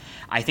is.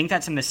 I think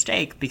that's a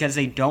mistake because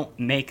they don't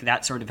make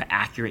that sort of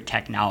accurate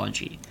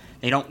technology.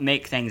 They don't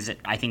make things that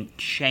I think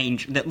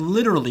that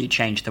literally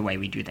change the way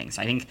we do things.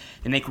 I think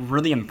they make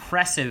really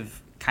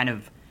impressive kind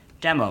of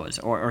demos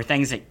or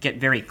things that get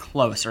very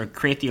close or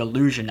create the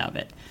illusion of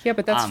it. Yeah,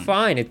 but that's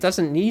fine. It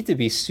doesn't need to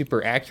be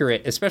super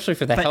accurate, especially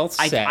for the health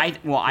set. I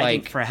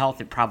think for health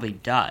it probably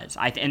does.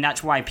 And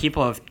that's why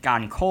people have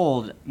gone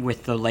cold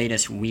with the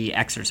latest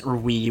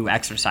Wii U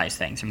exercise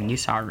things. I mean, you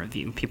saw a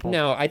review. People.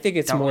 No, I think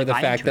it's don't more the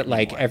buy fact into it that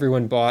like anymore.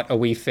 everyone bought a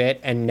Wii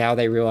Fit and now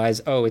they realize,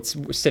 oh, it's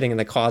sitting in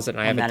the closet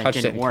and I haven't that it touched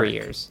it didn't in work. 3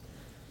 years.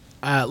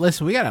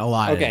 Listen, we got a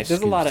lot. Okay, of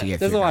there's a lot of news.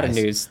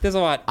 There's a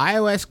lot.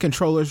 iOS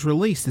controllers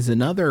released is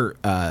another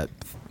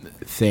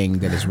thing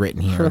that is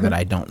written here that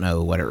I don't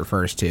know what it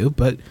refers to,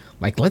 but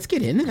like, let's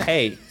get into that.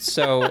 Hey,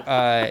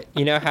 so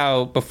you know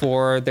how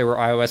before there were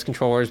iOS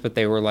controllers, but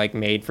they were like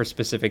made for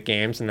specific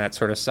games, and that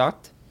sort of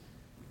sucked.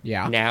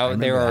 Yeah. Now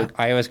there are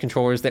iOS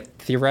controllers that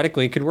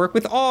theoretically could work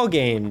with all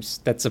games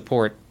that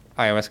support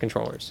iOS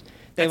controllers.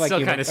 They That still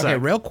kinda Okay,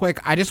 sucks. real quick,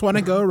 I just want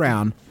to go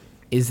around.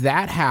 Is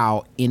that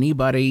how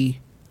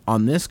anybody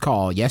on this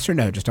call, yes or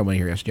no, just I want to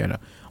hear yes or no,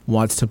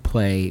 wants to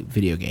play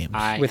video games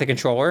with a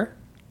controller.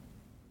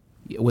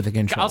 with a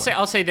controller?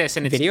 I'll say this,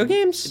 and it's Video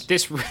games?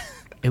 This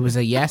It was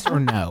a yes or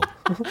no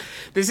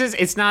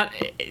it's not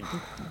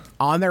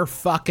on their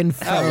fucking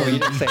Oh, well, you phone.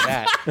 didn't say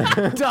that.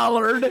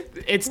 Dullard.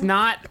 it's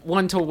not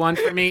 1-to-1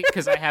 for me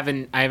because I have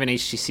an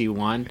HTC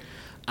One.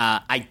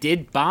 I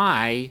did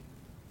buy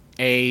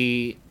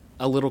a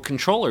little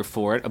controller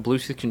for it, a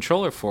Bluetooth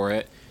controller for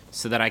it,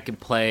 so that I could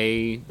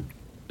play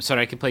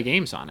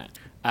games on it.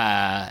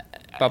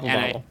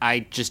 Bubble. I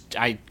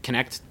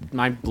connect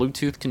my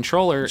Bluetooth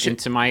controller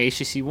into my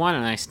HTC One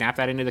and I snap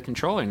that into the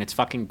controller and it's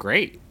fucking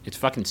great. It's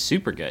fucking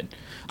super good.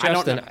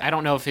 Justin, I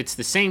don't know if it's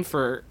the same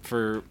for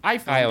iPhone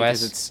iOS.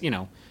 because it's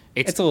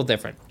It's a little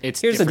different.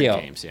 It's Here's the deal.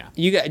 different games, yeah.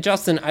 You got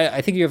Justin.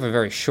 I think you have a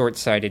very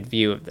short-sighted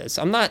view of this.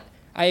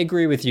 I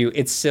agree with you.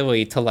 It's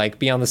silly to like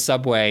be on the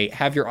subway,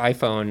 have your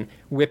iPhone,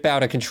 whip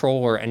out a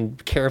controller,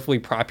 and carefully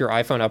prop your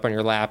iPhone up on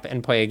your lap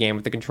and play a game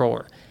with the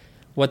controller.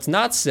 What's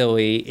not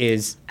silly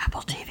is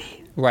Apple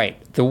TV.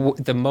 right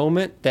the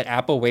moment that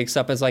Apple wakes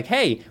up as like,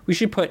 hey, we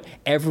should put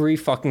every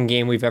fucking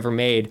game we've ever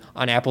made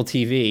on Apple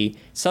TV.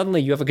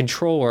 Suddenly, you have a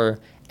controller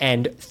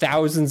and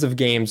thousands of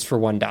games for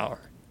 $1.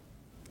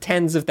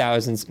 Tens of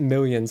thousands,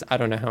 millions. I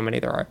don't know how many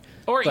there are.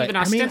 Or But, even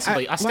I mean,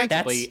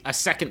 ostensibly a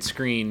second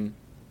screen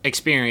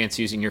experience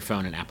using your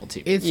phone and Apple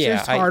TV. It's Yeah,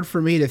 just hard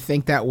for me to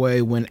think that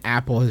way when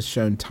Apple has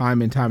shown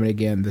time and time and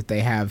again that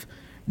they have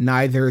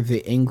neither the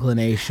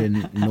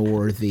inclination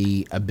nor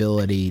the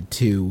ability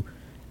to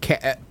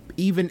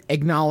even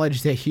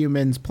acknowledge that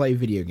humans play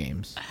video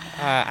games.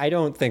 I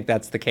don't think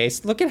that's the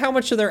case. Look at how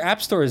much of their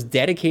app store is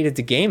dedicated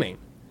to gaming.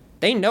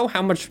 They know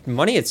how much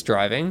money it's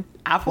driving.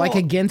 Apple, Like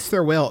against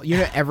their will. You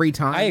know, every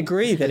time I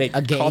agree that it a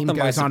caught game them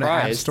by goes on an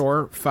app surprise.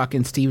 store,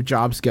 fucking Steve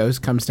Jobs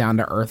comes down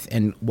to earth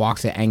and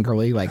walks it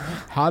angrily like,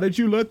 how did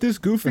you let this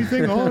goofy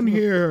thing on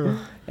here?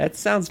 That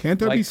sounds. Can't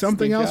there like be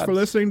something Steve else for Jobs.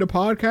 listening to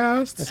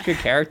podcasts? That's a good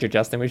character,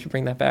 Justin. We should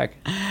bring that back.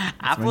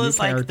 Apple new is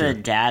like character.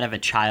 the dad of a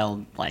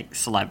child, like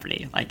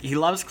celebrity. Like he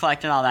loves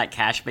collecting all that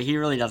cash, but he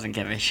really doesn't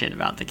give a shit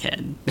about the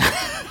kid.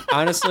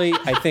 Honestly,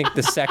 I think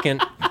the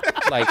second,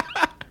 like,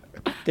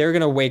 they're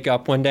gonna wake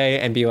up one day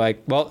and be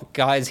like, "Well,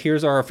 guys,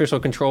 here's our official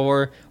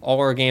controller. All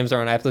our games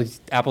are on Apple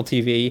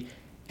TV."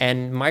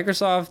 And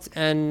Microsoft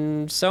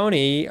and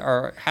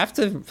Sony have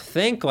to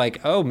think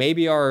like, oh,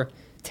 maybe our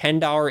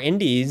 $10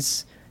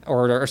 indies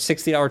or our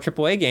 $60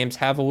 AAA games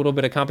have a little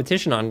bit of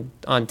competition on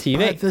TV.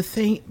 But the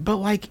thing, but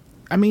like,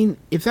 I mean,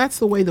 if that's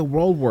the way the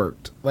world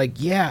worked, like,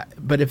 yeah,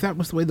 but if that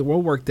was the way the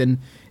world worked, then,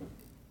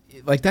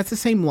 like, that's the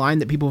same line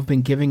that people have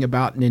been giving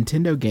about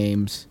Nintendo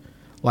games.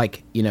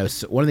 Like, you know,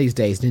 so one of these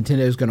days,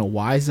 Nintendo's going to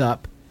wise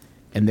up,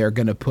 and they're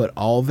going to put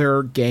all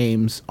their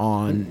games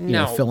on, you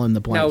know, fill in the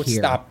blank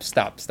here. No,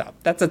 stop.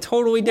 That's a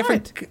totally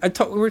different...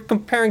 we're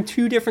comparing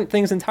two different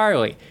things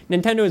entirely.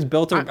 Nintendo has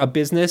built a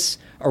business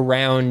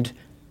around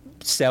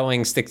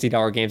selling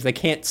 $60 games. They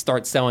can't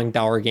start selling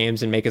dollar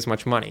games and make as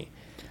much money.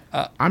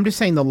 I'm just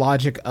saying the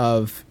logic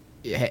of,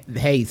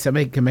 hey,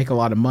 somebody can make a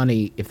lot of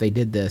money if they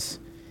did this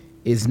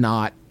is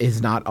not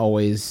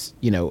always,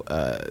 you know,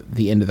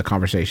 the end of the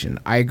conversation.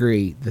 I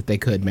agree that they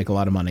could make a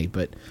lot of money,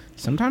 but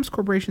sometimes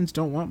corporations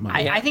don't want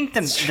money. I think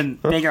the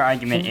bigger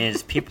argument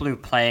is people who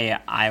play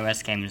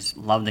iOS games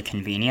love the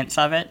convenience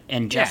of it,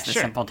 and just the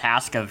simple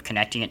task of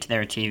connecting it to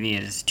their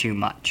TV is too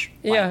much.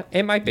 Yeah,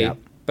 it might be,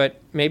 but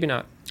maybe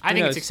not. I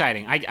think it's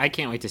exciting. I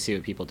can't wait to see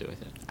what people do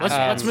with it.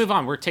 Let's move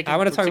on. I want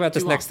to talk about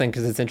this next thing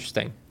because it's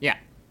interesting. Yeah.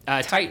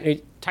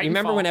 You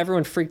remember when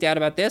everyone freaked out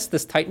about this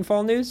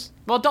Titanfall news?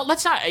 Well,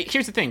 let's not.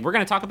 Here's the thing. We're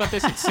going to talk about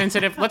this. It's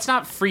sensitive. Let's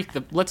not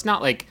let's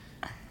not like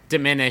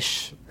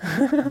diminish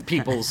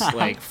people's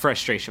like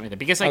frustration with it,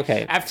 because like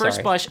at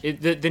first blush,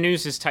 the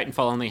news is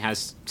Titanfall only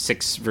has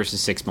 6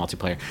 versus 6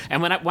 multiplayer.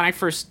 And when I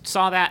first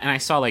saw that, and I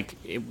saw like,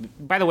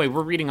 by the way,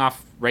 we're reading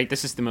off, right?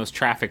 This is the most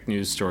trafficked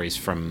news stories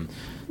from.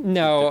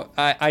 No,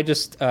 I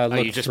just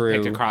looked you just through.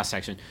 picked a cross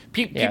section.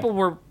 People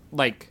were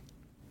like.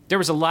 There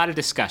was a lot of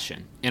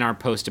discussion in our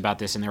post about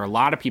this, and there were a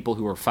lot of people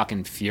who were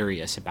fucking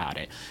furious about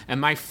it.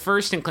 And my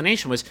first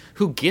inclination was,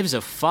 who gives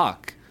a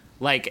fuck?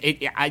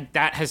 Like,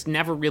 that has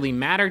never really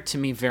mattered to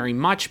me very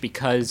much,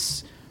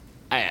 because,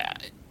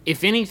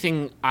 if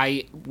anything,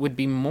 I would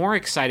be more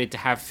excited to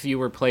have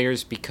fewer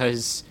players,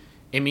 because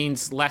it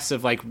means less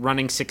of, like,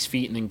 running 6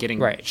 feet and then getting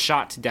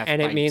shot to death.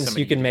 And it means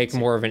you can make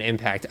more of an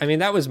impact. I mean,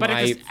 that was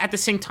at the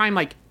same time,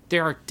 like,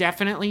 there are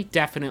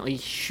definitely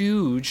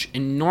huge,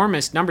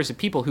 enormous numbers of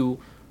people who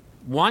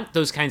want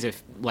those kinds of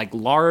like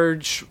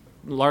large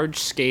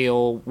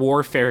scale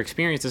warfare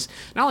experiences.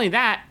 Not only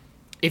that,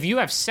 if you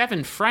have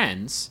 7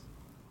 friends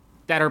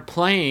that are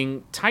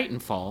playing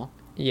Titanfall,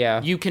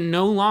 you can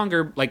no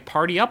longer like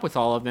party up with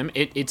all of them.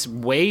 It's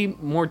way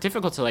more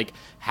difficult to like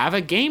have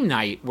a game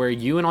night where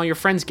you and all your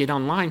friends get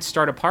online,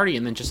 start a party,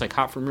 and then just like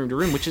hop from room to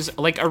room, which is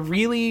like a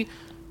really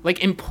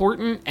like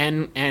important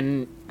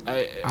and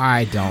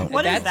I don't.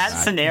 What is that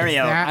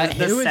scenario?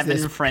 Who is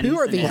this? Friends Who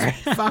are these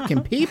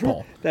fucking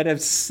people that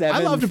have 7? I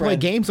love to play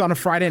games on a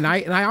Friday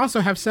night, and I also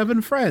have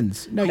 7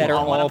 friends. No, that are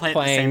all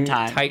playing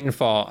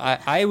Titanfall.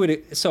 I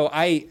would. So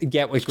I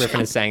get what Griffin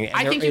is saying.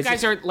 I think you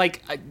guys are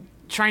like.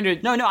 Trying to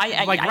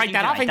I write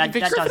that off.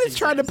 Griffin is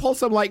trying to pull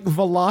some like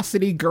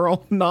Velocity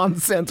Girl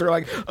nonsense, or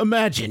like,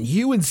 imagine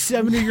you and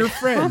 7 of your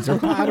friends are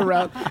playing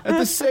around at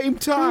the same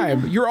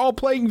time. You're all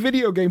playing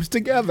video games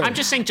together. I'm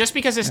just saying, just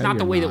because it's not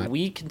the way that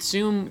we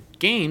consume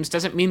games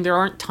doesn't mean there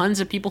aren't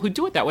tons of people who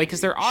do it that way, because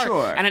there are.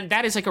 Sure. And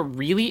that is like a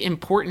really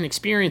important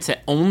experience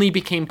that only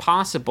became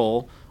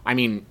possible. I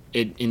mean,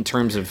 in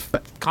terms of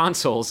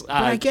consoles, in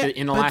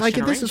the last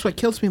generation. This is what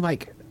kills me.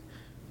 Like.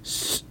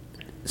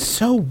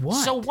 So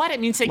what? So what? It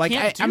means they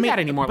can't do that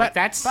anymore. But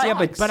that's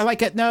but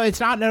like no,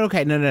 it's not. No,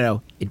 okay,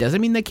 no. It doesn't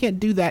mean they can't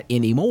do that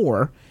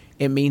anymore.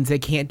 It means they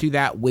can't do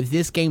that with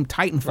this game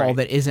Titanfall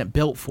that isn't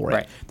built for it.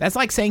 Right. That's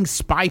like saying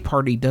Spy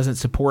Party doesn't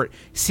support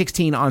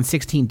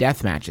 16-on-16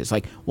 death matches.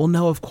 Like, well,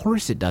 no, of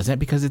course it doesn't,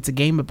 because it's a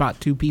game about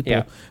 2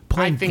 people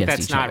playing against each other. I think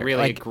that's not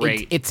really like,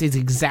 great. It's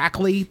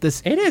exactly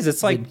this. It is.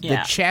 It's like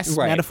the chess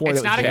metaphor.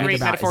 It's not a great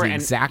metaphor.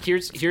 And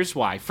here's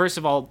why. First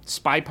of all,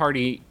 Spy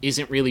Party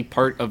isn't really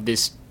part of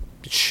this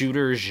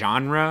shooter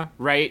genre,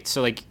 right?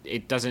 So like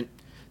it doesn't,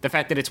 the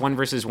fact that it's 1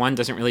 versus 1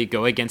 doesn't really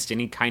go against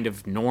any kind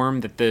of norm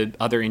that the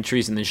other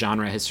entries in the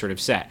genre has sort of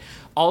set.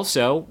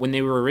 Also, when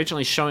they were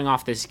originally showing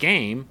off this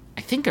game,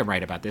 I think I'm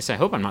right about this, I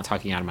hope I'm not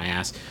talking out of my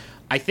ass,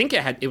 I think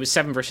it was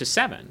 7 versus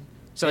 7.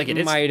 So like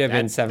it might have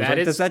been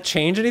 7. Does that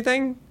change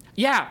anything?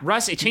 Yeah,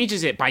 Russ, it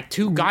changes it by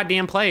 2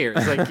 goddamn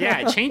players. Like,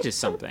 yeah, it changes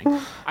something.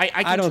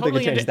 I don't think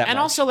it changes that much. And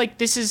also, like,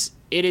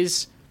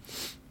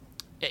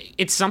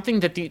 it's something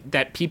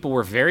that people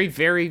were very,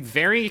 very,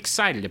 very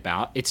excited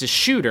about. It's a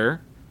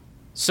shooter,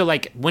 so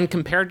like when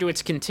compared to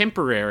its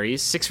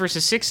contemporaries, 6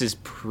 versus 6 is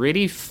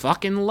pretty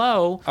fucking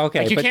low. Okay,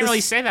 like, you can't really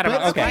say that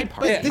about Spy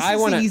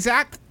Party.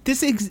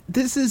 This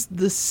is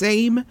the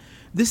same.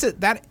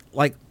 That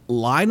like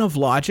line of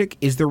logic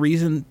is the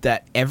reason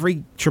that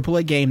every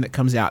AAA game that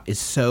comes out is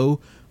so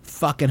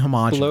fucking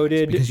homogenous.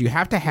 Bloated, because you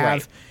have to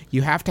have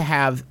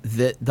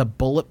the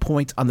bullet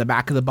points on the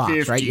back of the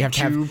box, right? You have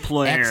to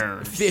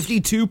have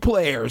 52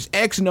 players,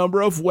 X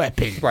number of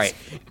weapons, right?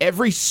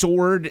 Every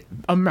sword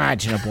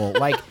imaginable.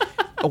 Like,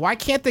 why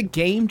can't the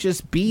game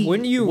just be?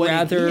 Wouldn't you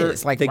rather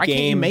like the why game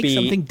can't you make be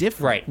something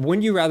different? Right?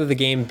 Wouldn't you rather the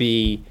game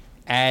be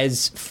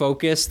as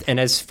focused and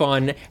as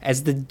fun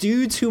as the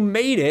dudes who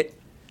made it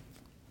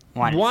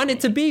want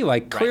it to be?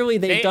 Like, clearly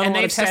they've done a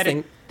lot of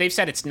testing. They've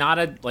said it's not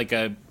a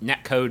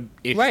netcode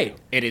issue. Right.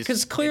 It is,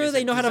 because clearly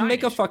they know how to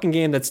make a fucking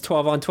game that's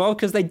 12 on 12,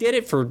 because they did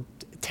it for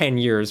 10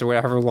 years or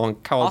whatever long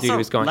Call of Duty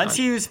was going let's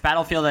on. use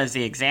Battlefield as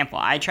the example.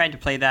 I tried to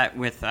play that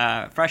with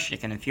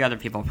Freshstick and a few other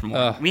people from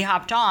work. We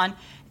hopped on,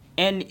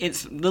 and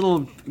it's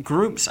little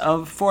groups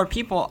of 4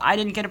 people. I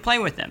didn't get to play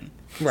with them.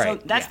 Right.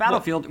 So that's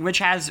Battlefield, which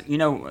has,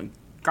 a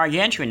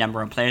gargantuan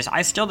number of players.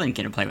 I still didn't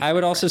get to play with them. I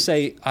would also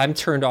say I'm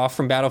turned off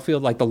from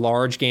Battlefield, like the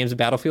large games of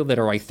Battlefield that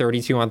are like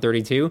 32 on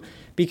 32,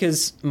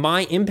 because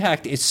my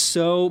impact is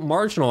so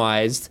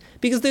marginalized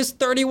because there's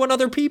 31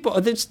 other people.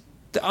 There's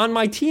on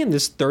my team,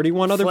 there's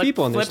 31 other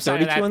people, and there's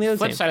 32 on the other team.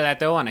 Flip side of that,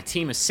 though, on a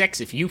team of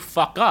 6, if you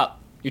fuck up,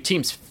 your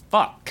team's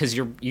fucked because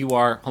you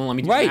are. Hold on, let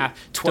me do the math.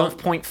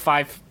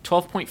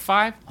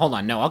 12.5. Hold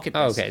on, no, I'll get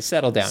this. Okay,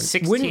 settle down.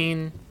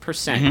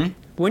 16%.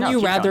 Wouldn't you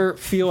keep rather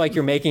feel like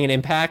you're making an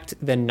impact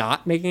than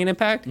not making an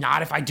impact?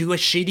 Not if I do a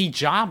shitty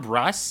job,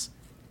 Russ.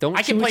 Don't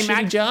I can do a play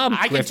shitty Mag. job,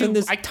 I can Griffin. do.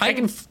 There's I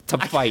Titan to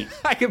fight.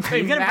 I can play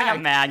You're going to bring up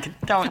Mag.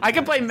 Mag. I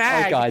can play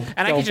Mag, Oh, God.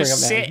 and I Don't can just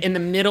bring up sit Mag. in the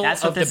middle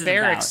That's what of this the is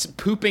barracks, about.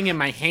 pooping in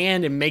my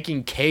hand and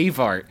making cave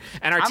art,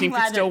 and our I'm team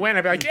glad can still that win.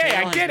 I'd be like, "Yeah, I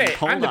Galen's did been it.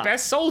 pulled I'm the up."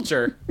 best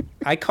soldier."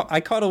 I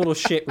caught a little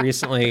shit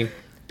recently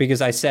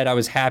because I said I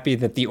was happy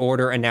that the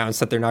Order announced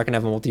that they're not going to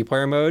have a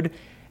multiplayer mode.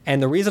 And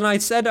the reason I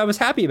said I was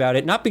happy about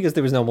it, not because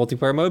there was no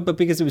multiplayer mode, but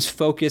because it was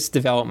focused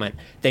development.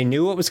 They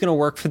knew what was going to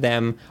work for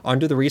them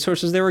under the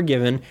resources they were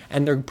given,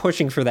 and they're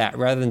pushing for that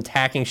rather than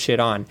tacking shit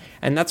on.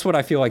 And that's what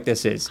I feel like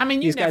this is. I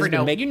mean, you These guys never have been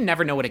know. making- You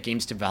never know what a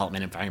game's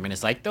development environment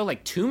is like, though.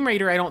 Like Tomb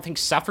Raider, I don't think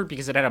suffered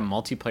because it had a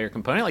multiplayer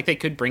component. Like they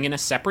could bring in a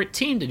separate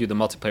team to do the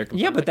multiplayer component.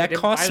 Yeah, but like they that did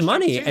with costs Bioshock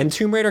money, 2. and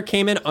Tomb Raider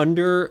came in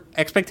under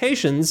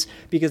expectations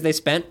because they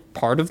spent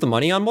part of the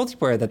money on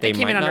multiplayer that they It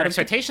came might in not under have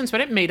expectations, but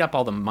it made up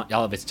all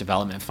of its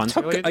development funds.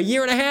 took a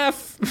year and a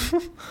half.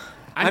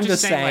 I'm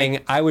just saying,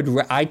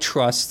 like, I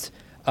trust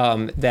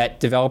that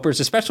developers,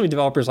 especially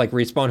developers like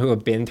Respawn, who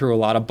have been through a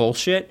lot of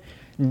bullshit,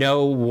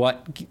 know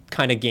what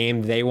kind of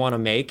game they want to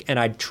make, and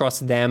I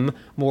trust them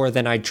more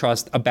than I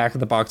trust a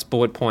back-of-the-box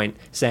bullet point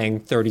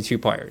saying 32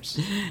 players.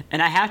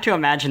 And I have to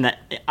imagine that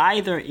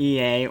either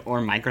EA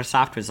or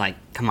Microsoft was like,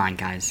 come on,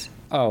 guys.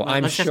 Oh,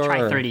 I'm Let's sure. just try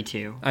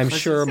 32. I'm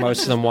sure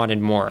most of them wanted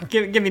more.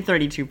 Give me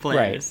 32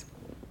 players.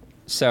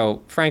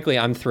 So, frankly,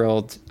 I'm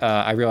thrilled.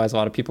 I realize a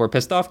lot of people are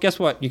pissed off. Guess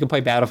what? You can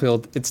play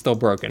Battlefield. It's still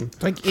broken.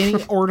 Like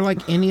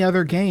any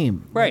other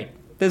game. Right.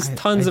 There's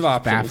tons of It's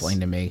options. baffling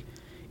to me.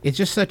 It's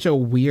just such a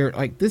weird,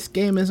 like, this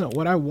game isn't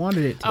what I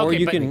wanted it to be. Or Okay,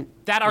 you but can-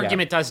 that yeah.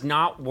 argument does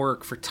not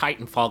work for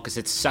Titanfall because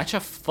it's such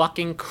a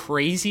fucking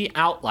crazy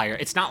outlier.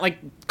 It's not like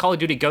Call of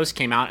Duty Ghosts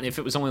came out, and if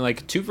it was only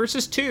like 2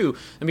 versus 2,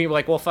 then people were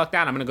like, well, fuck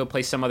that, I'm gonna go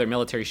play some other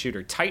military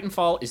shooter.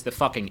 Titanfall is the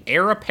fucking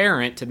heir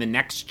apparent to the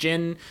next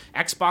gen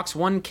Xbox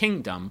One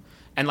kingdom,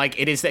 and like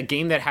it is a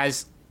game that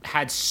has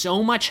had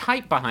so much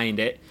hype behind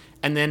it.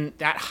 And then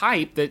that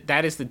hype,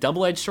 that is the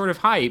double-edged sword of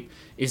hype,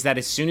 is that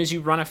as soon as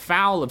you run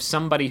afoul of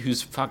somebody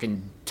who's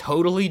fucking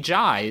totally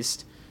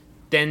jazzed,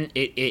 then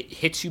it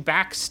hits you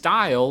back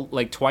style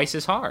like twice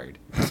as hard.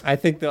 I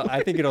think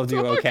it'll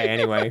do okay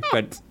anyway.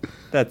 But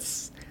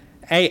that's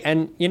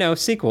and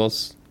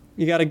sequels.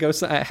 You got to go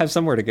have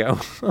somewhere to go.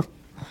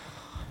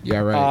 Yeah,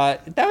 right.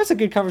 That was a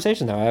good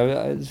conversation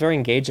though. It was very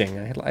engaging.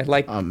 I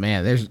like. Oh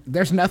man,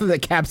 there's nothing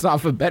that caps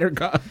off a better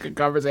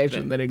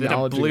conversation than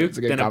acknowledging it's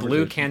a good Than a blue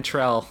conversation.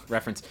 Cantrell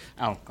reference.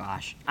 Oh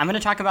gosh, I'm going to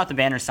talk about the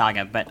Banner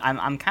Saga, but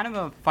I'm kind of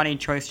a funny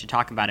choice to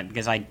talk about it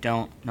because I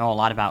don't know a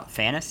lot about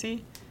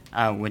fantasy,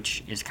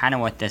 which is kind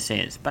of what this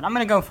is. But I'm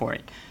going to go for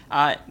it.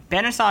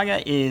 Banner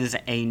Saga is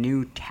a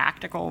new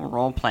tactical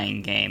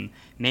role-playing game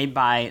made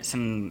by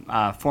some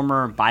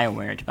former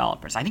BioWare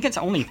developers. I think it's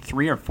only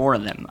 3 or 4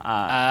 of them.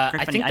 I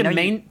Griffin, think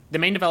know the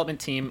main development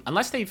team,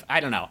 unless they've, I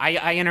don't know.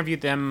 I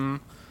interviewed them.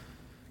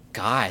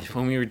 God,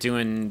 when we were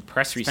doing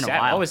press been a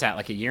reset, while. what was that?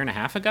 Like a year and a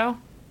half ago?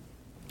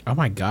 Oh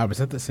my god, was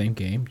that the same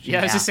game? Yeah,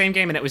 it was Yeah. the same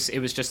game, and it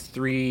was just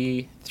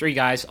three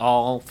guys,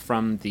 all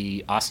from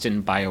the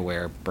Austin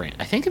BioWare branch.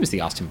 I think it was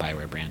the Austin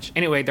BioWare branch.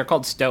 Anyway, they're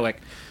called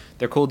Stoic.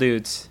 They're cool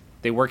dudes.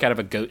 They work out of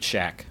a goat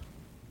shack.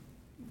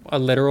 A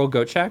literal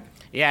goat shack?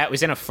 Yeah, it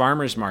was in a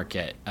farmer's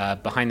market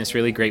behind this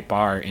really great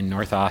bar in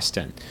North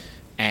Austin.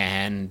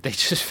 And they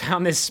just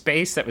found this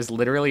space that was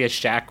literally a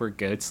shack where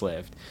goats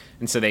lived.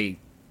 And so they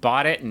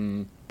bought it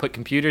and put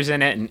computers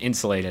in it and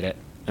insulated it.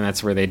 And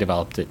that's where they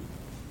developed it.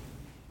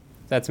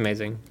 That's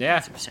amazing. Yeah.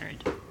 That's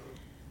absurd.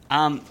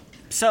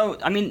 So,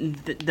 I mean,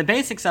 the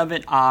basics of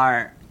it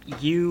are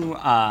you're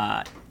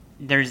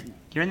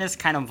in this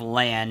kind of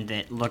land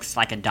that looks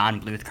like a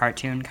Don Bluth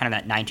cartoon, kind of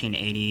that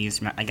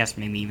 1980s, I guess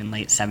maybe even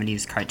late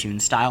 70s cartoon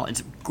style.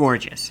 It's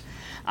gorgeous.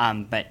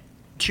 But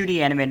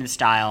 2D animated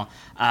style,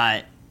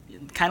 kind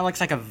of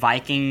looks like a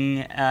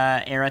Viking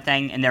era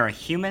thing, and there are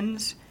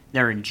humans,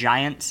 there are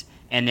giants,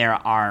 and there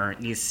are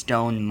these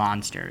stone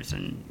monsters,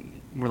 and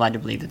we're led to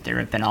believe that there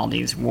have been all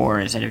these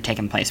wars that have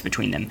taken place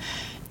between them.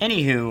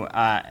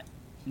 Anywho,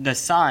 the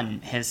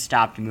sun has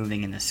stopped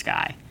moving in the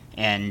sky,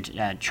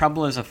 and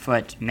trouble is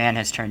afoot. Man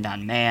has turned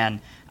on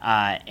man,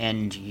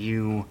 and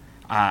you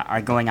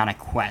are going on a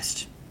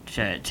quest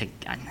to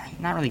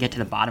not really get to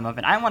the bottom of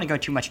it. I don't want to go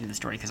too much into the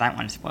story because I don't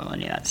want to spoil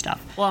any of that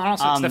stuff. Well, and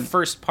also it's the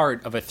first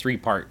part of a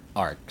 3-part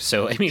arc.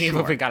 So, I mean, even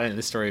if we got into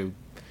the story, we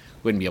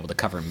wouldn't be able to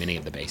cover many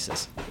of the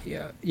bases.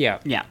 Yeah.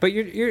 But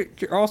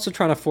you're also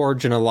trying to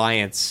forge an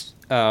alliance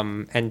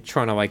and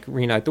trying to like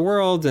reunite the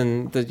world,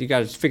 and you got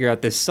to figure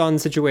out this sun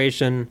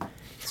situation.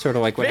 Sort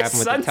of like what happened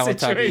with the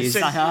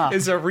Teletubbies.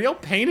 Is a real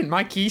pain in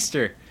my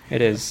keister.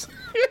 It is.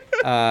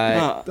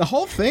 The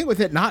whole thing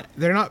with it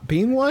there not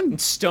being one?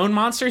 Stone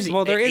monsters.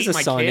 Well, there is a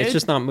sun. Kid? It's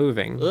just not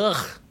moving.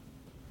 Ugh.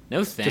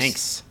 No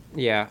thanks.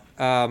 Yeah.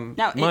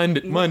 Now,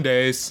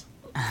 Mondays.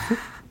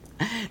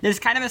 There's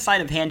kind of a sleight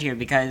of hand here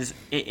because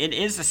it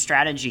is a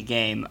strategy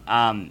game,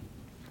 and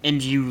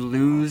you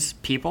lose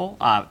people.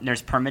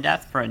 There's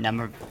permadeath for a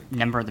number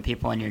of the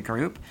people in your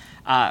group,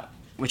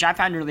 which I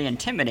found really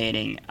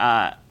intimidating.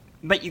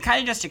 But you kind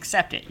of just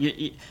accept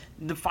it.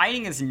 The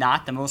fighting is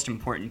not the most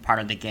important part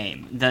of the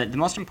game. The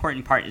most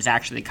important part is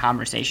actually the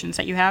conversations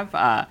that you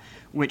have,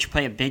 which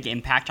play a big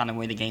impact on the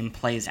way the game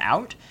plays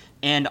out,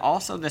 and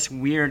also this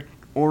weird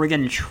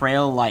Oregon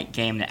Trail-like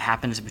game that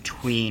happens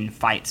between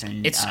fights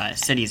and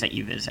cities that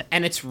you visit.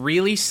 And it's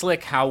really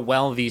slick how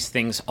well these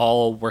things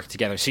all work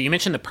together. So you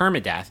mentioned the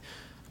permadeath.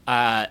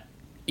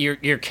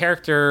 Your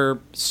character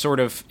sort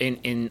of,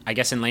 in I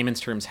guess in layman's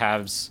terms,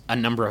 has a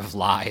number of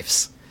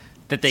lives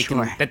that they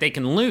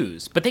can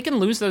lose, but they can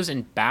lose those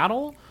in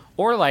battle,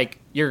 or like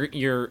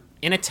you're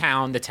in a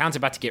town, the town's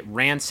about to get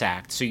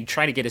ransacked, so you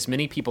try to get as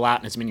many people out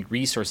and as many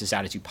resources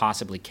out as you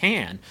possibly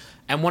can,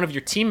 and one of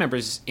your team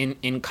members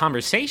in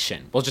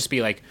conversation will just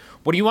be like,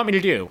 what do you want me to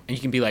do? And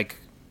you can be like,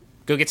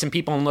 go get some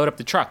people and load up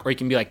the truck, or you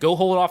can be like, go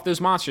hold off those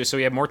monsters so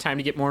we have more time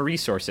to get more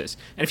resources.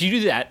 And if you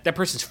do that, that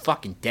person's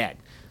fucking dead.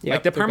 Yep,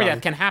 like the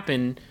permadeath can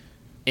happen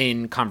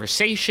in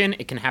conversation,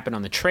 it can happen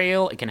on the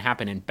trail, it can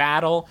happen in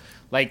battle.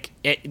 Like,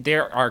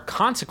 there are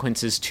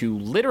consequences to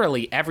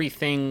literally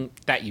everything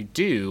that you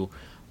do,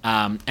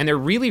 and they're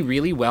really,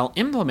 really well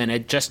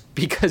implemented just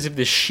because of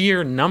the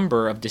sheer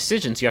number of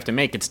decisions you have to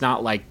make. It's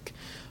not like,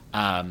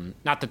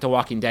 not that the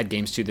Walking Dead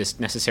games do this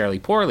necessarily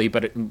poorly,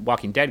 but in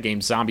Walking Dead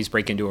games, zombies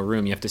break into a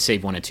room, you have to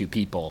save 1 or 2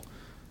 people,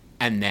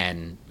 and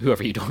then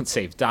whoever you don't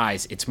save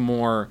dies. It's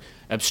more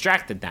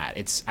abstract than that.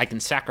 It's, I can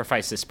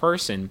sacrifice this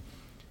person,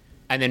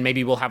 and then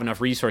maybe we'll have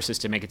enough resources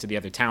to make it to the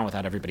other town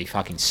without everybody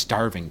fucking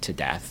starving to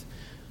death.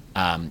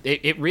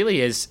 It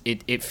really is.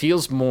 It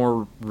feels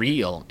more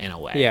real in a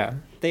way. Yeah,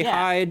 they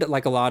hide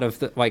like a lot of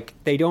the, like,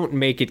 they don't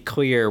make it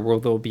clear where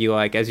there'll be,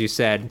 like, as you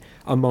said,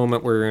 a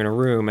moment where you're in a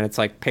room and it's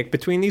like, pick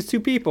between these 2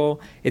 people.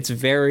 It's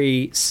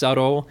very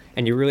subtle,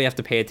 and you really have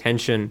to pay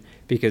attention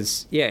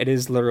because, yeah, it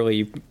is literally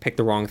you pick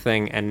the wrong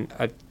thing and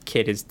a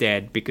kid is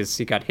dead because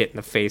he got hit in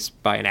the face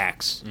by an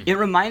axe. It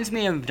reminds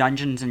me of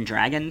Dungeons and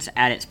Dragons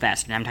at its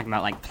best, and I'm talking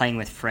about like playing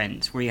with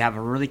friends, where you have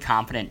a really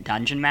confident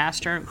dungeon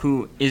master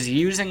who is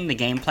using the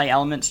gameplay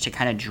elements to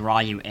kind of draw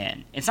you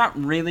in. It's not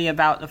really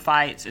about the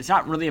fights. It's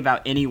not really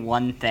about any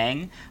one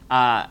thing.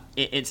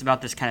 It's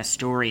about this kind of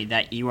story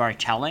that you are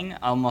telling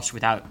almost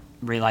without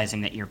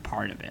realizing that you're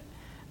part of it.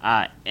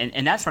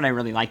 And that's what I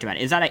really liked about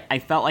it, is that I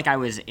felt like I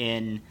was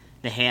in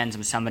the hands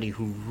of somebody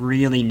who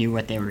really knew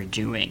what they were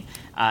doing,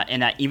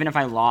 and that even if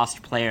I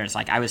lost players,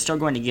 like, I was still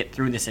going to get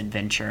through this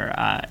adventure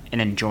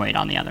and enjoy it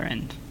on the other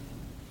end.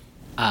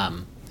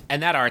 And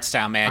that art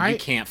style, man, you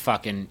can't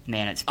fucking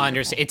it's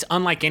understand. It's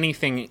unlike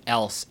anything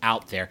else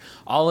out there.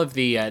 All of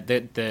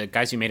the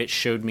guys who made it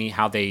showed me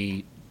how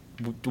they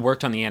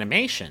worked on the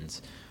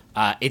animations.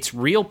 It's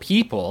real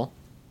people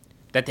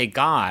that they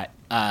got.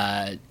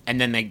 And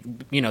then they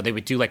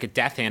would do like a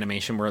death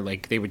animation where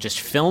like they would just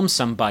film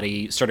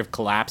somebody sort of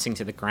collapsing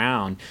to the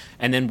ground,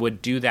 and then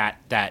would do that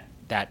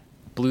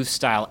Bluth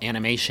style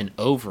animation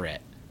over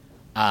it.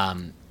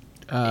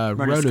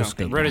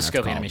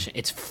 Rotoscope animation.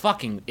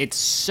 It's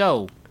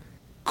so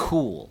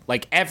cool.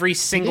 Like, every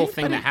single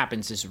thing that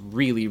happens is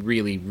really,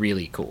 really,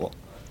 really cool.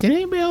 Did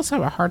anybody else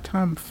have a hard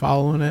time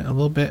following it a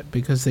little bit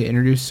because they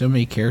introduced so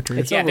many characters?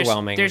 It's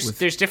overwhelming.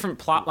 There's different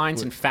plot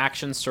lines and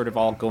factions sort of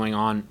all going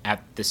on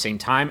at the same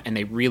time, and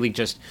they really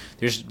just,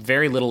 there's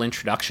very little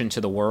introduction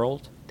to the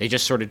world. They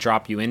just sort of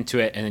drop you into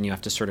it, and then you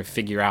have to sort of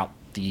figure out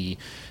the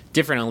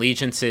different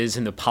allegiances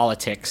and the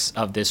politics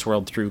of this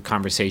world through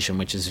conversation,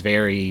 which is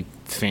very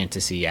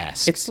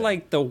fantasy-esque. It's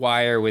like The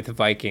Wire with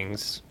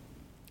Vikings.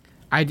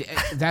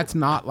 That's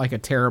not like a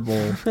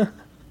terrible...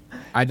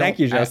 Thank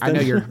you, Justin. I know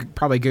you're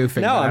probably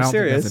goofing. No, but I'm I don't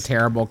serious. think that's a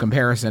terrible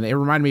comparison. It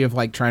reminded me of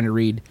like trying to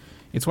read.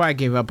 It's why I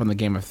gave up on the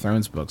Game of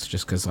Thrones books,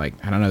 just because like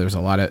I don't know. There's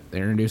a lot of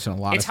they're introducing a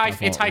lot of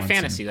stuff. It's high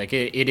fantasy. Like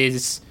it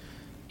is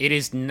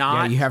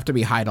not. Yeah, you have to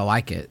be high to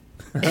like it.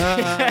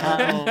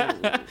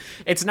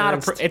 It's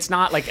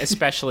not like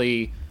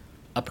especially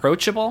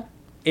approachable.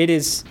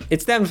 It's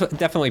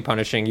definitely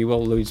punishing. You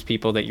will lose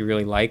people that you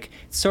really like.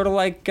 It's sort of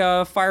like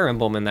Fire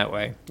Emblem in that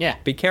way. Yeah,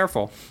 be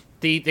careful.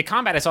 The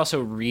combat is also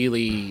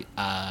really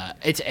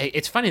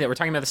it's funny that we're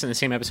talking about this in the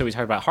same episode we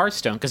talked about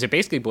Hearthstone, because it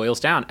basically boils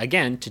down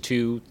again to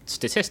 2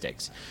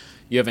 statistics.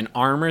 You have an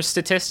armor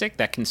statistic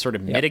that can sort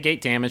of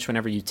mitigate damage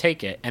whenever you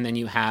take it, and then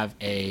you have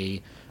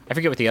I I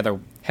forget what the other...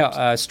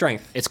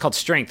 Strength. It's called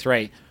strength,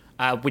 right?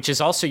 Which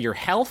is also your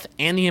health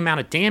and the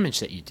amount of damage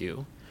that you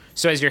do.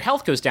 So as your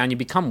health goes down, you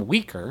become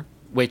weaker,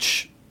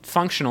 which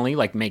functionally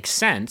makes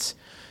sense.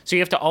 So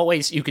you have to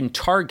always, you can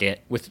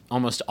target with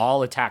almost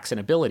all attacks and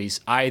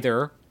abilities,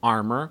 either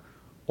armor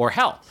or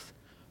health.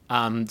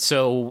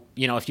 So,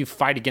 if you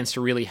fight against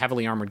a really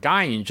heavily armored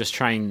guy and you just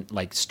try and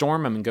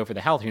storm him and go for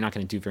the health, you're not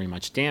going to do very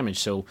much damage.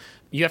 So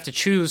you have to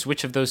choose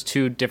which of those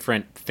two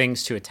different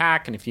things to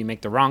attack. And if you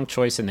make the wrong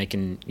choice, then they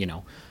can,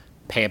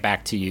 pay it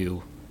back to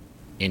you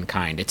in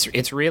kind.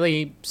 It's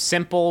really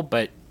simple,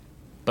 but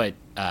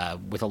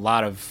with a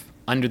lot of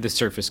under the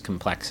surface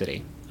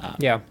complexity.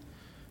 Yeah.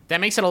 That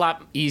makes it a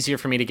lot easier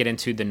for me to get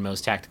into than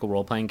most tactical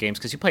role-playing games,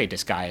 because you play a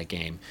Disgaea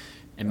game,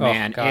 and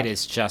man, it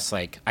is just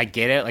I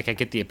get it, I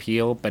get the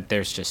appeal, but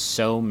there's just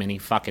so many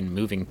fucking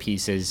moving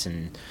pieces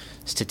and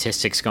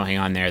statistics going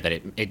on there that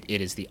it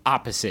is the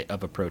opposite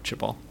of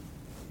approachable.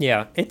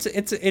 Yeah, it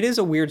is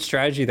a weird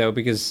strategy though,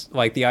 because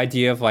the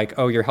idea of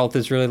your health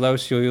is really low,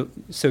 so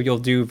you'll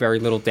do very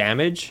little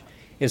damage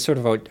is sort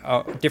of a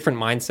different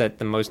mindset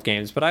than most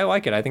games, but I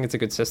like it. I think it's a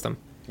good system.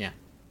 Yeah.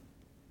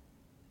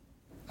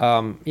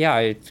 Yeah,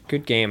 it's a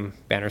good game,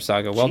 Banner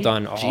Saga. Well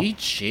done, all.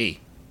 GG.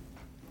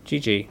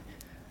 GG.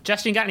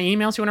 Justin, you got any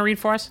emails you want to read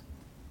for us?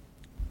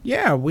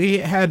 Yeah, we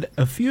had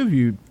a few of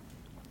you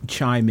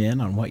chime in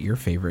on what your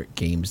favorite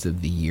games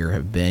of the year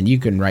have been. You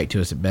can write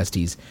to us at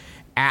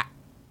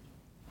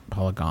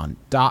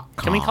besties@polygon.com.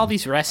 Can we call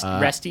these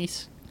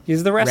resties?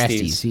 He's the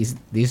Resties.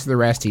 These are the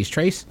Resties.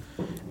 Trace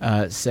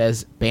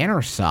says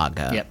Banner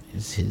Saga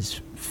is his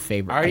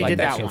favorite. I already did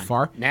that so one.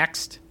 Far.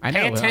 Next. I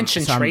know, Pay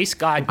attention, so Trace.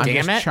 God I'm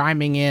damn just it.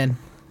 chiming in.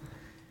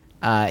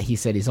 He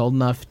said he's old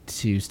enough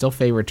to still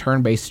favor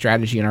turn-based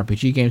strategy and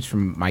RPG games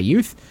from my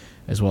youth,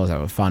 as well as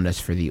have a fondness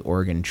for the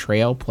Oregon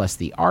Trail. Plus,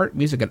 the art,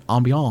 music, and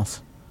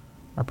ambiance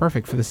are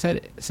perfect for the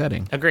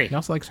setting. Agree. He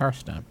also likes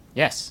Hearthstone.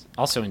 Yes,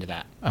 also into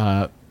that.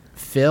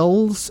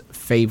 Phil's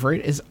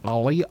favorite is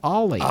Ollie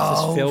Ollie. Is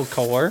this Phil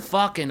Kohler?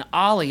 Fucking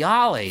Ollie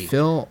Ollie.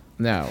 Phil,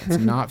 no, it's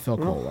not Phil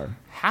Kohler.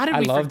 How did I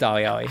we loved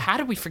Ollie Ollie. How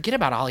did we forget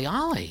about Ollie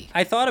Ollie?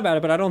 I thought about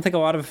it, but I don't think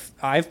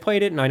I've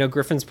played it, and I know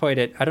Griffin's played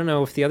it. I don't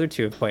know if the other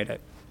two have played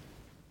it.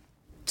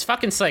 It's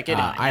fucking slick.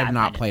 I have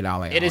not played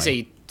Ollie Ollie. It is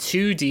a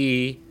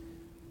 2D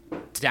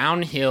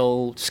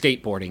downhill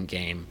skateboarding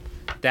game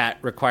that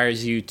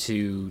requires you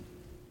to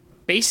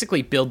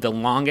basically build the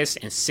longest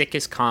and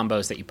sickest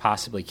combos that you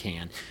possibly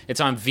can.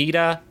 It's on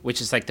Vita, which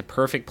is the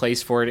perfect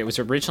place for it. It was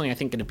originally, I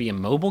think, going to be a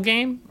mobile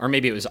game, or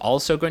maybe it was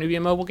also going to be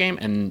a mobile game,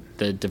 and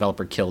the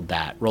developer killed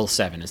that.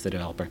 Roll7 is the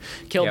developer.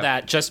 Killed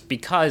that just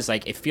because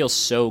it feels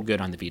so good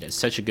on the Vita. It's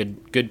such a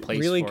good place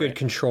Really for good it.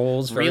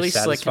 controls, very Really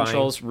satisfying. slick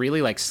controls,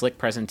 really slick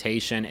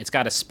presentation. It's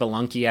got a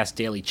Spelunky-ass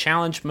daily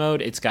challenge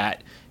mode. It's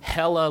got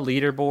hella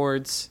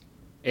leaderboards.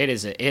 It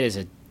is a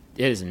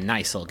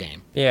nice little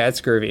game. Yeah,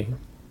 it's groovy.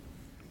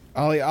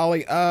 Ollie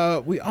Ollie.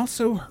 We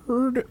also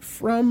heard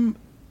from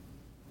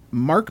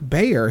Mark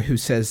Bayer, who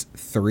says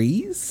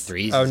threes.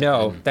 Threes. Oh is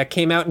no, good. that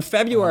came out in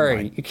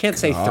February. You can't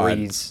say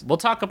threes. We'll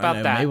talk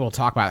about that. Maybe we'll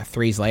talk about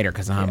threes later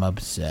because I'm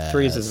obsessed.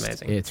 Threes is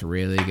amazing. It's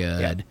really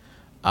good.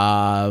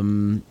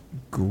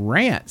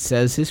 Grant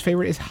says his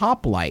favorite is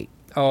Hoplite.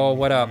 Oh,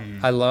 what up?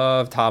 I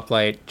love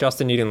Hoplite.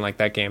 Justin, you didn't like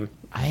that game.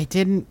 It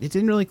didn't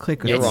really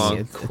click with You're me.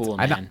 wrong. Cool,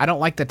 I man. don't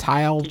like the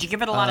tile. Did you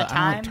give it a lot of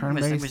I don't time?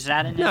 like turn-based. Was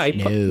that in it? No,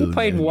 he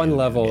played one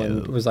level no.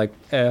 and was like,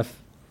 F.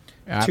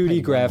 I 2D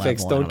played one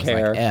graphics, level and don't I was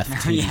care. like, F,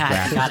 2D Yeah,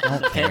 graphics, I got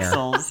don't the care.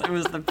 pixels. It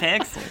was the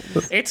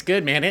pixels. It's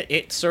good, man. It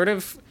is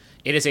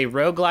a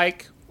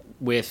roguelike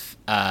with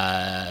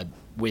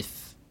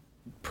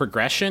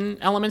progression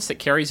elements that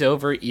carries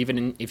over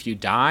even if you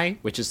die,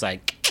 which is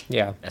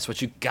Yeah. that's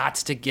what you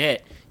gots to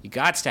get. You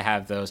gots to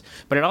have those.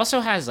 But it also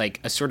has a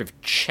sort of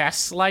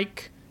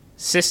chess-like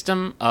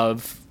system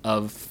of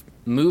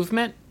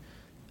movement.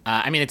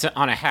 It's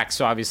on a hex,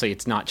 so obviously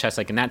it's not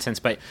chess-like in that sense,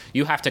 but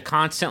you have to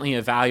constantly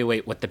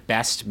evaluate what the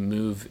best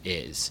move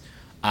is,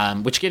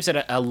 which gives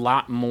it a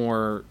lot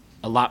more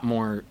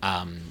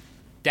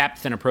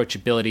depth and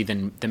approachability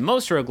than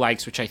most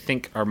roguelikes, which I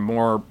think are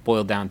more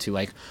boiled down to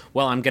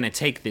I'm going to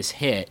take this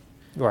hit,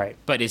 Right.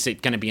 but is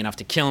it going to be enough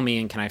to kill me,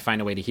 and can I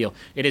find a way to heal?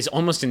 It is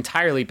almost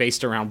entirely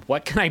based around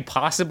what can I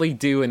possibly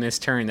do in this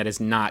turn that is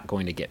not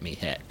going to get me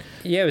hit.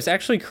 Yeah, it was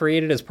actually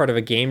created as part of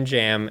a game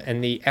jam,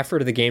 and the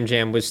effort of the game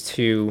jam was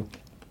to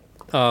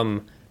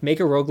make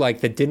a roguelike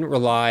that didn't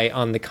rely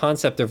on the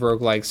concept of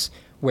roguelikes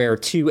where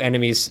two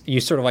enemies, you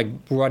sort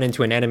of run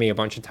into an enemy a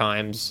bunch of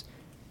times,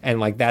 and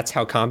that's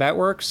how combat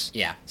works.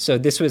 Yeah. So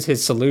this was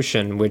his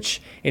solution,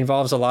 which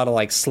involves a lot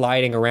of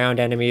sliding around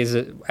enemies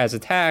as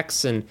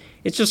attacks, and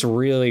it's just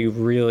really,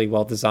 really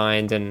well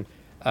designed, and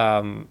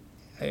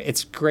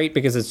it's great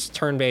because it's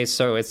turn-based,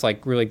 so it's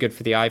really good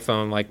for the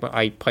iPhone.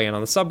 I play it on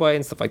the subway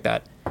and stuff like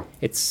that.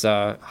 It's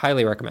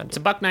highly recommended.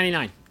 It's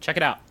 $1.99. Check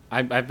it out.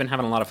 I've been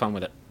having a lot of fun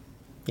with it.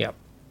 Yeah.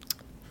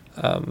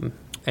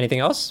 Anything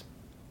else?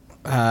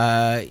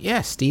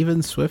 Yeah,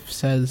 Steven Swift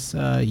says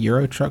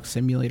Euro Truck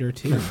Simulator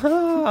 2.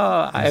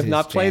 I have his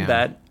not played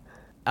jam.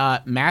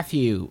 that.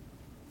 Matthew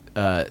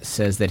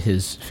says that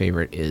his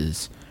favorite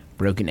is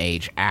Broken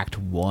Age Act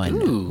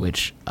 1,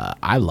 which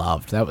I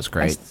loved. That was I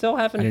great. still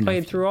haven't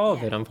played through all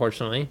of it,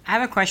 unfortunately. I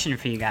have a question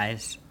for you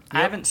guys.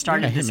 I haven't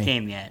started this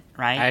game yet,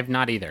 right? I have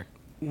not either.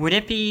 Would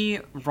it be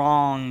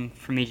wrong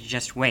for me to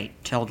just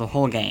wait till the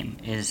whole game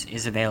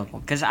is available?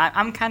 Because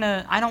I'm kind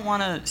of, I don't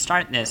want to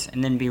start this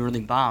and then be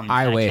really bummed.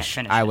 I that wish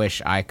can't finish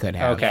it. I could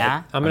have. Okay,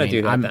 Yeah? I'm going to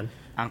do that then.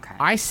 Okay.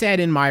 I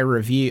said in my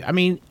review, I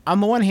mean, on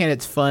the one hand,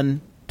 it's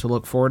fun to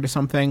look forward to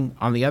something.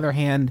 On the other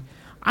hand,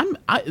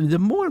 the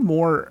more and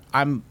more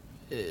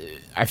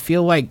I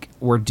feel like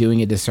we're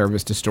doing a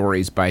disservice to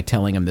stories by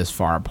telling them this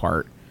far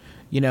apart.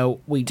 You know,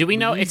 Do we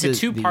know it's a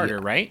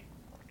two-parter, right?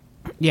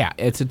 Yeah,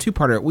 it's a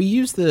two-parter. We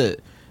use the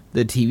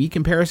TV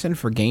comparison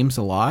for games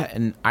a lot,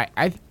 and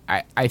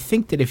I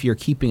think that if you're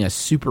keeping a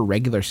super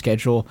regular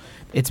schedule,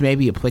 it's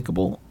maybe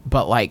applicable.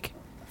 But like,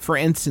 for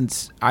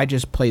instance, I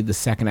just played the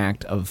second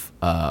act of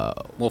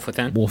Wolf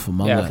Within? Wolf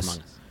Among Yeah. Us,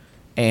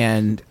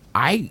 and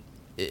What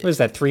is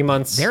that, 3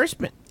 months?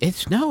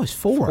 it's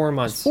 4. 4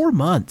 months. It's 4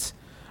 months.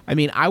 I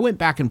mean, I went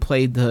back and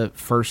played the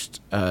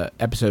first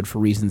episode for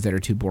reasons that are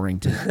too boring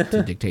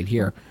to dictate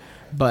here.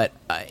 But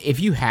if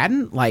you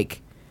hadn't,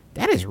 like,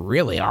 that is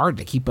really hard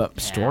to keep up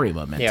story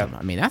momentum. Yeah.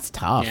 I mean, that's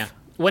tough.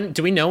 Yeah.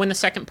 Do we know when the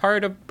second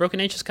part of Broken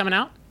Age is coming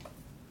out?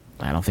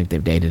 I don't think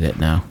they've dated it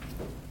now.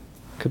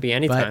 Could be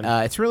anytime.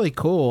 But it's really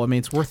cool. I mean,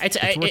 it's worth. It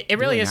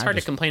really doing. is hard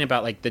to complain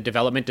about, like, the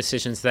development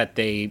decisions that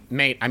they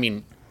made. I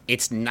mean,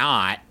 it's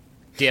not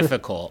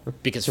difficult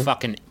because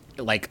fucking,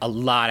 like, a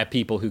lot of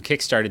people who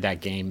kickstarted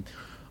that game,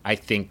 I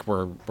think,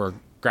 were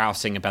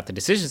grousing about the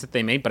decisions that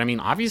they made. But I mean,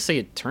 obviously,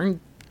 it turned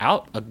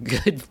out a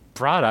good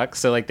product,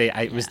 so like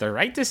it was the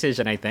right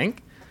decision, I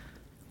think.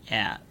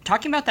 Yeah.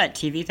 Talking about that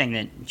TV thing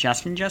that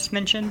Justin just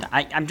mentioned,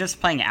 I'm just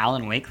playing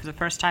Alan Wake for the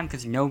first time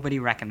because nobody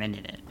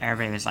recommended it.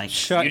 Everybody was like,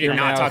 Shut You your did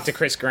not mouth. talk to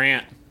Chris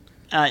Grant.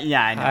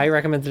 yeah, I know. I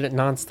recommended it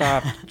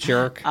nonstop,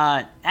 jerk.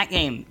 That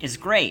game is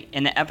great,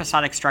 and the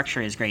episodic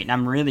structure is great, and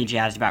I'm really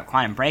jazzed about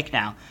Quantum Break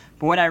now.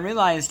 But what I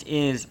realized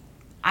is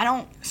I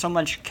don't so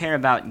much care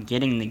about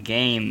getting the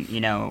game,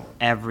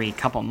 every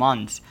couple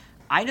months.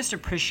 I just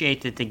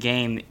appreciate that the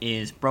game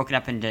is broken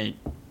up into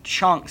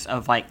chunks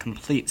of, like,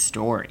 complete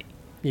story.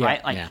 Yeah.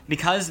 Right? Like, Yeah.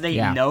 because they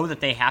know that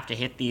they have to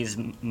hit these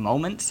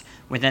moments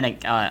within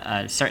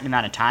a certain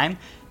amount of time,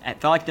 I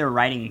felt like they're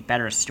writing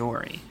better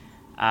story.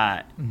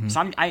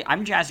 So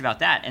I'm jazzed about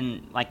that,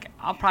 and like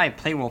I'll probably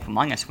play Wolf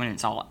Among Us when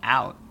it's all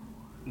out,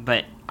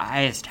 but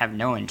I just have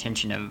no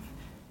intention of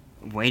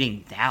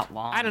waiting that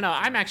long. I don't know.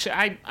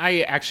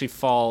 I actually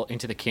fall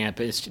into the camp,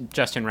 as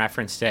Justin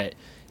referenced it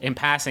in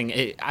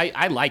passing.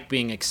 I like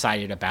being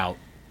excited about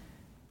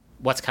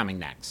what's coming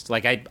next.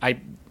 Like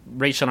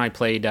Rachel and I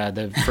played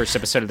the first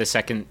episode of the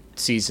second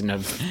season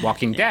of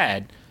Walking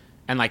Dead,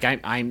 and like I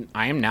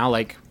am now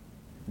like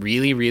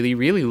really, really,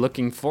 really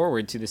looking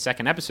forward to the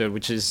second episode,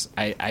 which is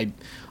I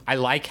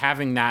like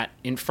having that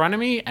in front of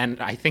me, and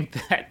I think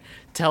that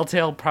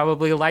Telltale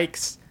probably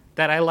likes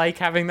that I like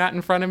having that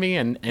in front of me,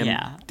 and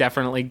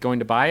definitely going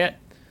to buy it.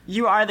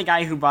 You are the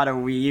guy who bought a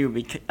Wii U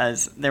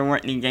because there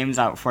weren't any games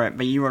out for it,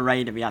 but you were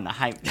ready to be on the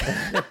hype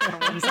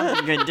when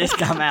something good did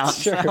come out.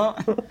 Sure.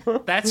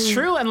 So. That's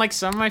true, and like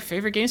some of my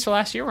favorite games for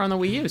last year were on the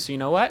Wii U, so you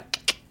know what?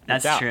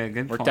 That's Worked out. true.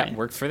 Good Worked point. out.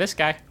 Worked for this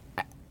guy.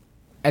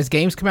 As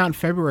games come out in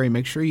February,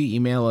 make sure you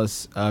email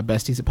us,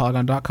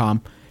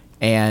 besties@polygon.com,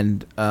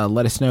 and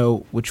let us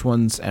know which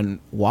ones and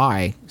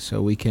why,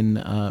 so we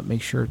can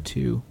make sure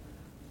to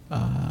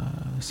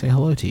say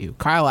hello to you.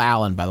 Kyle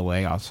Allen, by the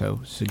way, also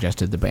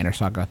suggested the Banner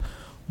Saga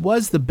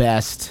was the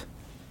best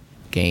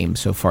game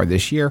so far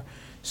this year.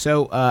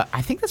 So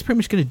I think that's pretty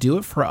much going to do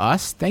it for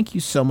us. Thank you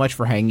so much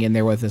for hanging in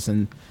there with us,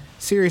 and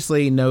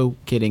seriously, no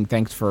kidding,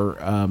 thanks for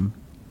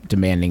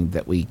demanding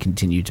that we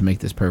continue to make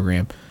this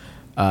program.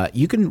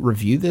 You can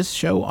review this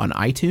show on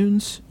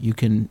iTunes. You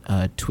can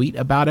tweet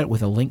about it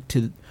with a link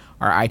to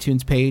our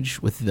iTunes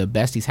page with the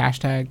Besties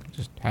hashtag.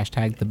 Just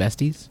hashtag the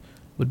Besties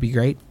would be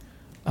great.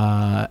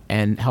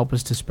 And help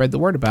us to spread the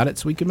word about it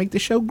so we can make the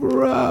show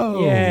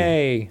grow.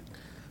 Yay.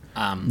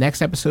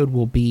 Next episode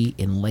will be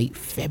in late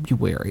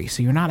February,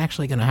 so you're not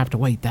actually going to have to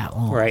wait that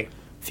long. Right.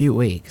 Few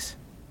weeks.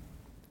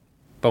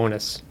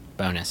 Bonus.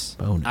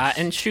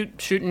 And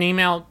shoot an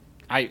email.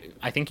 I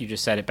think you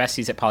just said it.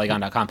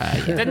 Besties@polygon.com.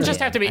 It doesn't just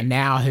have to be. And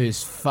now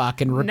who's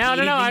fucking repeating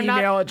No. the I'm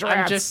email not. address?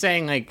 I'm just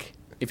saying, like,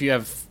 if you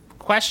have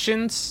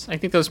questions, I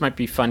think those might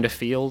be fun to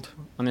field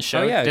on the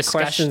show. Oh, yeah.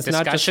 Discussion Questions,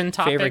 not just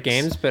topics. favorite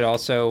games, but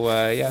also,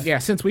 Yeah,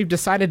 since we've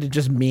decided to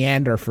just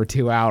meander for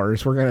 2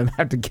 hours, we're going to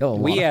have to kill a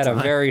lot We of had a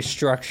time. very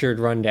structured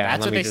rundown,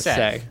 That's let what me they just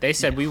said. say. They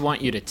said we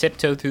want you to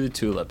tiptoe through the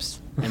tulips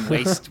and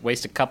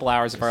waste a couple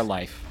hours of our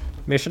life.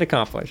 Mission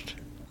accomplished.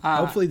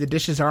 Hopefully the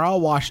dishes are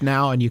all washed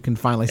now and you can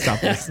finally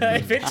stop listening.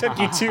 If it took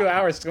you 2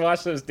 hours to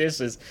wash those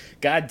dishes,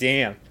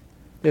 goddamn.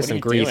 There's What some are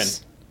you grease.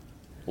 doing?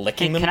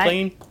 Licking them Can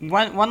clean?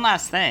 One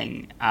last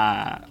thing.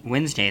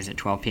 Wednesdays at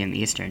 12 p.m.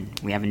 Eastern,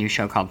 we have a new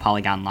show called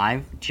Polygon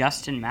Live.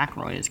 Justin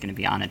McElroy is going to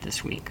be on it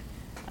this week.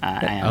 I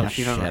don't know if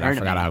you've ever heard I of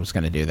forgot it. I was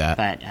going to do that.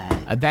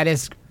 But That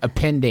is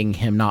pending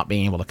him not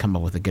being able to come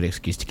up with a good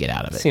excuse to get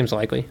out of it. Seems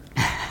likely.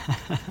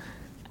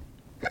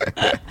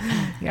 Yeah,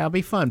 it'll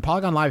be fun.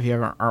 Polygon Live, if you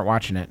aren't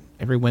watching it,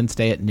 every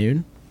Wednesday at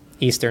noon,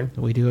 Eastern.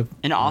 we do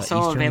And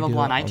also available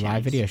on a iTunes.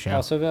 live video show.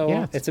 Also available.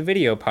 Yeah, It's a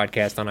video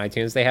podcast on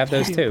iTunes. They have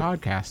those too.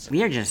 podcast.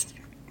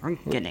 we're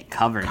getting it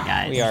covered,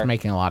 guys. We are. Just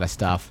making a lot of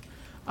stuff.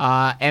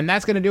 And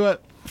that's going to do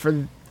it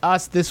for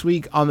us this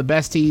week on the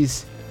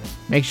Besties.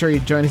 Make sure you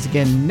join us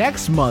again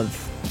next month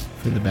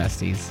for the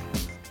Besties.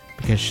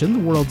 Because shouldn't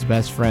the world's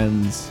best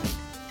friends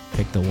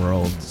pick the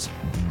world's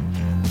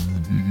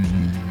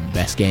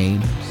best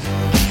games?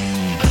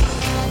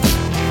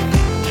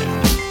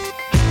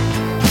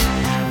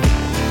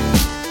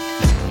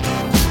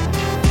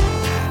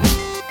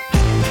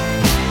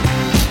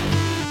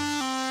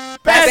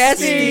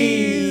 Besties!